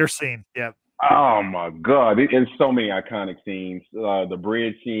elevator scene. Yeah. Oh my God. There's so many iconic scenes. The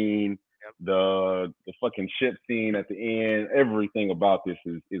bridge scene, the fucking ship scene at the end. Everything about this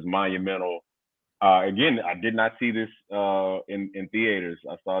is monumental. Again, I did not see this in theaters.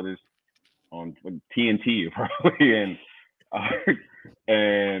 I saw this on TNT probably,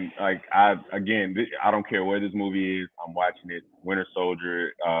 and like I don't care where this movie is. I'm watching it. Winter Soldier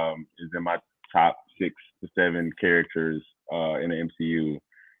is in my top 6 to 7 characters in the MCU,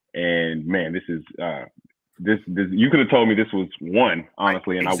 and man, this is this. You could have told me this was 1,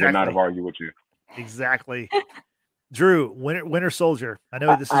 honestly, and exactly. I would not have argued with you. Exactly. Drew, Winter Soldier. I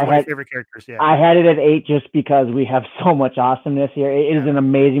know this is one of your favorite characters. Yeah, I had it at 8 just because we have so much awesomeness here. It is an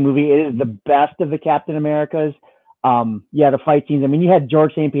amazing movie. It is the best of the Captain Americas. The fight scenes. I mean, you had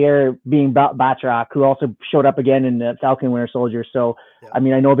George St. Pierre being Batroc, who also showed up again in the Falcon Winter Soldier. So, I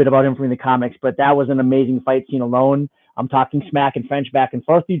mean, I know a bit about him from the comics, but that was an amazing fight scene alone. I'm talking smack and French back and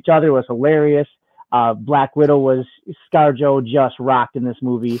forth to each other. It was hilarious. Black Widow was ScarJo just rocked in this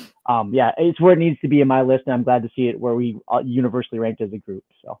movie. It's where it needs to be in my list, and I'm glad to see it where we universally ranked as a group.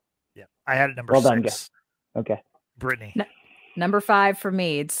 So, yeah, I had it number 6. Done, guys. Okay, Brittany. Number 5 for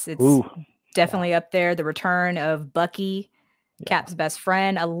me. It's definitely up there. The return of Bucky, Cap's best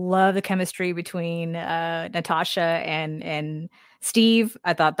friend. I love the chemistry between Natasha and Steve.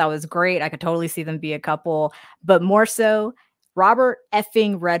 I thought that was great. I could totally see them be a couple, but more so Robert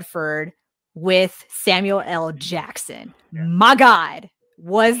effing Redford with Samuel L. Jackson. My God,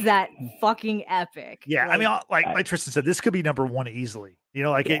 was that fucking epic. Yeah, I mean, like Tristan said, this could be number one easily. You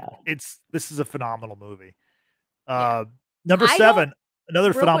know, like this is a phenomenal movie. Number 7,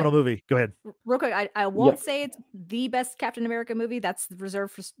 another phenomenal movie. Go ahead. Real quick, I won't say it's the best Captain America movie. That's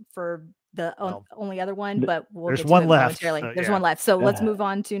reserved for the only other one, but there's one left. There's one left. So let's move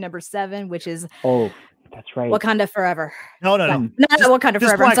on to number 7, which is that's right. Wakanda Forever. No. Not Wakanda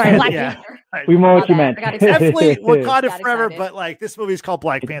Forever. I'm sorry, Black Panther. We know what you meant. Definitely Wakanda Forever, but like this movie is called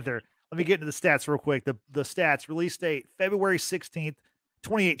Black Panther. Let me get into the stats real quick. The stats: release date February 16th,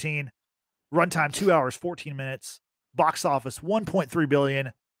 2018. Runtime 2 hours 14 minutes. Box office 1.3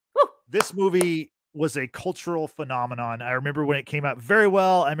 billion. Woo. This movie was a cultural phenomenon. I remember when it came out very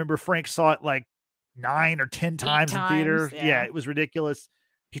well. I remember Frank saw it like 9 or 10 times in theater. Yeah, it was ridiculous.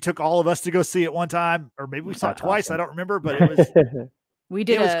 He took all of us to go see it one time, or maybe we saw it twice. Awesome. I don't remember, but it was.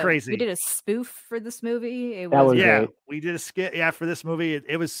 It was crazy. We did a spoof for this movie. Great. We did a skit. Yeah, for this movie,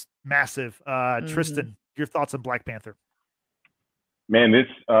 it was massive. Tristan, your thoughts on Black Panther? Man, this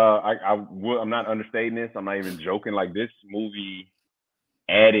I'm not understating this. I'm not even joking. Like, this movie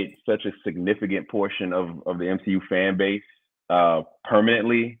added such a significant portion of the MCU fan base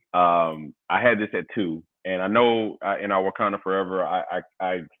permanently. I had this at 2, and I know in our Wakanda Forever,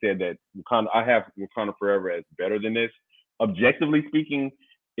 I said that I have Wakanda Forever as better than this. Objectively speaking,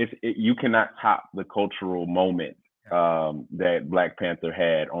 you cannot top the cultural moment that Black Panther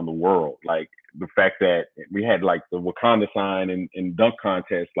had on the world. Like, the fact that we had like the Wakanda sign in dunk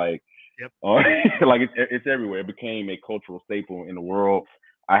contest, like, like it's everywhere. It became a cultural staple in the world.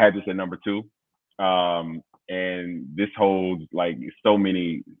 I had this at number 2. And this holds like so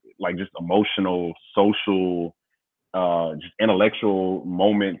many, like, just emotional, social, just intellectual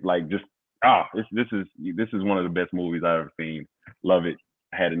moments. Like, just this is one of the best movies I've ever seen. Love it.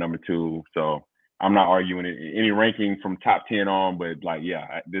 I had it number 2, so I'm not arguing any ranking from top 10 on, but like,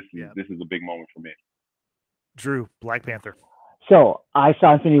 this is a big moment for me. Drew, Black Panther. So I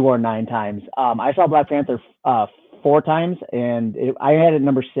saw Infinity War 9 times. I saw Black Panther 4 times, and I had it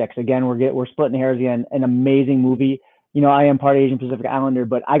number 6. Again, we're splitting hairs again. An amazing movie. You know, I am part Asian Pacific Islander,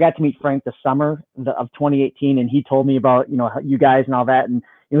 but I got to meet Frank the summer of 2018, and he told me about, you know, you guys and all that. And,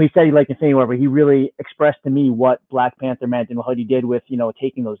 you know, he said he liked Infinity War, but he really expressed to me what Black Panther meant and what he did with, you know,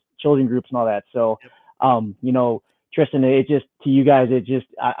 taking those children groups and all that. So, you know, Tristan, it just, to you guys,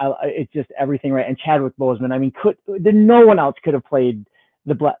 it's just everything right. And Chadwick Boseman, I mean, no one else could have played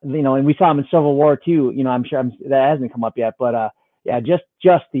the Black, you know, and we saw him in Civil War too. You know, I'm sure that hasn't come up yet, but just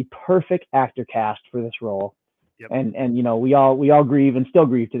the perfect actor cast for this role. Yep. And you know, we all grieve and still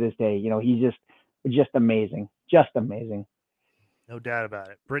grieve to this day. You know, he's just amazing, No doubt about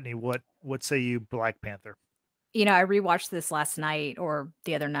it. Brittany, what say you, Black Panther? You know, I rewatched this last night or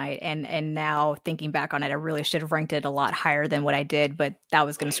the other night, and now thinking back on it, I really should have ranked it a lot higher than what I did, but that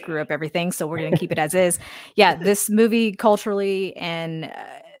was going to screw up everything. So we're going to keep it as is. Yeah, this movie culturally and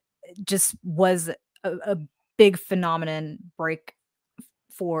just was a big phenomenon break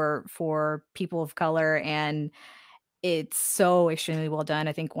for people of color, and it's so extremely well done.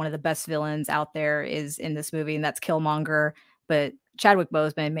 I think one of the best villains out there is in this movie, and that's Killmonger. But Chadwick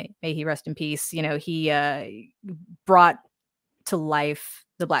Boseman, may he rest in peace. You know, he brought to life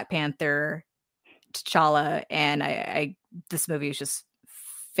the Black Panther, T'Challa, and this movie is just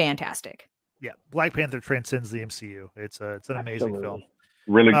fantastic. Yeah, Black Panther transcends the MCU. It's an amazing film.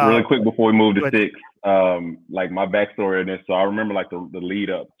 Really quick before we move to 6, like my backstory in this. So I remember like the lead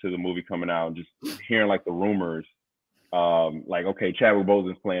up to the movie coming out, and just hearing like the rumors, like, okay, Chadwick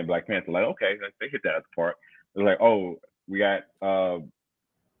Boseman's playing Black Panther. Like, okay, they hit that at the part. They're like, oh, we got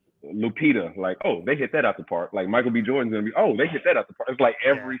Lupita. Like, oh, they hit that out the park. Like, Michael B. Jordan's gonna be, oh, they hit that out the park. It's like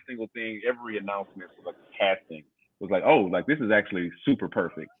every single thing, every announcement was like casting was like, oh, like this is actually super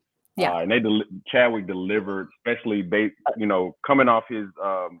perfect. Yeah, and Chadwick delivered, especially you know, coming off his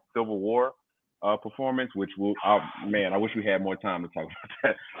Civil War performance, which I wish we had more time to talk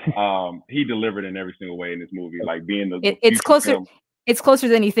about that. He delivered in every single way in this movie, like being it's closer. Film. It's closer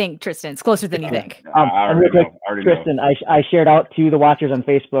than you think, Tristan. It's closer than you think. Tristan, I shared out to the watchers on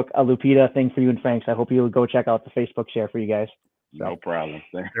Facebook a Lupita thing for you and Frank. So I hope you'll go check out the Facebook share for you guys. No problem.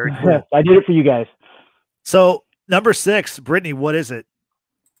 Very cool. I did it for you guys. So number 6, Brittany, what is it?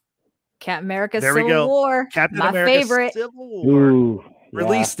 Captain America Civil War. Captain my America favorite. Civil War. Ooh,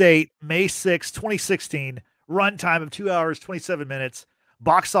 Release date May 6, 2016. Runtime of 2 hours 27 minutes.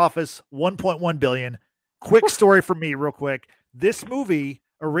 Box office 1.1 billion. Quick story for me, real quick. This movie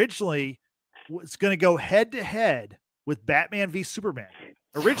originally was going to go head to head with Batman v Superman.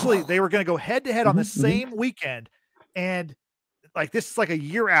 Originally, they were going to go head to head on the same weekend, and like this is like a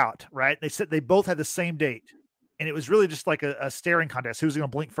year out, right? They said they both had the same date, and it was really just like a staring contest. Who's going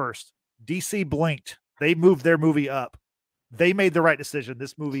to blink first? DC blinked. They moved their movie up. They made the right decision.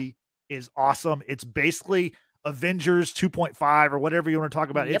 This movie is awesome. It's basically Avengers 2.5 or whatever you want to talk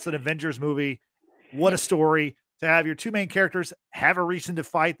about. Yep. It's an Avengers movie. What a story to have your two main characters have a reason to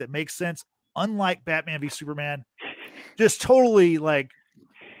fight that makes sense. Unlike Batman v Superman, just totally like,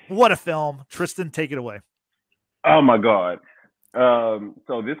 what a film. Tristan, take it away. Oh my God.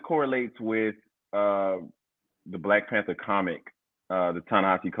 So this correlates with the Black Panther comic, the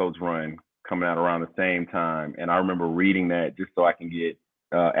Ta-Nehisi Coates run coming out around the same time. And I remember reading that just so I can get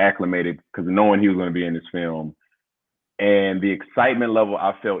acclimated, because knowing he was going to be in this film, and the excitement level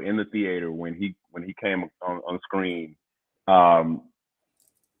I felt in the theater when he came on screen,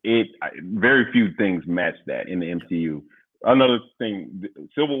 very few things match that in the MCU. Another thing,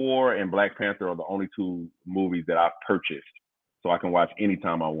 Civil War and Black Panther are the only two movies that I've purchased so I can watch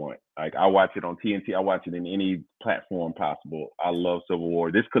anytime I want. Like, I watch it on TNT, I watch it in any platform possible. I love Civil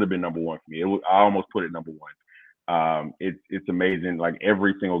War. This could have been number one for me. I almost put it number one. It's amazing. Like,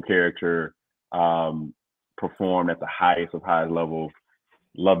 every single character performed at the highest of highest levels.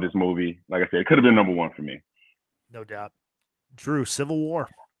 Love this movie. Like I said, it could have been number one for me. No doubt. Drew, Civil War.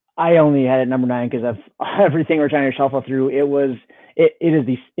 I only had it number 9 because of everything we're trying to shuffle through. It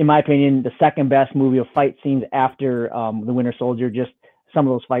is in my opinion, the second best movie of fight scenes after The Winter Soldier. Just some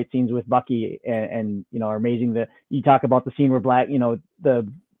of those fight scenes with Bucky and are amazing. You talk about the scene where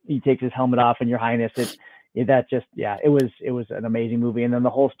he takes his helmet off and Your Highness. It was an amazing movie. And then the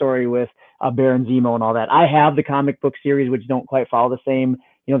whole story with Baron Zemo and all that. I have the comic book series, which don't quite follow the same.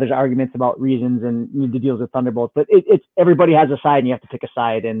 There's arguments about reasons and the deals with Thunderbolts, but it's everybody has a side and you have to pick a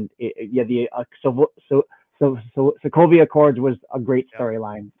side. And the Sokovia Accords was a great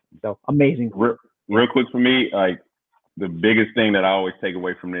storyline. So amazing. Real quick for me, like, the biggest thing that I always take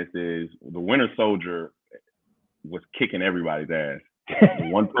away from this is the Winter Soldier was kicking everybody's ass. The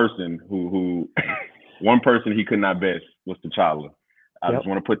one person one person he could not best was T'Challa. I just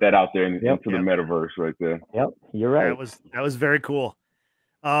want to put that out there into the metaverse right there. Yep, you're right. That was very cool.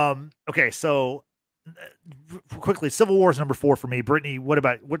 Okay, so quickly, Civil War is number 4 for me. Brittany, what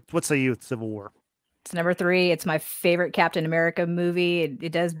say you with Civil War? It's number 3. It's my favorite Captain America movie.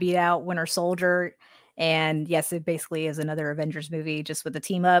 It does beat out Winter Soldier, and yes, it basically is another Avengers movie just with the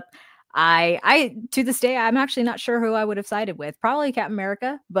team up. I to this day, I'm actually not sure who I would have sided with. Probably Captain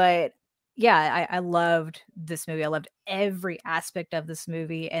America, but yeah, I loved this movie. I loved every aspect of this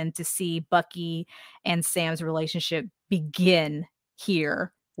movie, and to see Bucky and Sam's relationship begin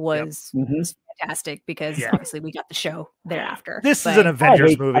here was fantastic, because obviously we got the show thereafter. This is an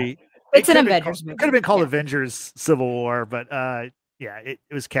Avengers movie. It's an Avengers movie. Could have been called Avengers Civil War, but it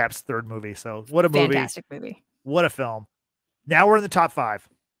was Cap's third movie. So what a movie. Fantastic movie. What a film. Now we're in the top 5.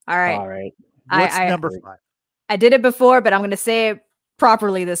 All right. What's number 5? I did it before, but I'm going to say it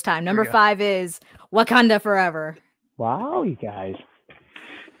properly this time. Number 5 is Wakanda Forever. Wow, you guys.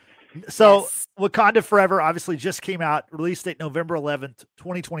 So Wakanda Forever obviously just came out. Release date November 11th,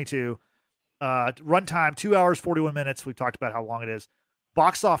 2022. Runtime 2 hours 41 minutes. We've talked about how long it is.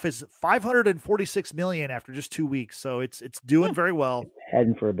 Box office 546 million after just 2 weeks. So it's doing very well.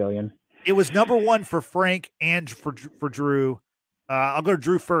 Heading for $1 billion. It was number 1 for Frank and for Drew. I'll go to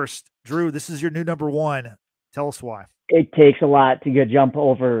Drew first. Drew, this is your new number 1. Tell us why. It takes a lot to jump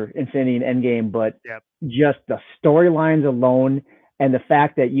over Infinity and Endgame, but just the storylines alone, and the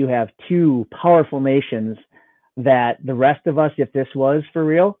fact that you have 2 powerful nations that the rest of us, if this was for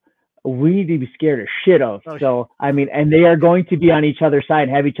real, we need to be scared of shit of. So, I mean, and they are going to be on each other's side,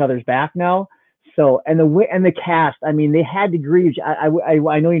 have each other's back now. So, and the cast, I mean, they had to grieve. I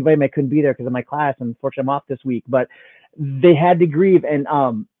know you invited me, I couldn't be there because of my class. Unfortunately, I'm off this week, but they had to grieve. And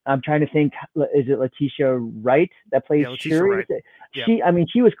I'm trying to think, is it Letitia Wright that plays Shuri? Right.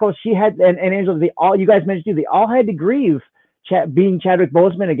 She was close. She had, and Angela, you guys mentioned too, they all had to grieve being Chadwick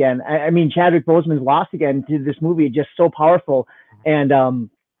Boseman again. I mean, Chadwick Boseman's loss again to this movie, just so powerful. And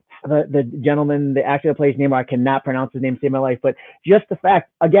the gentleman, the actor that plays Namor, I cannot pronounce his name to save my life, but just the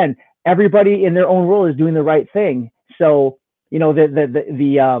fact, again, everybody in their own role is doing the right thing. So, they're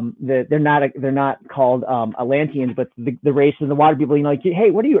not called Atlanteans, but the race and the water people, like, hey,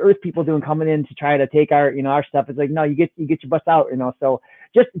 what are you Earth people doing coming in to try to take our stuff? It's like, no, you get your butts out, so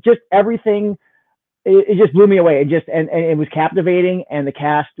just everything. It just blew me away. And it was captivating, and the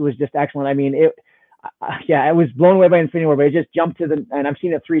cast was just excellent. I mean, I was blown away by Infinity War, but it just jumped and I've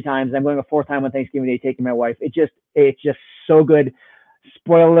seen it 3 times. I'm going a 4th time on Thanksgiving Day, taking my wife. It's just so good.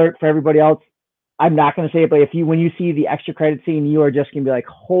 Spoiler alert for everybody else. I'm not going to say it, but when you see the extra credit scene, you are just going to be like,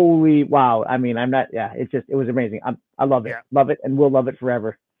 holy wow. I mean, it was amazing. I love it. Love it. And we'll love it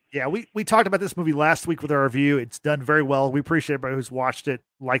forever. Yeah, we talked about this movie last week with our review. It's done very well. We appreciate everybody who's watched it,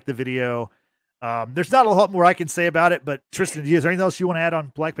 liked the video. There's not a lot more I can say about it, but Tristan, is there anything else you want to add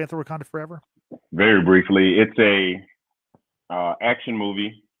on Black Panther: Wakanda Forever? Very briefly, it's a action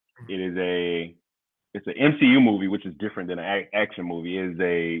movie. It's an MCU movie, which is different than an action movie.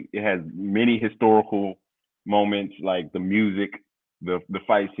 It has many historical moments, like the music, the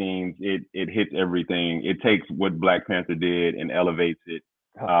fight scenes. It hits everything. It takes what Black Panther did and elevates it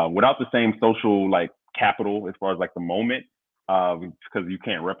without the same social like capital as far as like the moment, because you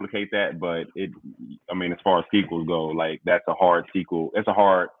can't replicate that. But as far as sequels go, like that's a hard sequel. It's a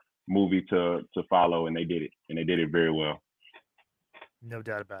hard movie to follow, and they did it very well. No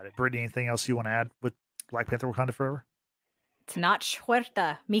doubt about it. Brittany, anything else you want to add with Black Panther: Wakanda Forever? Tenoch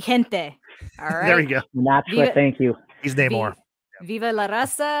Huerta, mi gente. All right. There you go. Not thank you. He's Namor. Viva la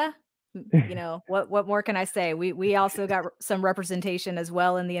raza. You know, what more can I say? We also got some representation as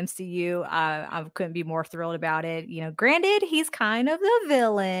well in the MCU. I couldn't be more thrilled about it. You know, granted, he's kind of the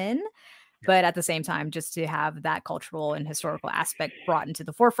villain, but at the same time, just to have that cultural and historical aspect brought into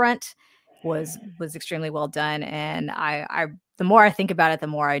the forefront was extremely well done. And I the more I think about it, the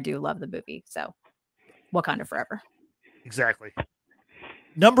more I do love the movie. So Wakanda Forever. Exactly.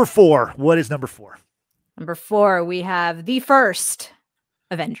 Number 4. What is number 4? Number 4, we have the first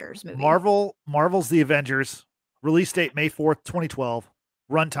Avengers movie. Marvel's The Avengers. Release date May 4th, 2012.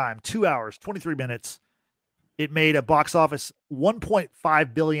 Runtime 2 hours, 23 minutes. It made a box office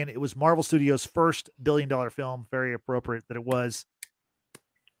 $1.5 billion. It was Marvel Studios' first billion-dollar film. Very appropriate that it was.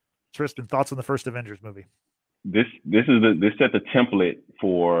 Tristan, thoughts on the first Avengers movie? This set the template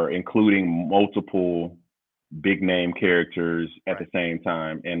for including multiple big name characters at the same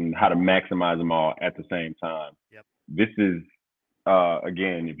time and how to maximize them all at the same time. Yep. This is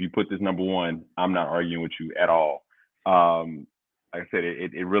again, if you put this number 1, I'm not arguing with you at all. Like I said,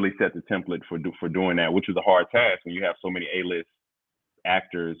 it really set the template for doing that, which is a hard task when you have so many A-list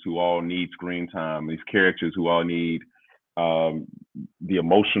actors who all need screen time, these characters who all need the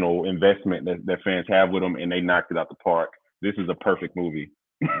emotional investment that fans have with them, and they knocked it out the park. This is a perfect movie.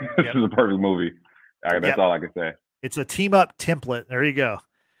 This is a perfect movie. That's all I can say. It's a team up template. There you go.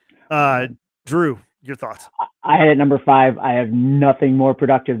 Drew, your thoughts? I had it number 5. I have nothing more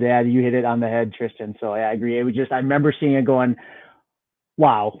productive to add. You hit it on the head, Tristan. So I agree. It was just, I remember seeing it going,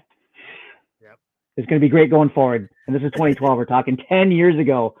 wow. Yep. It's going to be great going forward. And this is 2012. We're talking 10 years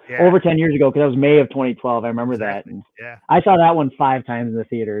ago, over 10 years ago, because that was May of 2012. I remember that. And I saw that one 5 times in the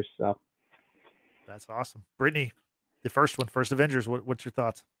theaters. So that's awesome. Brittany, the first Avengers. What's your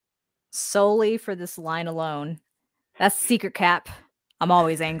thoughts? Solely for this line alone, that's Secret Cap. I'm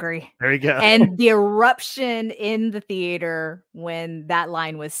always angry. There you go. And the eruption in the theater when that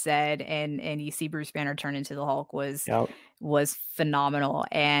line was said and you see Bruce Banner turn into the Hulk was phenomenal.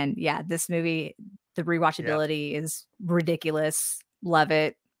 And yeah, this movie, the rewatchability is ridiculous. Love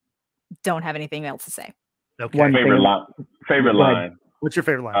it. Don't have anything else to say. Okay. Favorite line. What's your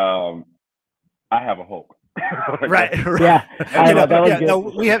favorite line? I have a Hulk. Right. Yeah.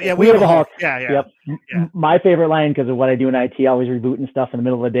 We have a Hulk. Yeah. My favorite line, because of what I do in IT, I always rebooting stuff in the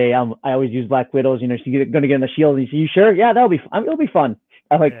middle of the day. I always use Black Widows. You know, she's going to get in the shield, and you say, "You sure? Yeah, it'll be fun."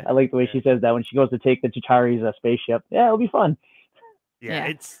 I like the way she says that when she goes to take the Chitauri's spaceship. Yeah, it'll be fun. Yeah,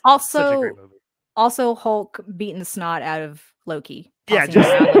 it's also such a great movie. Also, Hulk beating the snot out of Loki. Yeah, just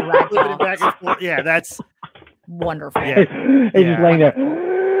flipping it back and forth. Yeah, that's wonderful. He's just laying there.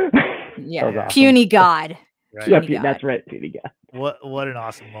 Yeah, awesome. Puny God. Right. God. That's right, Puny God. What an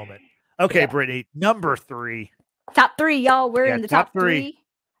awesome moment. Okay, Brittany, number 3. Top 3, y'all. We're in the top 3.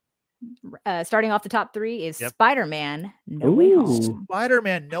 Starting off the top 3 is Spider-Man No Way Home.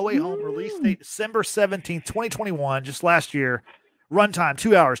 Spider-Man No Way Home, release date December 17th, 2021, just last year. Runtime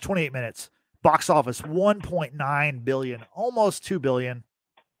 2 hours, 28 minutes. Box office $1.9 billion, almost $2 billion.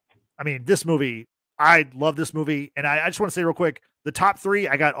 I mean, this movie, I love this movie. And I just want to say real quick, the top 3,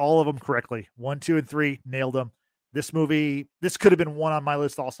 I got all of them correctly. 1, 2, and 3, nailed them. This movie, this could have been one on my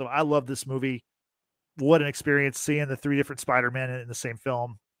list also. I love this movie. What an experience seeing the 3 different Spider-Men in the same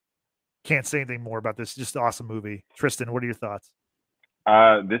film. Can't say anything more about this. Just an awesome movie. Tristan, what are your thoughts?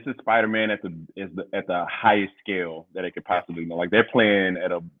 This is Spider-Man at the highest scale that it could possibly know. Like, they're playing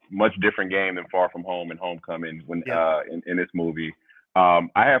at a much different game than Far From Home and Homecoming when in this movie. I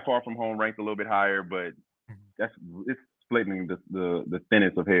have Far From Home ranked a little bit higher, but it's splitting the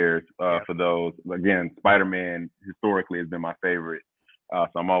thinnest of hairs for those. Again, Spider-Man historically has been my favorite, so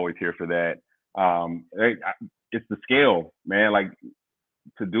I'm always here for that. It's the scale, man. Like,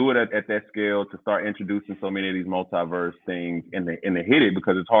 to do it at that scale, to start introducing so many of these multiverse things and they hit it,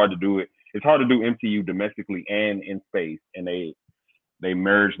 because it's hard to do it. It's hard to do MCU domestically and in space, and they They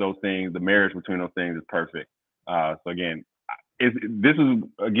merge those things. The marriage between those things is perfect. So again, this is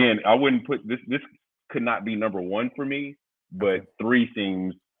again, I wouldn't put this. This could not be number one for me, but 3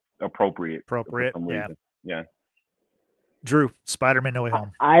 seems appropriate. For some reason. Yeah. Drew, Spider-Man No Way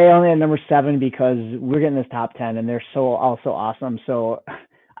Home. I only had number 7 because we're getting this top 10 and they're so also awesome. So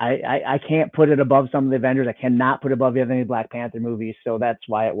I can't put it above some of the Avengers. I cannot put it above the other Black Panther movies. So that's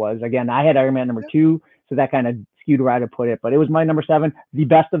why it was. Again, I had Iron Man number 2, so that kind of skewed where I'd put it. But it was my number 7, the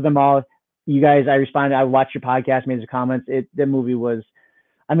best of them all. You guys, I responded. I watched your podcast, made some comments. The movie was.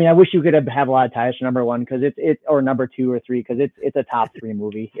 I mean, I wish you could have a lot of ties to number 1 because it's or number 2 or 3 because it's a top 3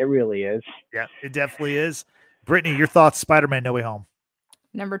 movie. It really is. Yeah, it definitely is. Brittany, your thoughts? Spider-Man No Way Home.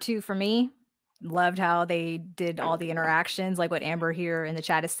 Number 2 for me. Loved how they did all the interactions, like what Amber here in the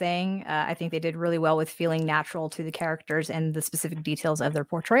chat is saying. I think they did really well with feeling natural to the characters and the specific details of their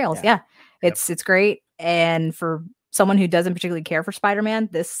portrayals. Yeah, it's great. And for someone who doesn't particularly care for Spider-Man,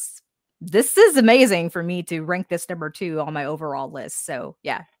 this is amazing for me to rank this number 2 on my overall list. So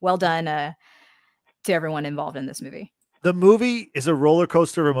yeah, well done to everyone involved in this movie. The movie is a roller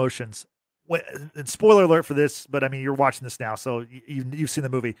coaster of emotions. And spoiler alert for this, but I mean, you're watching this now, so you've seen the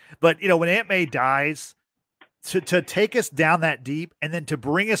movie. But when Aunt May dies, to take us down that deep and then to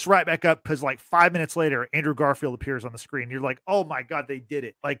bring us right back up, because like 5 minutes later, Andrew Garfield appears on the screen. You're like, oh my God, they did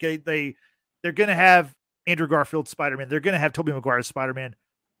it! Like they're gonna have Andrew Garfield Spider-Man. They're gonna have Tobey Maguire Spider-Man.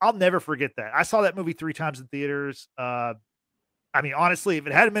 I'll never forget that. I saw that movie 3 times in theaters. I mean, honestly, if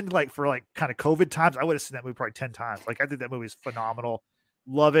it hadn't been like for like kind of COVID times, I would have seen that movie probably 10 times. Like I think that movie is phenomenal.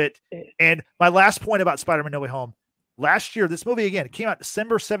 Love it. And my last point about Spider-Man No Way Home. Last year, this movie, again, it came out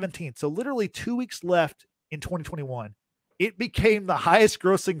December 17th. So literally 2 weeks left in 2021. It became the highest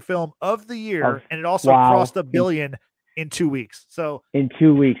grossing film of the year. And it also crossed $1 billion in 2 weeks. So in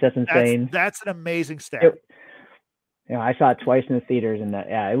 2 weeks, that's insane. That's an amazing stat. I saw it twice in the theaters, and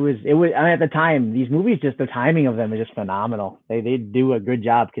it was. I mean, at the time, these movies, just the timing of them is just phenomenal. They do a good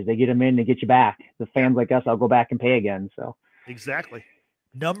job because they get them in, they get you back. The fans like us, I'll go back and pay again. So exactly.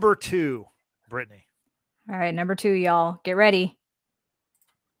 Number 2, Brittany. All right, number 2, y'all. Get ready.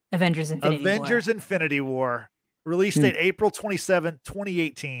 Avengers Infinity War. Release date April 27,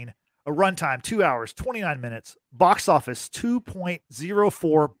 2018. A runtime 2 hours, 29 minutes. Box office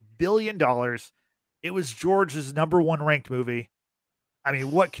 $2.04 billion. It was George's number 1 ranked movie. I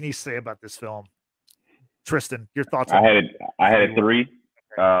mean, what can you say about this film? Tristan, your thoughts on it? I had it 3.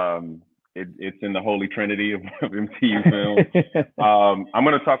 It's in the holy trinity of MCU films. I'm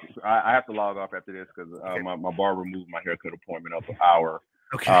going to talk. I have to log off after this because my barber moved my haircut appointment up an hour.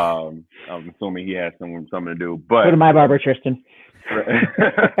 Okay. I'm assuming he has something to do. But go to my barber, Tristan. So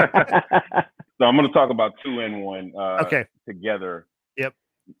I'm going to talk about 2 and 1 together. Yep.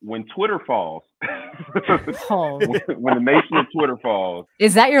 When Twitter falls, when the nation of Twitter falls.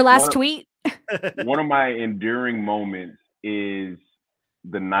 Is that your last tweet? One of my enduring moments is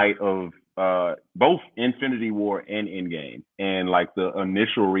the night of both Infinity War and Endgame, and like the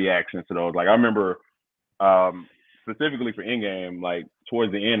initial reactions to those. Like I remember specifically for Endgame, like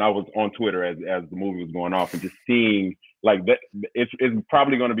towards the end, I was on Twitter as the movie was going off and just seeing like that. It's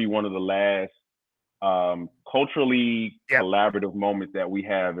probably going to be one of the last culturally collaborative moments that we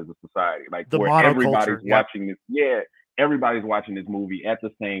have as a society, like where everybody's watching this. Yeah, everybody's watching this movie at the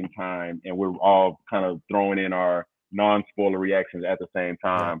same time, and we're all kind of throwing in our non-spoiler reactions at the same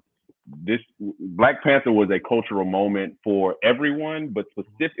time. This Black Panther was a cultural moment for everyone, but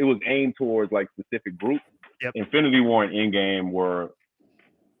it was aimed towards like specific groups. Infinity War and Endgame were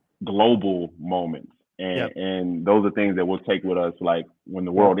global moments, and those are things that we'll take with us. Like when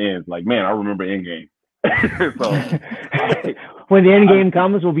the world ends, like man, I remember Endgame. So when the end game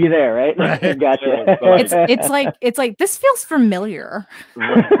comes, we'll be there, right? Gotcha. It's like this feels familiar.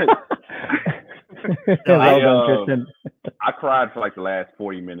 I cried for like the last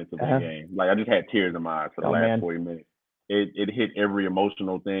 40 minutes of the game. Like I just had tears in my eyes for the last 40 minutes. It hit every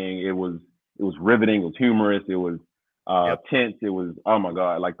emotional thing. It was riveting. It was humorous. It was tense. It was, oh my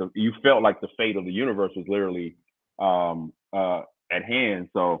God, like you felt like the fate of the universe was literally at hand.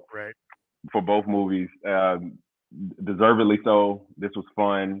 So for both movies, deservedly so. This was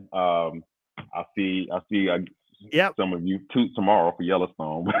fun. I'll see some of you tomorrow for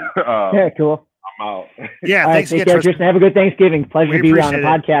Yellowstone. Yeah, cool. I'm out. Yeah, thanks again, Tristan. Have a good Thanksgiving. Pleasure to be on the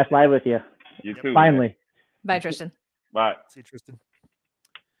podcast live with you. You too. Finally. Man. Bye, Tristan. Bye. See you, Tristan.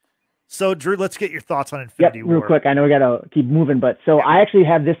 So, Drew, let's get your thoughts on Infinity War. Real quick. I know we got to keep moving, but I actually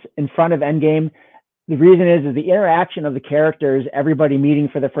have this in front of Endgame. The reason is the interaction of the characters, everybody meeting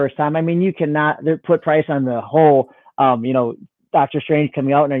for the first time. I mean, you cannot put price on the whole, Doctor Strange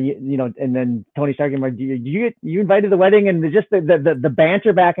coming out, and and then Tony Stark and you invited to the wedding, and just the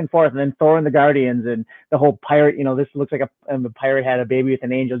banter back and forth, and then Thor and the Guardians, and the whole pirate. This looks like a pirate had a baby with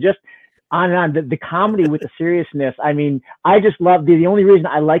an angel. Just on and on. The comedy with the seriousness. I mean, I just love the only reason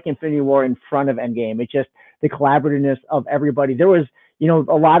I like Infinity War in front of Endgame. It's just the collaborativeness of everybody. There was, a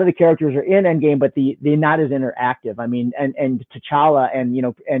lot of the characters are in Endgame, but they're not as interactive. I mean, and T'Challa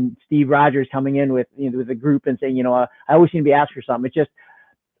and Steve Rogers coming in with, with the group and saying, I always seem to be asked for something. It's just,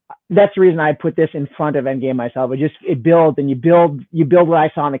 that's the reason I put this in front of Endgame myself. It builds, and you build what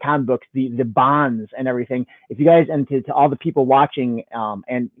I saw in the comic books, the bonds and everything. If you guys, and to all the people watching,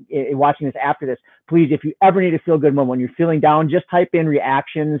 and watching this after this, please, if you ever need a feel good moment when you're feeling down, just type in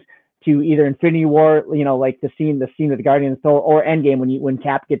reactions to either Infinity War, like the scene with the Guardians, or Endgame when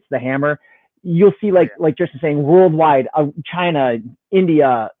Cap gets the hammer. You'll see like Justin saying, worldwide, China,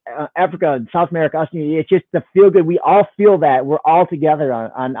 India, Africa, South America, us. It's just the feel good. We all feel that we're all together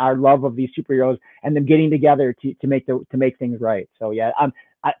on our love of these superheroes and them getting together to make things right. So yeah,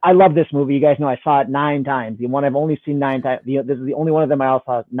 I love this movie. You guys know I saw it 9 times. The one I've only seen 9 times. This is the only one of them I also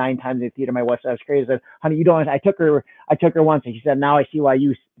saw 9 times in the theater. My wife said I was crazy. I said, honey, you don't. I took her once, and she said, now I see why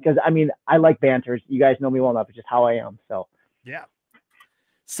you. Because I mean, I like banters. You guys know me well enough. It's just how I am. So yeah.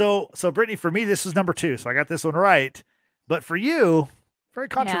 So Brittany, for me, this was number 2. So I got this one right. But for you, very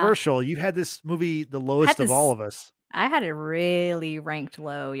controversial. Yeah. You had this movie the lowest of all of us. I had it really ranked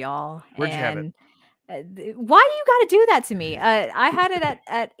low, y'all. Where'd you have it? Why do you got to do that to me? I had it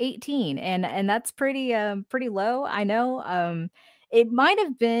at 18, and that's pretty low. I know. It might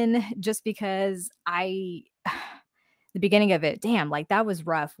have been just because the beginning of it, damn, like that was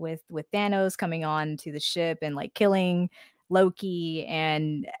rough with Thanos coming on to the ship and like killing Loki.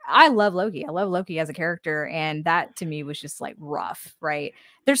 And I love Loki. I love Loki as a character, and that to me was just like rough, right?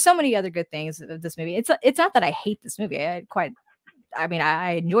 There's so many other good things of this movie. It's not that I hate this movie. I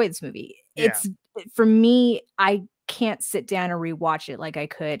enjoy this movie. Yeah. It's, for me, I can't sit down and rewatch it like I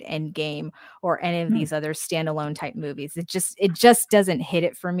could Endgame or any of these other standalone type movies. It just doesn't hit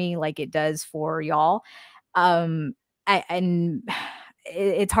it for me like it does for y'all.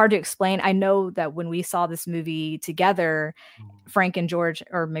 It's hard to explain. I know that when we saw this movie together, Frank and George,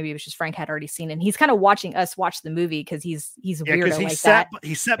 or maybe it was just Frank, had already seen it. And he's kind of watching us watch the movie because he's a weirdo like that.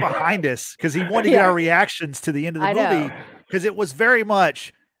 He sat behind us because he wanted to get our reactions to the end of the movie, because it was very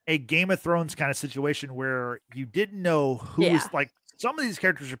much a Game of Thrones kind of situation where you didn't know who was, like, some of these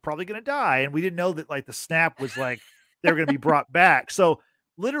characters are probably going to die, and we didn't know that like the snap was like they were going to be brought back. So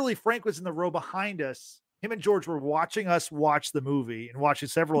literally, Frank was in the row behind us. Him and George were watching us watch the movie, and watching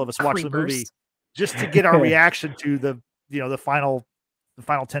several of us watch the movie just to get our reaction to the final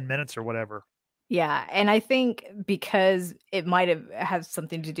 10 minutes or whatever. Yeah. And I think because it might have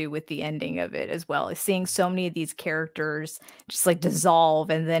something to do with the ending of it as well, is seeing so many of these characters just like dissolve.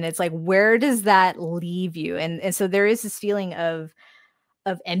 And then it's like, where does that leave you? And so there is this feeling of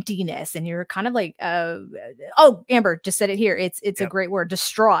emptiness, and you're kind of like, Amber just said it here. It's a great word.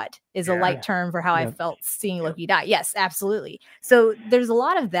 Distraught is a light term for how I felt seeing Loki die. Yes, absolutely. So there's a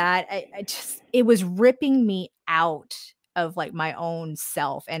lot of that. It was ripping me out of like my own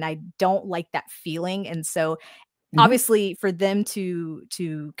self, and I don't like that feeling. And so obviously for them to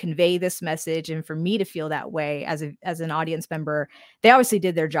convey this message, and for me to feel that way as an audience member, they obviously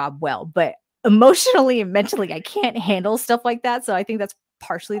did their job well, but emotionally and mentally, I can't handle stuff like that. So I think that's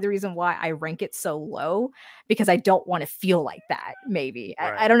partially the reason why I rank it so low, because I don't want to feel like that. Maybe.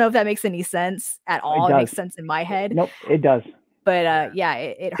 Right. I don't know if that makes any sense at all. It makes sense in my head. Nope, it does. But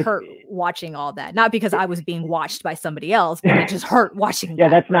it hurt watching all that. Not because I was being watched by somebody else, but it just hurt watching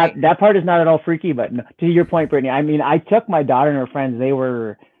that. That part is not at all freaky. But to your point, Brittany, I mean, I took my daughter and her friends. They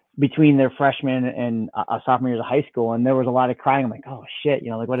were between their freshman and sophomore years of high school, and there was a lot of crying. I'm like, oh shit,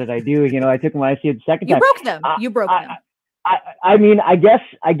 like, what did I do? I took them when I see it the second time. You broke them. I mean, I guess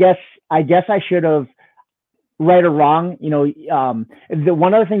I should have, right or wrong. The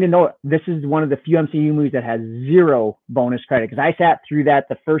one other thing to note, this is one of the few MCU movies that has 0 bonus credit, because I sat through that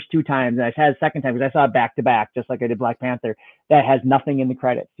the first 2 times, and I sat the second time because I saw it back to back, just like I did Black Panther. That has nothing in the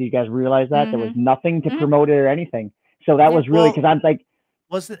credits. Do you guys realize that? There was nothing to promote it or anything. So that was really, because I'm like,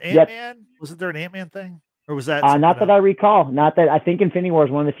 was it Ant-Man? Wasn't there an Ant-Man thing? Or was that not that I recall? Not that I think Infinity War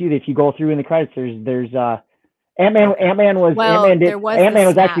is one of the few that if you go through in the credits, there's Ant-Man was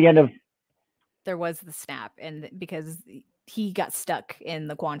actually the end of. There was the snap, and because he got stuck in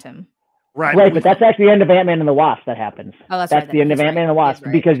the quantum. Right, but that's actually the end of Ant-Man and the Wasp that happens. Oh, that's right, the end of Ant-Man and the Wasp,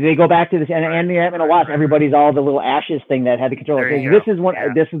 because they go back to this, and the Ant-Man and the Wasp, everybody's all the little ashes thing that had the control. This is one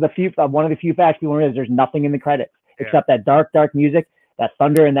of the few facts people realize. There's nothing in the credits except that dark music, that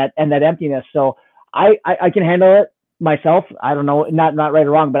thunder, and that emptiness. So I can handle it. myself, I don't know, not right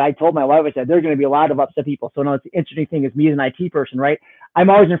or wrong, but I told my wife, I said, there's going to be a lot of upset people. So no, it's the interesting thing is me as an IT person, right? I'm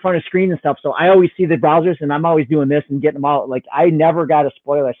always in front of screen and stuff. So I always see the browsers and I'm always doing this and getting them out. Like I never got a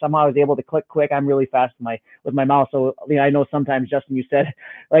spoiler. Somehow I was able to click quick. I'm really fast with my mouse. So I know sometimes, Justin, you said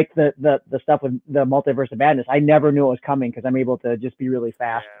like the stuff with the multiverse of madness, I never knew it was coming because I'm able to just be really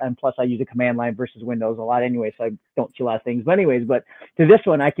fast. Yeah. And plus I use a command line versus Windows a lot anyway. So I don't see a lot of things, but anyways, but to this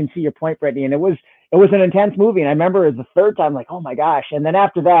one, I can see your point, Brittany. And it was an intense movie. And I remember the third time, like, oh my gosh. And then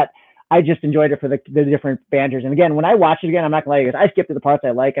after that, I just enjoyed it for the different banters. And again, when I watch it again, I'm not gonna lie, I skip to the parts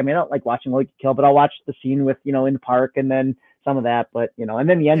I like. I mean, I don't like watching Loki kill, but I'll watch the scene with, in the park and then some of that, but and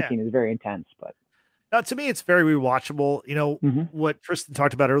then the end scene is very intense, but. Now, to me, it's very rewatchable. What Tristan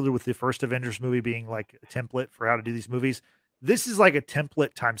talked about earlier with the first Avengers movie being like a template for how to do these movies. This is like a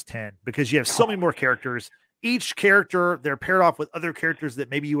template times 10 because you have so many more characters. Each character, they're paired off with other characters that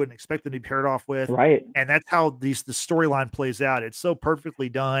maybe you wouldn't expect them to be paired off with. Right. And that's how the storyline plays out. It's so perfectly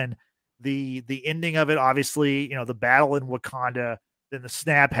done. The ending of it, obviously, the battle in Wakanda, then the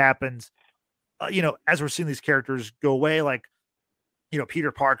snap happens. As we're seeing these characters go away, like,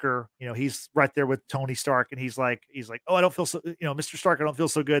 Peter Parker, he's right there with Tony Stark, and he's like, oh, I don't feel so, Mr. Stark, I don't feel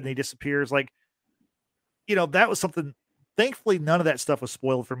so good, and he disappears. Like, that was something. Thankfully, none of that stuff was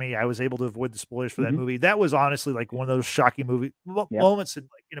spoiled for me. I was able to avoid the spoilers for that movie. That was honestly like one of those shocking moments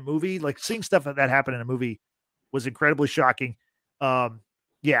in a movie. Like seeing stuff that happened in a movie was incredibly shocking.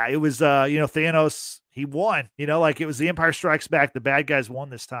 It was, Thanos, he won, like it was The Empire Strikes Back. The bad guys won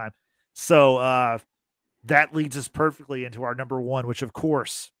this time. So that leads us perfectly into our number one, which of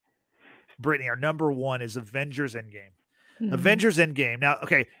course, Brittany, our number one is Avengers Endgame. Mm-hmm. Avengers Endgame. Now,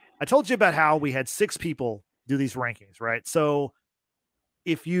 okay, I told you about how we had 6 people do these rankings, right? So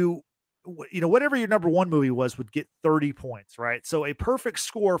if whatever your number one movie was would get 30 points, right? So a perfect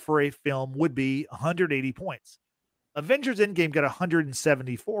score for a film would be 180 points. Avengers Endgame got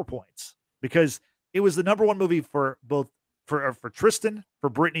 174 points because it was the number one movie for both for Tristan, for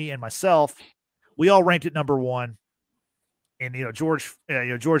Brittany, and myself. We all ranked it number one, and George,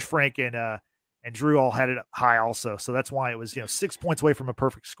 Frank, and Drew all had it high also. So that's why it was 6 points away from a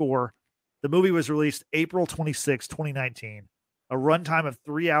perfect score. The movie was released April 26, 2019, a runtime of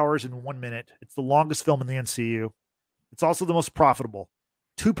 3 hours and 1 minute. It's the longest film in the MCU. It's also the most profitable,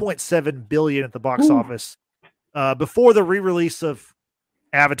 $2.7 billion at the box office. Before the re-release of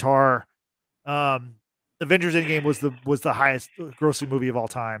Avatar, Avengers Endgame was the highest grossing movie of all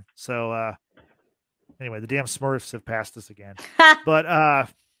time. So anyway, the damn Smurfs have passed us again. But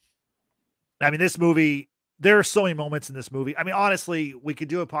this movie, there are so many moments in this movie. I mean, honestly, we could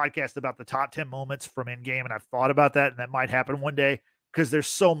do a podcast about the top 10 moments from Endgame, and I've thought about that, and that might happen one day because there's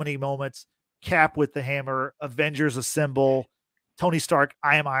so many moments. Cap with the hammer, Avengers assemble, Tony Stark,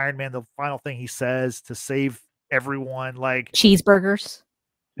 I am Iron Man, the final thing he says to save everyone, like cheeseburgers.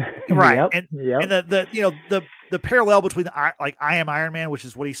 Right. And the parallel between I am Iron Man, which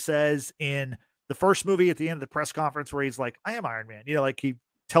is what he says in the first movie at the end of the press conference where he's like, I am Iron Man, like he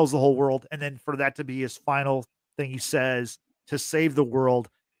tells the whole world, and then for that to be his final thing he says to save the world,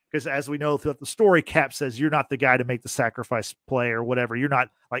 because as we know throughout the story, Cap says you're not the guy to make the sacrifice play or whatever. You're not,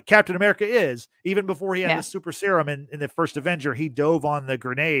 like Captain America is. Even before he had the super serum in the first Avenger, he dove on the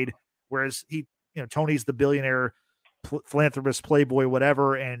grenade, whereas Tony's the billionaire philanthropist, playboy,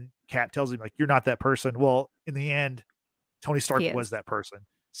 whatever, and Cap tells him like you're not that person. Well, in the end, Tony Stark was that person.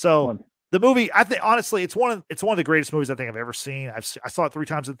 So the movie, I think, honestly, it's one of the greatest movies I think I've ever seen. I saw it 3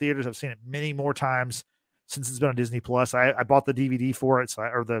 times in theaters. I've seen it many more times since it's been on Disney Plus. I bought the DVD for it,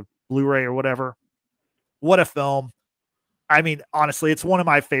 or the Blu-ray or whatever. What a film! I mean, honestly, it's one of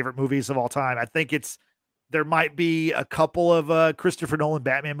my favorite movies of all time. I think there might be a couple of Christopher Nolan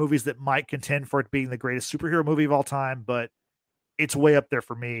Batman movies that might contend for it being the greatest superhero movie of all time, but it's way up there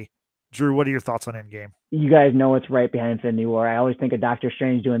for me. Drew, what are your thoughts on Endgame? You guys know it's right behind Infinity War. I always think of Doctor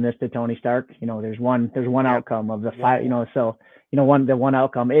Strange doing this to Tony Stark. There's one outcome of the fight. So the one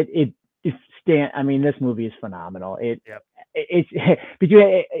outcome. This movie is phenomenal. It's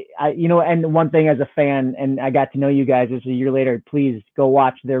and one thing as a fan, and I got to know you guys this a year later. Please go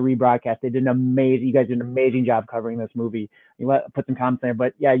watch their rebroadcast. You guys did an amazing job covering this movie. Put some comments there,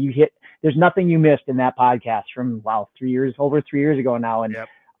 but yeah, there's nothing you missed in that podcast from over 3 years ago now, and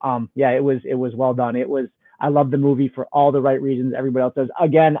it was well done. I love the movie for all the right reasons. Everybody else does.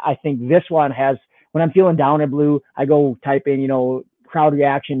 Again, I think this one has, when I'm feeling down or blue, I go type in, global crowd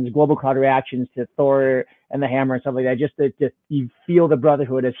reactions to Thor and the Hammer and stuff like that. Just you feel the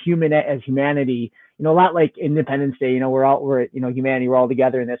brotherhood as humanity, a lot like Independence Day, we're humanity, we're all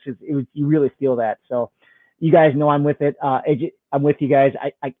together in this. You really feel that. So you guys know I'm with it. I'm with you guys.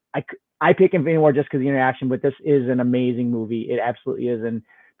 I pick Infinity War just because of the interaction, but this is an amazing movie. It absolutely is. And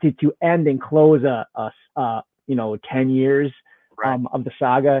to end and close a 10 years of the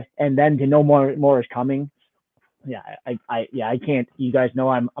saga, and then to know more is coming. Yeah, I can't. You guys know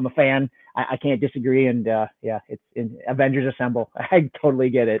I'm a fan. I can't disagree. And it's in Avengers Assemble. I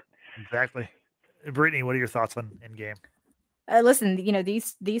totally get it. Exactly. Brittany, what are your thoughts on Endgame? Listen,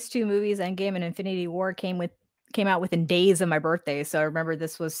 these two movies, Endgame and Infinity War, came out within days of my birthday. So I remember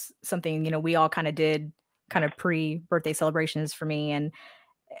this was something, we all kind of did pre-birthday celebrations for me. And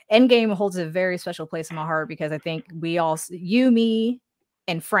Endgame holds a very special place in my heart because I think we all, you, me,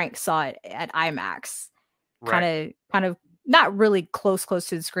 and Frank saw it at IMAX. Right. Kind of not really close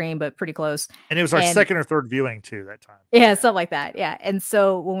to the screen, but pretty close. And it was our second or third viewing too that time. Yeah, something like that. Yeah. And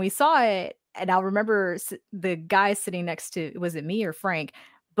so when we saw it, and I'll remember the guy sitting next to, was it me or Frank?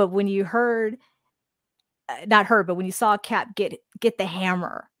 But when you heard, but when you saw Cap get the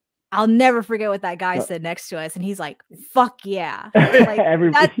hammer, I'll never forget what that guy said next to us. And he's like, fuck yeah. Like,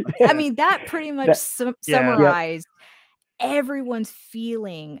 that pretty much summarized everyone's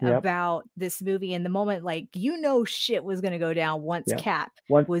feeling about this movie. And the moment, shit was going to go down once Cap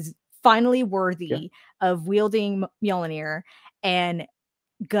was finally worthy of wielding Mjolnir and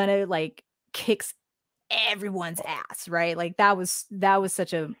gonna kicks everyone's ass, right? Like that was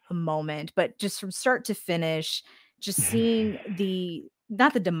such a moment. But just from start to finish, just seeing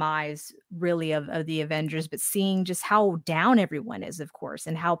not the demise really of the Avengers, but seeing just how down everyone is, of course,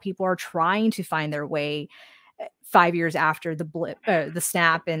 and how people are trying to find their way 5 years after the blip, the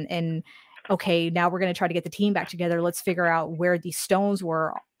snap, and okay, now we're going to try to get the team back together. Let's figure out where these stones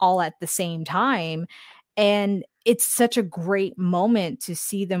were all at the same time. And it's such a great moment to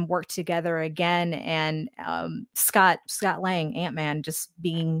see them work together again. And Scott Lang, Ant-Man, just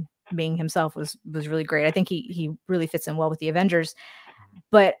being himself was really great. I think he really fits in well with the Avengers.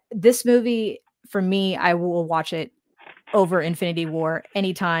 But this movie, for me, I will watch it over Infinity War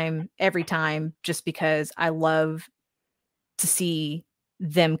anytime, every time, just because I love to see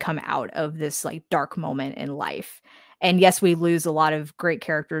them come out of this dark moment in life. And yes, we lose a lot of great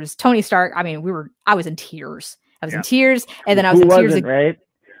characters. Tony Stark, I mean, I was in tears. In tears, and then I was in tears, right?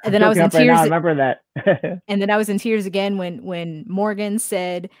 And then I was in tears. I remember that. And then I was in tears again when Morgan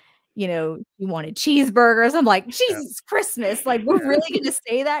said, you wanted cheeseburgers. I'm like, Jesus Christmas. Like, we're really going to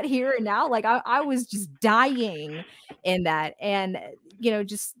say that here and now? Like, I was just dying in that. And,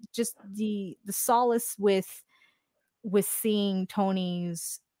 just the solace with seeing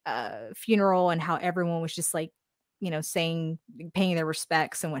Tony's funeral and how everyone was just saying, paying their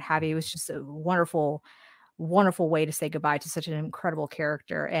respects and what have you. It was just a wonderful way to say goodbye to such an incredible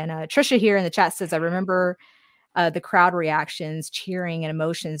character. And Trisha here in the chat says, I remember the crowd reactions, cheering, and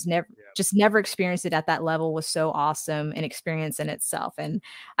emotions. Never experienced it at that level. Was so awesome, an experience in itself. And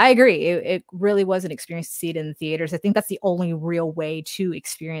I agree, it really was an experience to see it in the theaters. I think that's the only real way to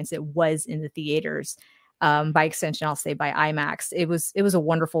experience it, was in the theaters. By extension, I'll say by IMAX. It was a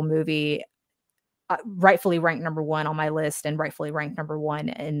wonderful movie. Rightfully ranked number one on my list, and rightfully ranked number one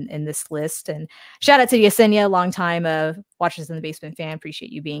in this list. And shout out to Yesenia, long time Watchers in the Basement fan. Appreciate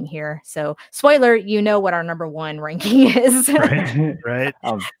you being here. So, spoiler, what our number one ranking is. Right.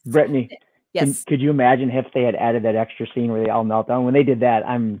 Brittany, yes. Could you imagine if they had added that extra scene where they all melt down? When they did that,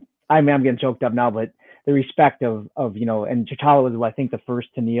 I'm getting choked up now. But the respect of and T'Challa was, I think, the first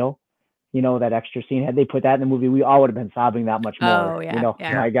to kneel. That extra scene. Had they put that in the movie, we all would have been sobbing that much more. Oh yeah.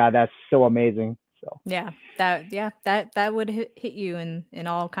 My God, that's so amazing. So that would hit you in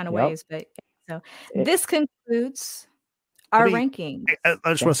all kind of ways. But so this concludes our ranking. I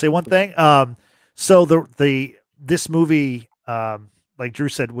just want to say one thing. So this movie, like Drew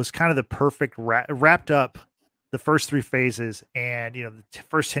said, was kind of the perfect wrapped up the first three phases, and the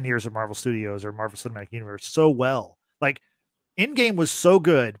first 10 years of Marvel Studios or Marvel Cinematic Universe so well. Like, Endgame was so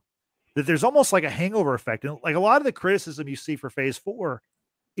good that there's almost like a hangover effect, and like a lot of the criticism you see for Phase 4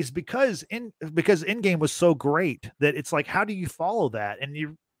 is because Endgame was so great that it's like, how do you follow that? And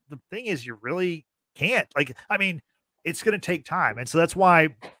the thing is, you really can't. Like, I mean, it's going to take time, and so that's why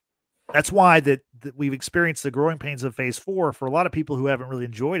that we've experienced the growing pains of Phase 4 for a lot of people who haven't really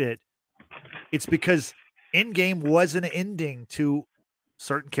enjoyed it. It's because Endgame was an ending to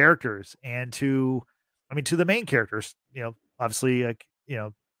certain characters and to the main characters. Obviously,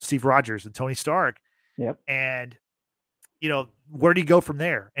 Steve Rogers and Tony Stark. Yep. And where do you go from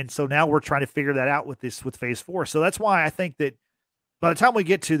there? And so now we're trying to figure that out with Phase 4. So that's why I think that by the time we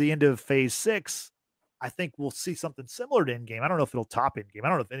get to the end of Phase 6, I think we'll see something similar to Endgame. I don't know if it'll top Endgame. I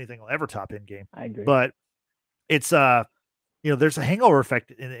don't know if anything will ever top Endgame. I agree. But it's there's a hangover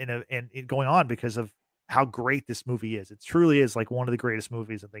effect in going on because of how great this movie is. It truly is like one of the greatest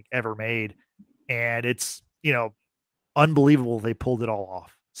movies I think ever made. And it's, unbelievable they pulled it all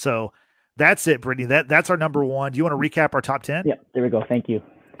off. So that's it, Brittany. That's our number one. Do you want to recap our top 10? Yep, there we go. Thank you.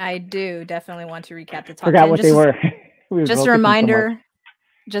 I do definitely want to recap the top Forgot 10. what they were. Just a reminder.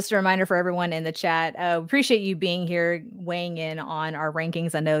 Just a reminder for everyone in the chat. Appreciate you being here, weighing in on our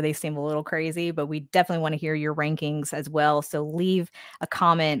rankings. I know they seem a little crazy, but we definitely want to hear your rankings as well. So leave a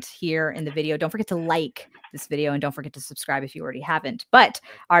comment here in the video. Don't forget to like this video and don't forget to subscribe if you already haven't. But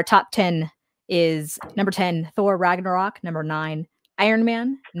our top 10 is number 10, Thor Ragnarok. Number 9, Iron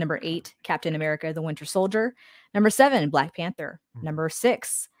Man. Number 8, Captain America, the Winter Soldier. Number 7, Black Panther. Number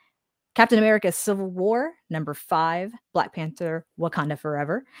 6, Captain America Civil War. Number 5, Black Panther Wakanda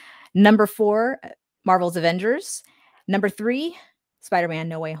Forever. Number 4, Marvel's Avengers. Number 3, Spider-Man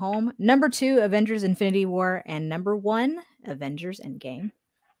No Way Home. Number 2, Avengers Infinity War. And number 1, Avengers Endgame.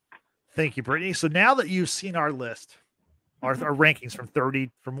 Thank you, Brittany. So now that you've seen our list, our rankings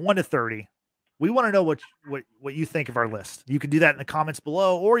from 1 to 30, we want to know what you think of our list. You can do that in the comments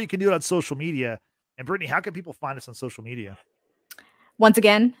below, or you can do it on social media. And Brittany, how can people find us on social media? Once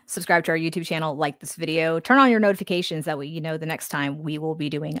again, subscribe to our YouTube channel, like this video, turn on your notifications. That way you know the next time we will be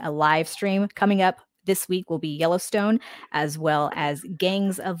doing a live stream. Coming up this week will be Yellowstone, as well as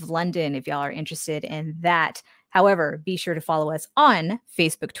Gangs of London, if y'all are interested in that. However, be sure to follow us on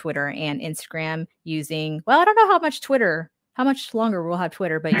Facebook, Twitter, and Instagram using, well, I don't know how much longer we'll have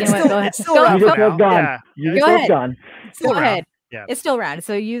Twitter, but you know what? Go ahead. Go ahead. Go ahead. Yeah. It's still around.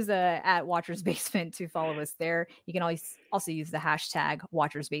 So use at Watchers Basement to follow us there. You can always also use the hashtag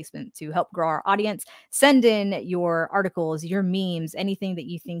Watchers Basement to help grow our audience. Send in your articles, your memes, anything that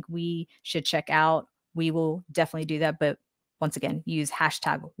you think we should check out. We will definitely do that. But once again, use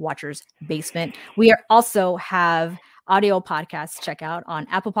hashtag Watchers Basement. We also have audio podcasts. Check out on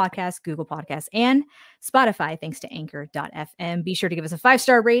Apple Podcasts, Google Podcasts, and Spotify, thanks to anchor.fm. Be sure to give us a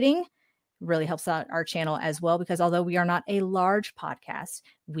 5-star rating. Really helps out our channel as well, because although we are not a large podcast,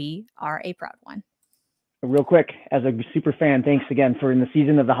 we are a proud one. Real quick, as a super fan, thanks again for in the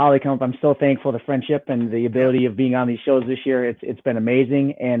season of the Holly Camp. I'm so thankful for the friendship and the ability of being on these shows this year. It's been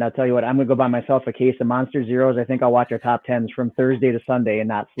amazing. And I'll tell you what, I'm going to go buy myself a case of Monster Zeros. I think I'll watch our top 10s from Thursday to Sunday and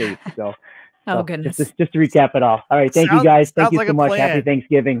not sleep. So, goodness. Just to recap it all. All right. Thank you guys. Thank you so much. Happy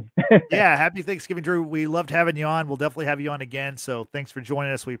Thanksgiving. Yeah. Happy Thanksgiving, Drew. We loved having you on. We'll definitely have you on again. So thanks for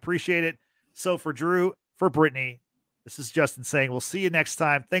joining us. We appreciate it. So for Drew, for Brittany, this is Justin saying we'll see you next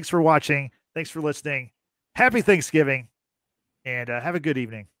time. Thanks for watching. Thanks for listening. Happy Thanksgiving, and have a good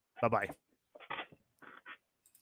evening. Bye-bye.